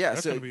 Yeah.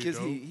 That's So gonna be because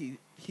dope.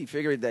 he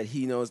figured that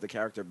he knows the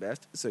character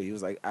best, so he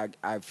was like,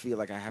 I feel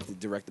like I have to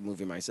direct the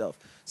movie myself.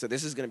 So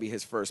this is going to be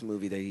his first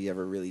movie that he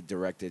ever really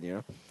directed. You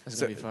know. That's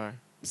gonna be fire.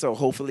 So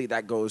hopefully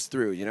that goes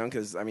through, you know,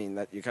 because I mean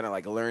that you're kind of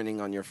like learning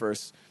on your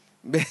first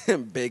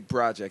big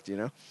project, you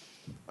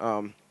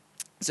know.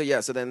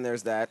 So then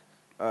there's that.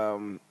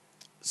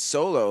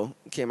 Solo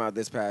came out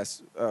this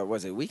past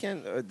was it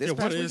weekend? This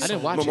past weekend? I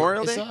didn't watch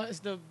Memorial it. Day. It's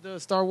the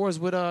Star Wars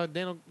with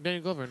Daniel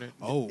Glover in it.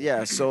 Oh.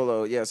 Yeah,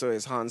 Solo. Yeah, so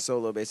it's Han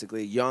Solo,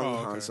 basically young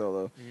Han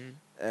Solo,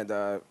 and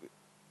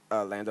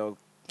Lando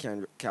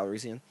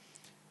Calrissian,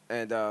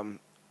 and Rotten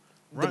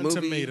the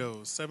movie,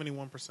 Tomatoes,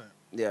 71%.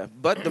 Yeah,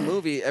 but the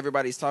movie,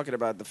 everybody's talking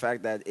about the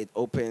fact that it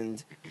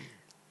opened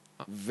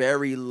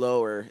very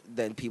lower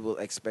than people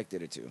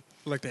expected it to.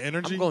 Like the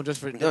energy? I'm going just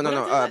for No.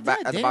 At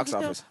the box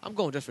office. I'm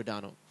going just for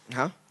Donald.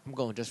 Huh? I'm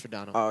going just for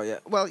Donald. Oh yeah.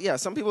 Well, yeah.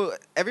 Some people,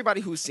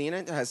 everybody who's seen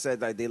it has said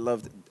like they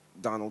loved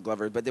Donald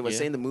Glover, but they were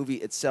saying the movie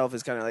itself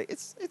is kind of like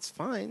it's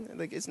fine.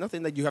 Like it's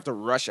nothing that you have to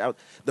rush out.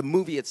 The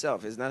movie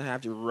itself is not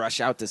have to rush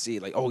out to see.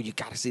 Like, oh, you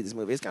got to see this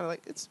movie. It's kind of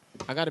like it's.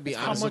 I got to be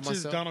honest with How much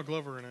is myself. Donald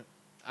Glover in it?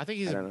 I think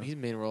he's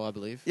main role, I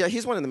believe. Yeah,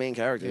 he's one of the main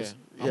characters.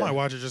 I might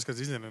watch it just because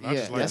he's in it. I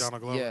just like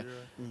Donald Glover.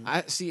 Yeah.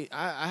 I see.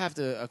 I have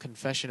a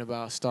confession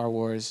about Star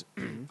Wars.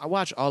 I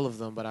watch all of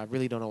them, but I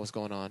really don't know what's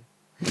going on.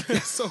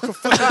 It's so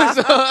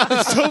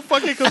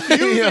fucking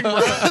confusing, bro.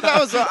 That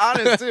was so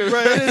honest too. Bro,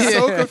 it is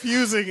so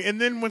confusing. And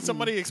then when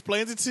somebody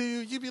explains it to you,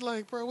 you be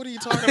like, bro, what are you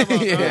talking about?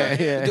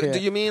 Do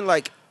you mean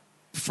like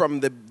from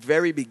the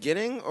very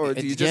beginning, or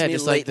do you just mean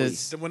just lately? like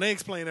this. When they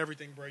explain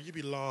everything, bro, you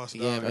be lost.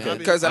 Yeah, dog. man. I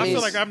Because, I mean-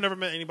 feel like I've never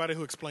met anybody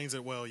who explains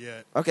it well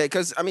yet. Okay,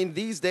 because I mean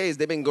these days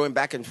they've been going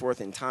back and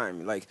forth in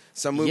time. Like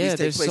some movies take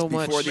there's place so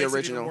before much- the Makes it even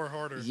original. more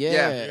harder. Yeah,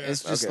 Yeah.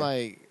 it's just Okay.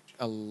 like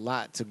a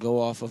lot to go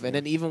off of. And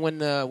then even when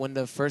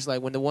the first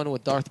when the one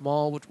with Darth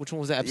Maul, which one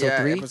was that? Episode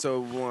 3?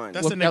 Episode 1.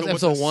 That's What- the that nigga was with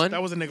episode the, 1?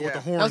 That was a nigga with the Yeah.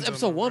 horns. That was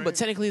episode on 1, him, but right?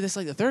 technically that's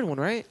like the third one,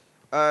 right?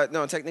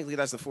 No, technically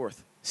that's the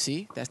 4th.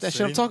 See, that's that shit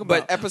See? I'm talking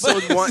about. But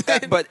episode 1,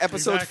 but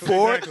episode Exactly,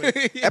 4,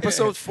 exactly.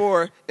 episode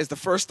 4 is the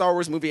first Star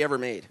Wars movie ever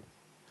made.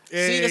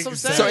 See, that's what I'm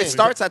saying. So it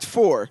starts at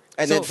 4,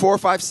 and then So, 4,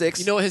 5, 6,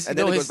 You know his, and you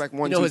then know it his, goes back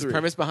 1, you know 2, his 3.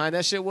 premise behind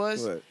that shit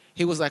was? What?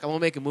 He was like, I'm gonna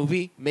make a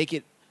movie, make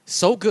it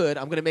so good,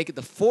 I'm gonna make it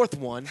the 4th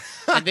one,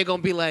 and they're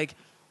gonna be like,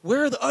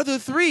 where are the other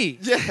 3?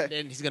 Yeah. And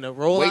then he's gonna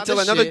roll Wait out till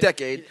the another shit,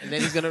 decade. and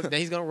then he's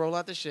gonna roll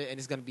out the shit, and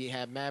he's gonna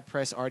have mad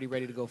press already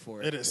ready to go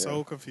for it. It is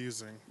so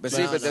confusing. But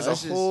see, No, but there's no, a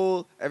it's just-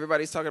 whole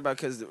everybody's talking about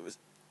because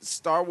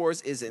Star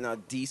Wars is in a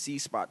DC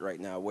spot right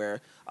now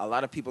where a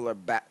lot of people are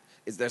back.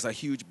 There's a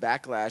huge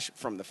backlash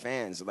from the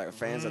fans. Like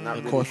fans are not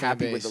The really core fan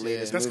happy with base, the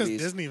latest That's because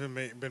movies. Disney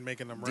been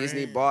making them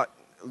Disney rain, bought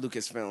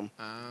Lucasfilm,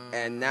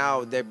 and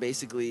now they're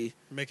basically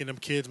making them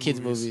kids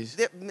movies.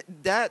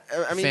 that.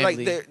 I mean, like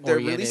Family they're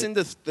oriented. releasing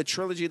the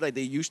trilogy like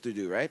they used to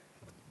do, right?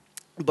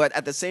 But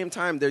at the same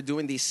time, they're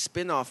doing these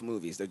spin-off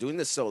movies. They're doing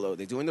the Solo.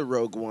 They're doing the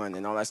Rogue One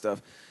and all that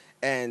stuff.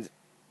 And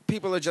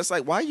people are just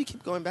like, why do you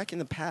keep going back in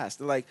the past?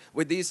 Like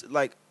with these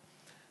like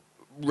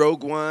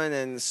Rogue One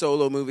and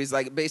Solo movies,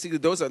 like basically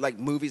those are like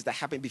movies that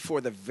happened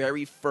before the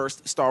very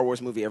first Star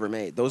Wars movie ever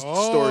made. Those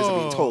stories are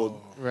being told.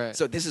 Right.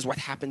 So this is what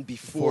happened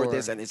before Before.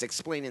 this, and it's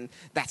explaining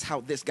that's how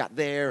this got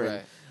there.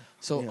 Right.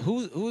 So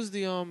who's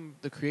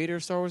the creator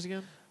of Star Wars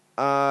again?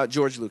 And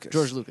George Lucas.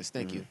 George Lucas.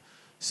 Thank you.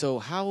 So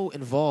how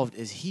involved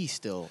is he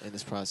still in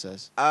this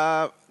process?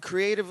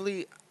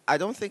 Creatively, I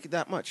don't think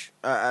that much.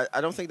 I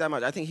don't think that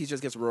much. I think he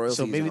just gets royalties.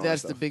 So and maybe all that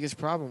that's the stuff. biggest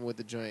problem with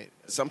the joint.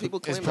 Some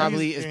people claim It's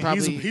that.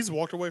 probably He's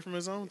walked away from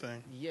his own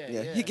thing.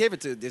 Yeah, he gave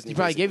it to Disney. He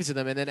probably basically. gave it to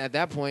them, and then at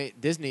that point,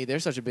 Disney, they're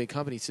such a big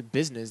company, it's a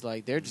business.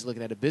 Like they're just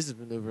looking at a business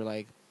maneuver.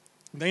 Like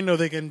They know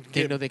they can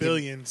they get know they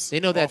billions. Can, they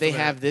know that off they of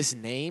have this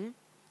name,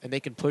 and they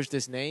can push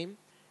this name,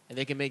 and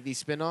they can make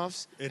these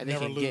spinoffs, It and they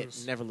never can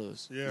lose. never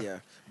lose. Yeah. Yeah, You know what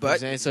I'm but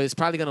saying? So it's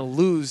probably gonna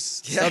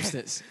lose Yeah.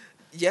 substance.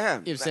 yeah, You know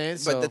what I'm saying?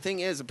 But So- the thing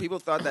is, people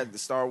thought that the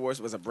Star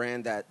Wars was a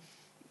brand that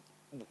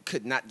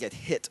could not get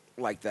hit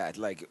like that.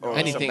 Like or some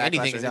Anything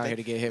backlash or is out anything. here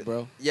to get hit,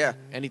 bro. Yeah,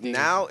 Anything.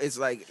 Now it's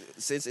like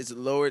since it's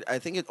lowered. I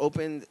think it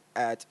opened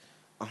at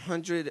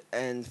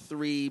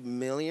 103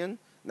 million.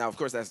 Now, of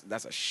course, that's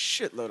a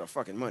shitload of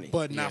fucking money.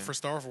 But Yeah. not for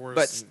Star Wars.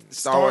 But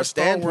Star Wars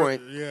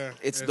standpoint, yeah,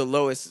 it's the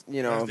lowest,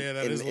 you know,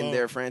 that is in low.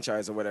 their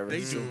franchise or whatever.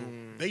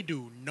 They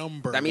do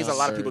numbers. That means a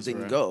lot of people Numbers,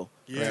 didn't right. go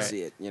Yeah. to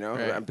see it. You know,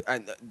 Right.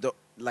 and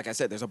like I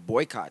said, there's a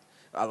boycott.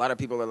 A lot of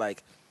people are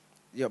like,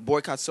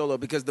 boycott Solo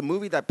because the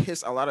movie that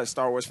pissed a lot of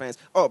Star Wars fans.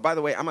 Oh, by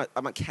the way, I'm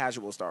a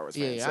casual Star Wars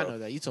fan. Yeah, so, I know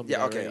that. You told me Yeah,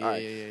 that okay, already. all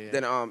right.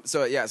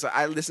 Yeah. Then so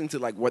I listen to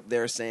like what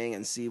they're saying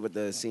and see what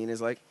the scene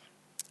is like.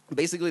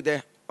 Basically,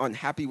 they're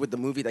unhappy with the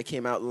movie that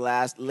came out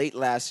late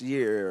last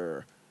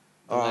year.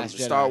 The Last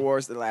Jedi. Star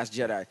Wars: The Last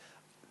Jedi.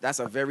 That's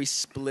a very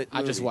split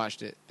movie. I just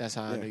watched it. That's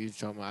how I Yeah. know you're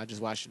talking about. I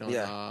just watched it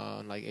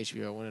on like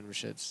HBO, one of them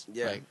shits.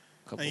 Yeah. Like,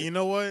 couple. And you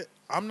know what?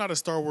 I'm not a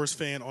Star Wars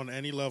fan on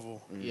any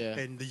level. Yeah.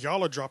 And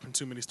y'all are dropping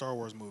too many Star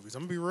Wars movies.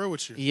 I'm gonna be real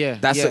with you. Yeah,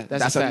 That's yeah, a-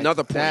 that's a fact.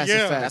 another point. That's Yeah,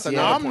 a fact. that's yeah.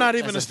 another I'm point. not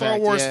even That's a Star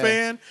fact, Wars yeah.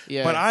 fan,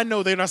 Yeah. but I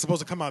know they're not supposed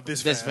to come out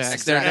this This fast.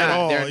 fast. They're At not.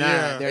 all, They're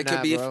yeah. not. They're It could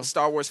not, be bro.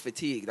 Star Wars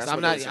fatigue. That's I'm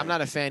what not. I'm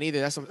not a fan either.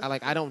 That's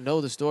what, I don't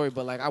know the story,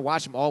 but like I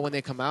watch them all when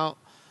they come out.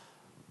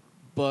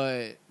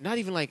 But not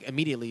even like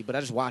immediately. But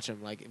I just watch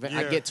them. Like I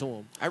Yeah. get to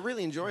them. I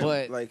really enjoy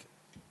But- it. Like,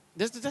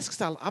 That's because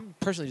I'm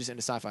personally just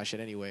into sci-fi shit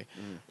anyway.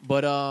 Mm.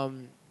 But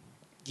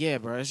yeah,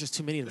 bro, it's just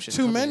too many of them shits.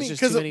 Too coming. many. It's just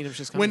too Because many of them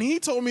shits when coming. he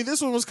told me this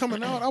one was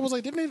coming out, I was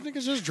like, didn't they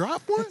niggas just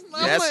drop one?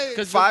 I'm that's like,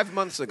 'cause 5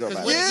 months ago. By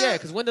the way. Yeah,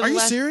 because when did are the you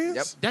last? serious?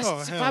 Yep. That's Oh,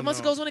 hell 5 months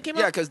no. ago is when it came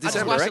Yeah, out. 'cause I just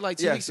December, watched right? it like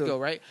 2 Yeah, weeks so- ago,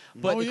 right?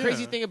 But Oh, the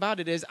crazy yeah. thing about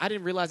it is, I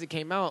didn't realize it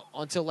came out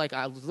until like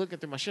I was looking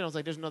through my shit. I was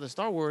like, "There's another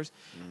Star Wars,"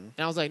 and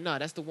I was like, "No,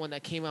 that's the one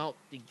that came out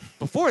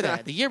before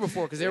that, the year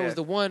before, because there Yeah. was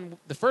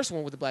the first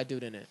one with the black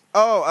dude in it."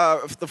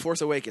 Oh, The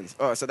Force Awakens.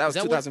 Oh, so that was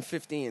that what-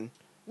 2015.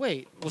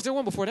 Wait, was there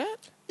one before that?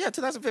 Yeah,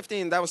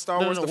 2015. That was Star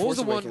No, Wars: no, The no. What was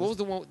Force the one? Awakens. What was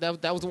the one?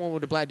 That was the one where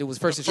the black dude was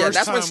first Yeah, introduced.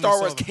 that's when time we Star saw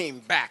Wars them. came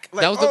back.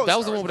 Like, that was the Star one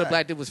where Wars the back.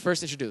 black dude was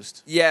first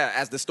introduced. Yeah,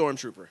 as the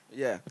stormtrooper.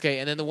 Yeah, Okay,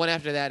 and then the one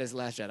after that is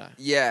Last Jedi.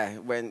 yeah.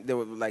 When they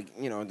were like,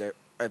 their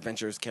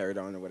adventures carried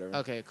on or whatever.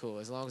 Okay, cool.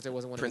 As long as there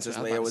wasn't one. Princess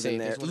of them, I Leia about was to say,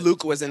 in if there. there's one of-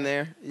 Luke was in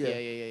there. Yeah.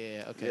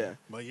 Okay. Yeah.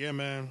 But yeah,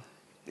 man.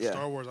 Yeah.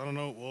 Star Wars, I don't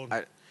know. Well,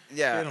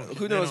 Yeah. they don't-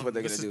 Who they knows don't- what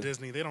they're this gonna is do?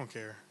 Disney, they don't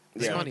care.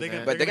 Yeah. money,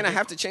 man. But they're gonna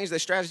have to change their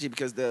strategy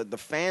because the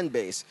fan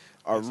base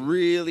are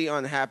really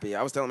unhappy.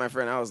 I was telling my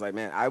friend, I was like,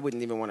 man, I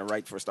wouldn't even want to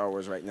write for Star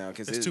Wars right now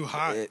because It's too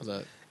hot.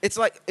 It's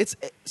like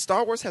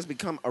Star Wars has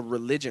become a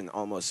religion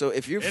almost. So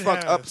if you It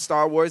fuck up has.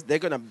 Star Wars, they're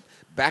gonna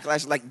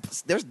backlash. Like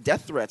there's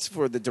death threats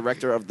for the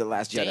director of The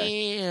Last Jedi.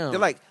 Damn. They're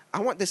like,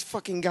 I want this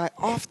fucking guy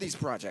off these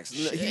projects.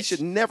 He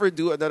should never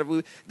do another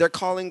movie. They're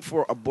calling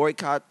for a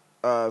boycott.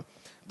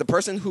 The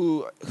person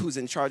who's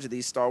in charge of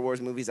these Star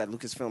Wars movies at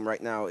Lucasfilm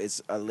right now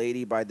is a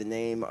lady by the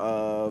name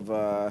of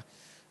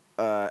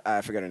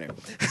I forgot her name,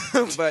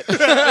 but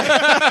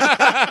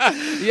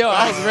Yo,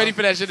 I was ready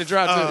for that shit to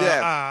drop too.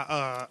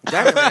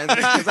 damn it, man,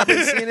 because I've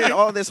been seeing it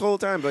all this whole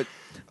time. But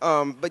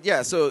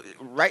yeah, so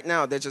right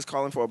now they're just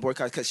calling for a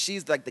boycott because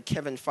she's like the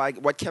Kevin Feige,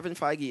 what Kevin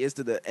Feige is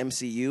to the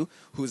MCU,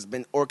 who's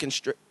been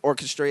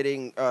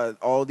orchestrating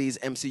all these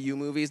MCU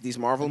movies, these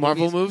Marvel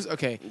moves?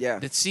 Okay. Yeah.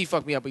 The C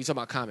fucked me up, but you talking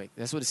about comic.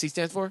 That's what the C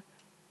stands for?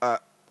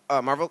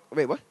 Marvel.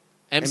 Wait, what?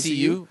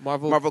 MCU?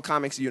 Marvel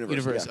Comics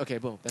Universe. Yeah. Okay,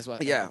 boom. That's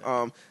what.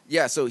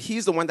 Yeah. So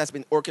he's the one that's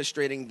been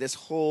orchestrating this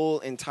whole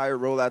entire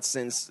rollout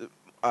since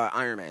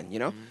Iron Man.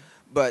 Mm-hmm.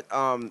 But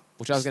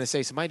Which I was gonna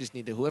say, somebody just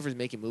need to, whoever's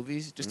making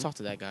movies, just talk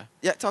to that guy.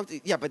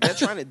 but they're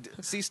trying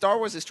to see Star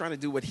Wars is trying to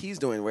do what he's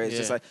doing, where it's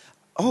just like,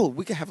 oh,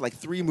 we could have like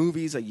 3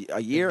 movies a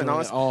year and Doing all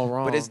it this, all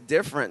wrong. but it's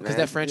different, man. Because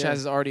that franchise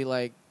is already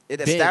like It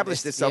big.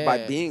 established itself by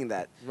Yeah. being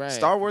that. Right.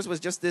 Star Wars was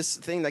just this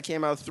thing that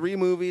came out 3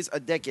 movies a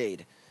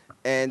decade,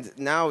 and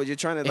now you're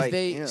trying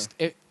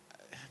to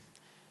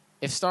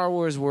If Star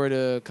Wars were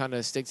to kind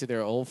of stick to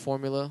their old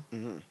formula,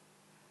 Mm-hmm.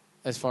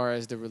 as far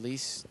as the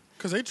release,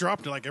 Because they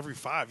dropped it like every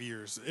 5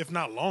 years, if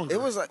not longer.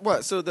 It was like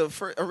what? So the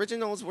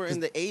originals were in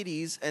the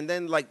 80s, and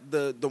then like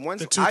the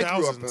ones The I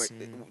grew up 2000s.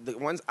 with, the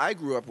ones I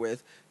grew up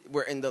with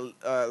were in the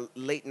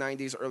late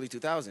 90s, early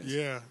 2000s.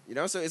 Yeah.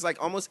 So it's like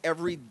almost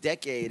every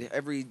decade,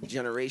 every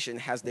generation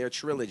has their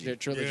trilogy.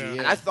 Yeah.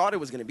 And I thought it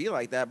was going to be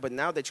like that, but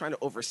now they're trying to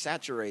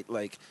oversaturate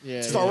like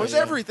Yeah, Star yeah, Wars yeah.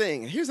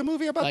 everything. Here's a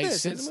movie about like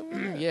this. since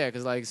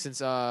because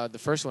the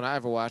first one I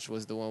ever watched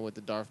was the one with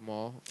the Darth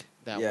Maul.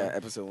 That Yeah, one.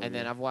 episode 1. And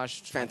then I've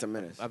watched Phantom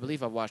Menace. I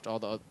believe I've watched all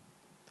the.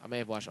 I may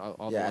have watched all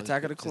the. Yeah, others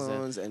Attack of the since then.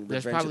 Clones and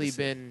There's Revenge of probably the Sith.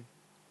 been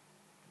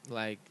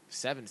like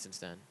 7 since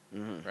then,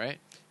 right?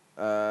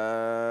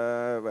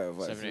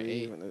 What, 7 or 3,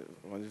 8?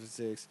 1 to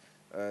 6,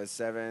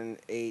 7,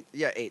 8.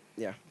 Yeah, 8.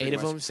 Yeah, 8 pretty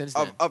of much. them since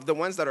then. Of the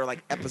ones that are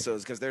like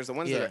episodes, because there's the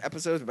ones that Yeah. are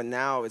episodes, but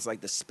now it's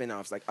like the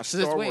spin-offs, like a So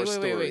there's, Star Wars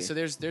story. wait. So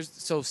there's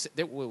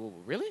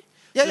really?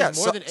 yeah, there's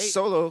more than 8?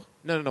 Solo.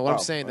 No. What Oh, I'm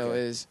saying though okay.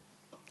 is,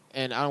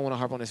 and I don't want to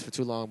harp on this for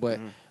too long, but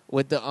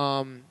with the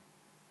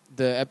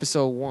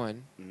episode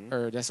 1,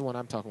 or that's the one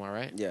I'm talking about,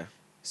 right? Yeah,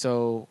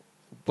 So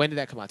when did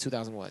that come out?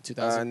 2000 what?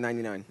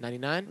 99.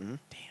 99? Mhm.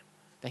 Damn.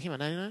 That came out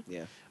 99?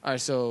 Yeah. All right,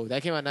 so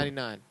that came out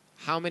 99.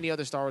 How many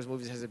other Star Wars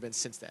movies has there been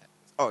since that?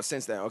 Oh,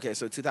 since then. Okay,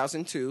 so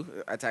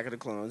 2002, Attack of the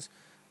Clones.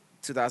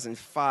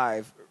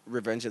 2005,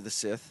 Revenge of the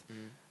Sith.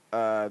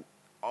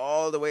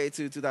 All the way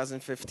to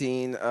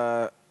 2015,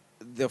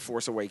 The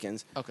Force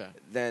Awakens. Okay.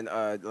 Then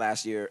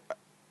last year,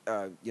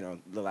 The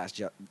Last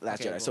Okay,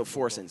 Jedi. boom, So boom,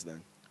 4 boom. since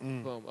then.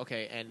 Boom.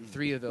 Okay, and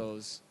 3 of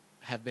those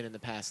have been in the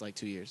past like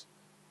 2 years.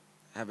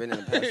 Have been in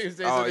the past.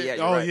 So Oh they- yeah,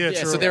 you're Oh, right. yeah,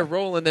 Yeah, true. so they're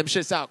rolling them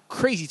shits out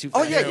crazy too Oh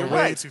fast. yeah, Yeah, you're way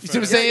right. too You see what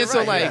I'm fast. saying? you're So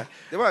right, like,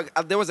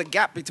 yeah. there was a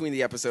gap between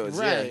the episodes.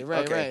 right, yeah.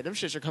 right, okay. right. Them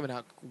shits are coming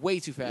out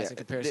way too fast in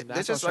comparison. They're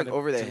That's what just I was like trying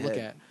over their to look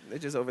head. at. They're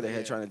just over their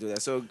head trying to do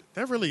that. So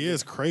That really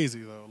is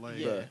crazy though. Like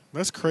Yeah.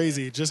 that's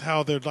crazy. Just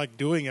how they're like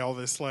doing all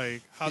this,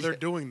 like how they're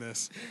doing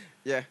this.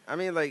 yeah, I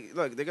mean, like,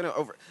 look, they're gonna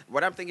over.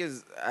 What I'm thinking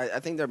is, I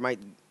think they might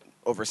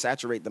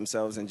oversaturate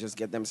themselves and just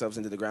get themselves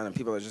into the ground, and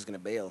people are just gonna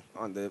bail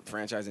on the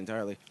franchise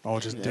entirely. Oh,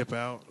 just dip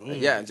out. Ooh,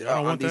 Yeah, I don't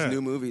on want these that.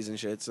 new movies and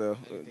shit. So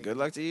good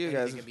luck to you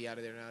guys. Anything can be out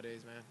of there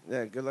nowadays, man.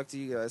 Yeah, good luck to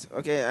you guys.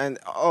 Okay, and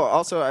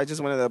also I just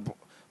wanted to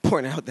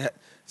point out that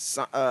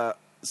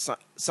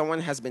someone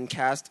has been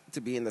cast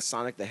to be in the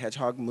Sonic the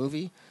Hedgehog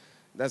movie.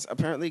 That's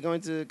apparently going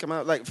to come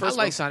out. Like, first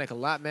I like of all, Sonic a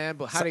lot, man,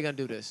 but how they gonna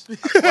do this? okay,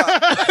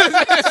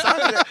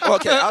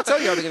 I'll tell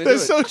you how they're gonna do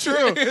That's it. so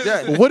true.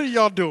 Yeah. What are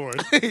y'all doing?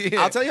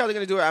 I'll tell you how they're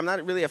gonna do it. I'm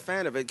not really a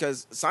fan of it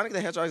because Sonic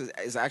the Hedgehog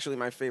is actually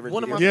my favorite.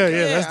 One of my video Yeah, game.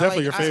 yeah, that's I definitely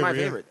like- your That's my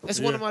favorite. favorite. It's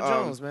Yeah. one of my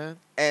Jones, man.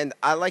 And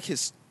I like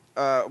his.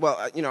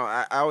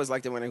 I always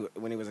liked it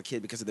when he was a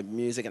kid because of the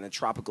music and the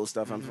tropical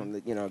stuff. I'm from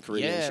the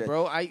Caribbean. Yeah, shit.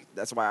 bro. I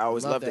That's why I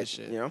always Love loved that it.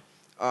 shit.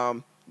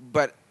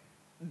 But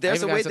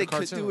there's a even got way to they the could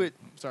cartoon. do it.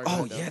 Sorry, go Oh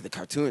ahead, though. yeah, the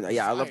cartoon.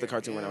 Yeah, I loved the Fire,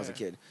 cartoon when I was a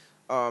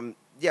yeah.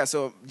 kid.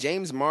 So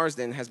James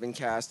Marsden has been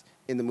cast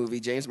in the movie.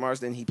 James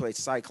Marsden, he played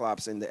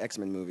Cyclops in the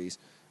X-Men movies,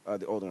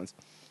 the old ones.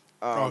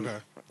 Okay.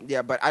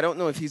 Yeah, but I don't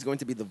know if he's going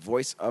to be the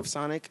voice of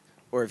Sonic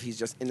or if he's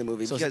just in the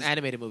movie. So it's because an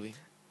animated movie.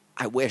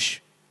 I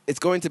wish it's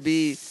going to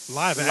be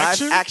Live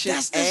action?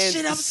 That's the and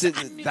shit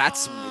I'm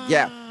that's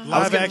yeah.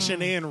 Live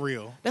action and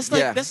real. That's like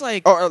Yeah. that's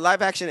like or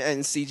live action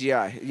and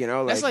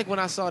CGI. that's like when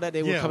I saw that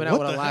they were Yeah, coming out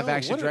what with a the live hell?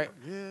 action What a-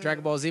 yeah.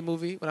 Dragon Ball Z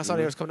movie. When I saw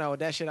they was coming out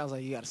with that shit, I was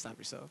like, you gotta stop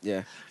yourself.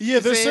 yeah. Yeah,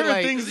 there's Saying, certain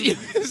like- things you know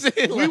what I'm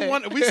saying? we Like-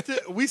 want.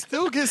 We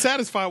still get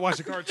satisfied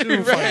watching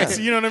cartoon fights.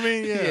 You know what I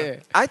mean? Yeah.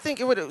 I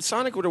think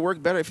Sonic would have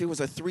worked better if it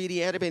was a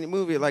 3D animated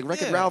movie like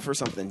Wreck-It Yeah. Ralph or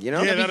something. You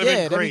know? Yeah, that'd have yeah, been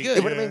that'd be great. good.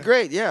 It would have been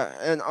great. Yeah,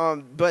 and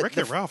but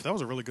Wreck-It Ralph, that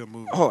was a really good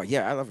movie. oh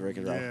yeah, I love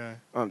Wreck-It Ralph.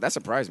 Yeah. That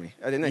surprised me.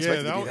 I didn't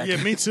expect it to be that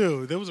good. me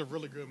too. That was a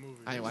really good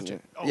movie. I didn't watch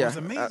it. Oh, Yeah. it was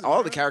amazing. All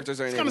the bro.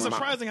 characters are in It's it kind of with my-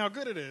 surprising how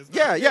good it is.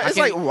 Yeah, yeah. It's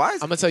like why? I'm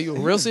gonna tell you a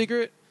real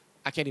secret.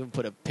 I can't even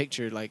put a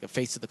picture like a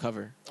face to the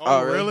cover.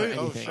 Oh, really? really?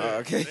 Oh, Anything. shit. Oh,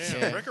 okay.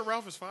 Damn, Yeah. Wreck-It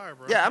Ralph is fire,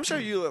 bro. Yeah, I'm sure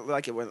you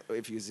like it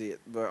if you see it,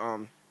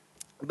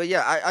 but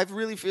yeah, I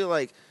really feel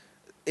like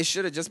it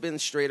should have just been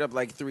straight up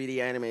like 3D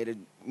animated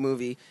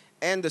movie.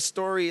 And the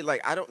story,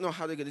 like, I don't know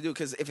how they're gonna do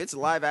because if it's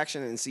live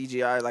action and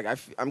CGI, like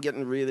I'm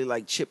getting really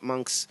like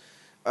Chipmunks.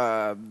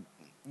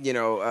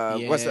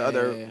 What's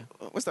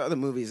the other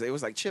movies? It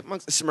was like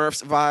Chipmunks,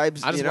 Smurfs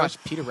vibes. I just you know?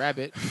 watched Peter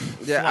Rabbit.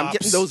 Yeah, I'm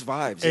getting Flops. those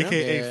vibes. You know?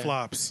 AKA Yeah.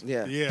 flops.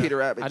 Yeah, yeah. Peter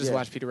Rabbit. I just yeah.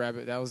 watched Peter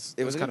Rabbit. It was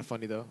was kind good? of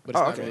funny though, but it's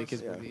Oh, not okay. really a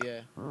kids Yeah. movie. Yeah,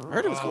 I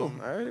heard it was cool.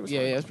 I heard it was yeah,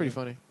 fun. yeah. It's pretty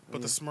funny.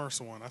 But the Smurfs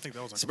one, I think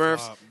that was like Smurfs. a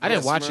flop. I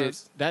didn't Yeah, watch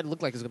Smurfs. it. That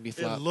looked like it was gonna be a It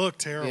flop. looked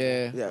terrible.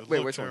 Yeah. Yeah. It Wait,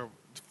 looked which one? terrible.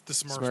 The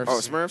Smurfs. Smurfs. Oh,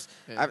 movie. Smurfs.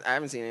 Yeah. I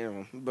haven't seen any of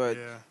them, but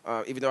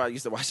Yeah. even though I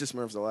used to watch the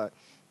Smurfs a lot,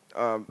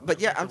 but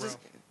yeah, I'm just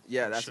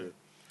that's Shit. it.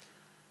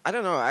 I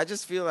don't know. I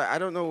just feel like I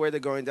don't know where they're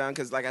going down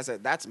because, like I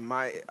said, that's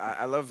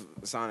I love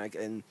Sonic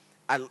and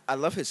I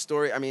love his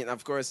story. I mean,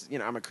 of course,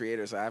 I'm a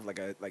creator, so I have like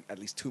at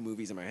least 2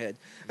 movies in my head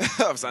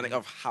of Sonic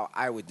of how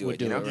I would do it.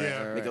 do You know, it, right,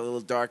 Yeah. right, make it a right.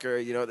 little darker.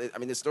 I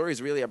mean, the story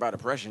is really about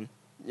oppression.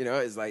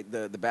 It's like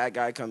the bad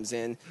guy comes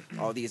in,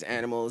 all these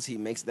animals, he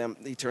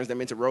turns them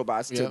into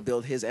robots to Yep.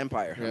 build his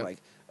empire. I'm Yep. like,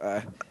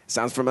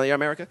 sounds familiar,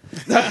 America?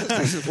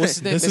 What's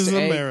his name? This is Mr.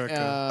 Egg?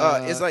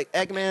 America. It's like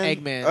Eggman.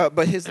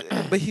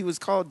 Eggman. But he was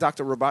called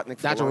Dr. Robotnik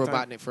for Dr. a long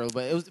time. Robotnik for a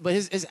little bit. But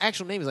his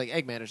actual name is like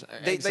Eggman or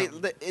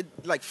something. It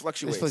like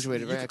fluctuates. It's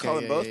fluctuated, You right? could call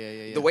Okay, it yeah, both.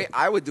 yeah. The way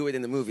I would do it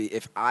in the movie,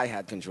 if I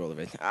had control of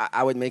it,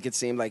 I would make it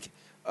seem like,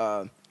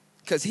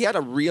 because he had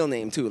a real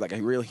name too, like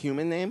a real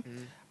human name.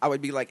 Mm-hmm. I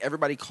would be like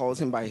everybody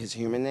calls him by his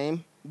human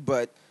name,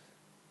 but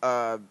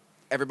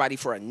everybody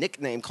for a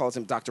nickname calls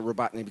him Dr.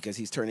 Robotnik because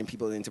he's turning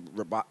people into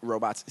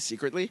robots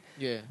secretly.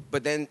 Yeah.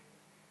 But then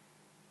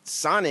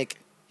Sonic,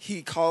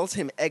 he calls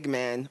him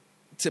Eggman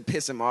to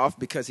piss him off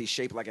because he's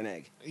shaped like an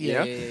egg. You Yeah,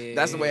 know? yeah, yeah,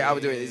 That's the way I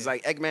would do it. yeah, It's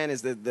like Eggman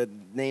is the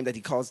name that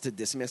he calls to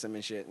dismiss him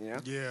and shit. You know?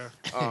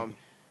 Yeah.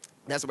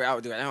 That's the way I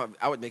would do it.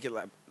 I would make it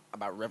like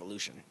about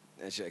revolution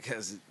and shit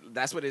because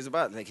that's what it's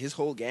about. Like his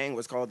whole gang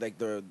was called like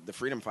the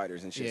freedom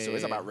fighters and shit. Yeah, so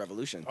it's yeah, about yeah.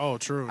 revolution. Oh,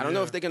 true. I don't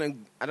know if they're gonna.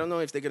 I don't know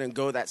if they're gonna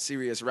go that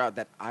serious route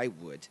that I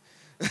would,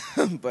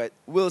 but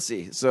we'll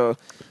see. So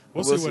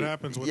We'll see what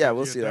happens with yeah, it.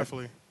 we'll see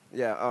definitely. that.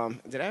 Yeah. No.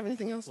 Did I have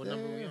anything else? What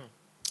number are we on?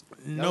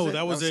 No, was it?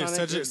 that was That it. was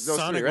Sonic? Cedric- Those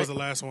Sonic three, was right? the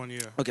last one, yeah.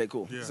 Okay,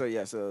 cool.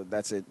 Yeah. So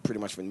that's it pretty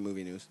much for the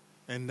movie news.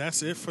 And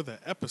that's it for the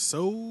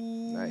episode,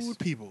 Nice.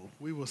 people.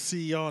 We will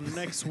see y'all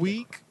next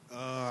week.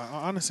 I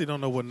honestly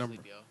don't know what number.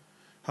 Sleep, yo.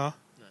 Huh?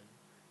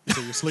 You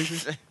say you're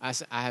sleepy? I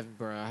haven't,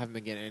 bro. I haven't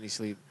been getting any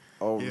sleep.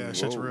 Oh, Yeah,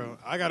 shit's whoa. real.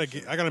 I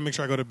gotta make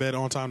sure I go to bed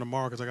on time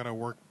tomorrow because I gotta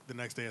work the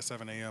next day at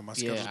 7 a.m. My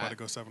schedule's Yeah, about to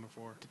go 7 to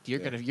 4. You're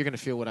gonna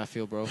feel what I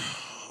feel, bro.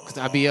 Cause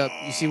I be up.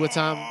 You see what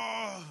time?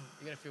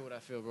 You're gonna feel what I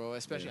feel, bro.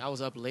 Especially I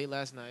was up late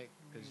last night.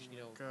 because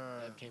God.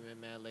 that came in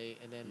mad late,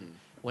 and then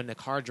when the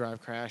car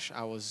drive crashed,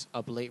 I was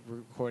up late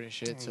recording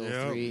shit till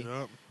Yep, 3,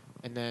 yep.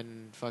 and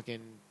then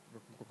fucking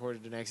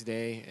recorded the next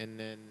day, and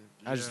then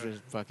I just was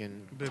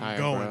fucking Been tired,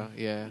 going. bro.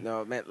 Yeah.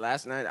 No, man.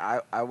 Last night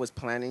I was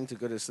planning to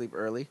go to sleep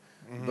early,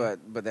 but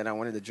then I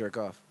wanted to jerk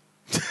off.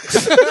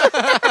 So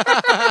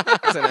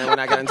then when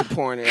I got into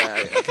porn, I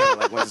kind of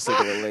like went to sleep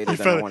a little later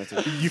than I wanted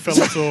to. You fell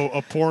into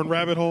a porn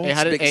rabbit hole. Hey,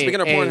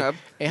 Speaking of Pornhub.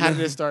 Hey, how did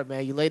it start,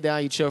 man? You laid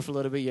down, you chilled for a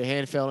little bit, your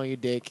hand fell on your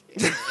dick.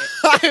 Did you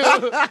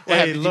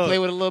play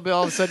with it a little bit?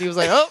 All of a sudden, you was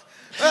like, "Oh,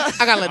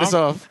 I gotta let this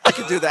off." I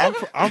could do that.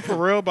 I'm for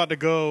real about to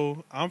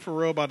go. I'm for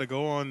real about to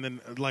go on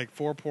then like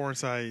 4 porn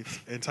sites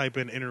and type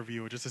in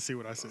interview just to see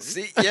what I see.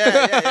 See,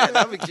 yeah.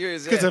 I'll be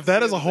curious. Because if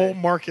that is a whole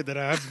market that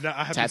I have been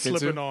Tapped into?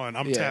 slipping on,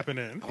 I'm Yeah. tapping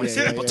in. I want to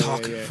see people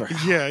talking for.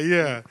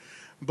 Yeah.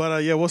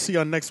 But yeah, we'll see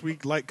y'all next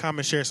week. Like,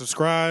 comment, share,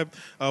 subscribe.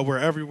 We're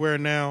everywhere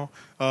now.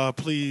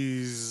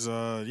 Please,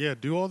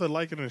 do all the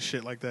liking and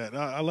shit like that.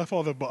 I left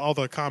all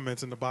the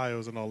comments in the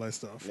bios and all that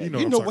stuff. Yeah, you know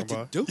you what know I'm what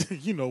talking to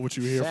about. You know what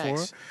you're here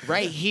Facts. for.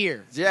 Right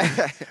here.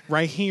 Yeah,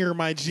 Right here,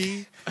 my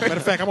G. Matter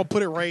of fact, I'm gonna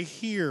put it right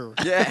here.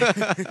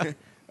 yeah.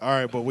 All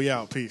right, but we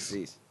out. Peace.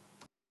 Peace.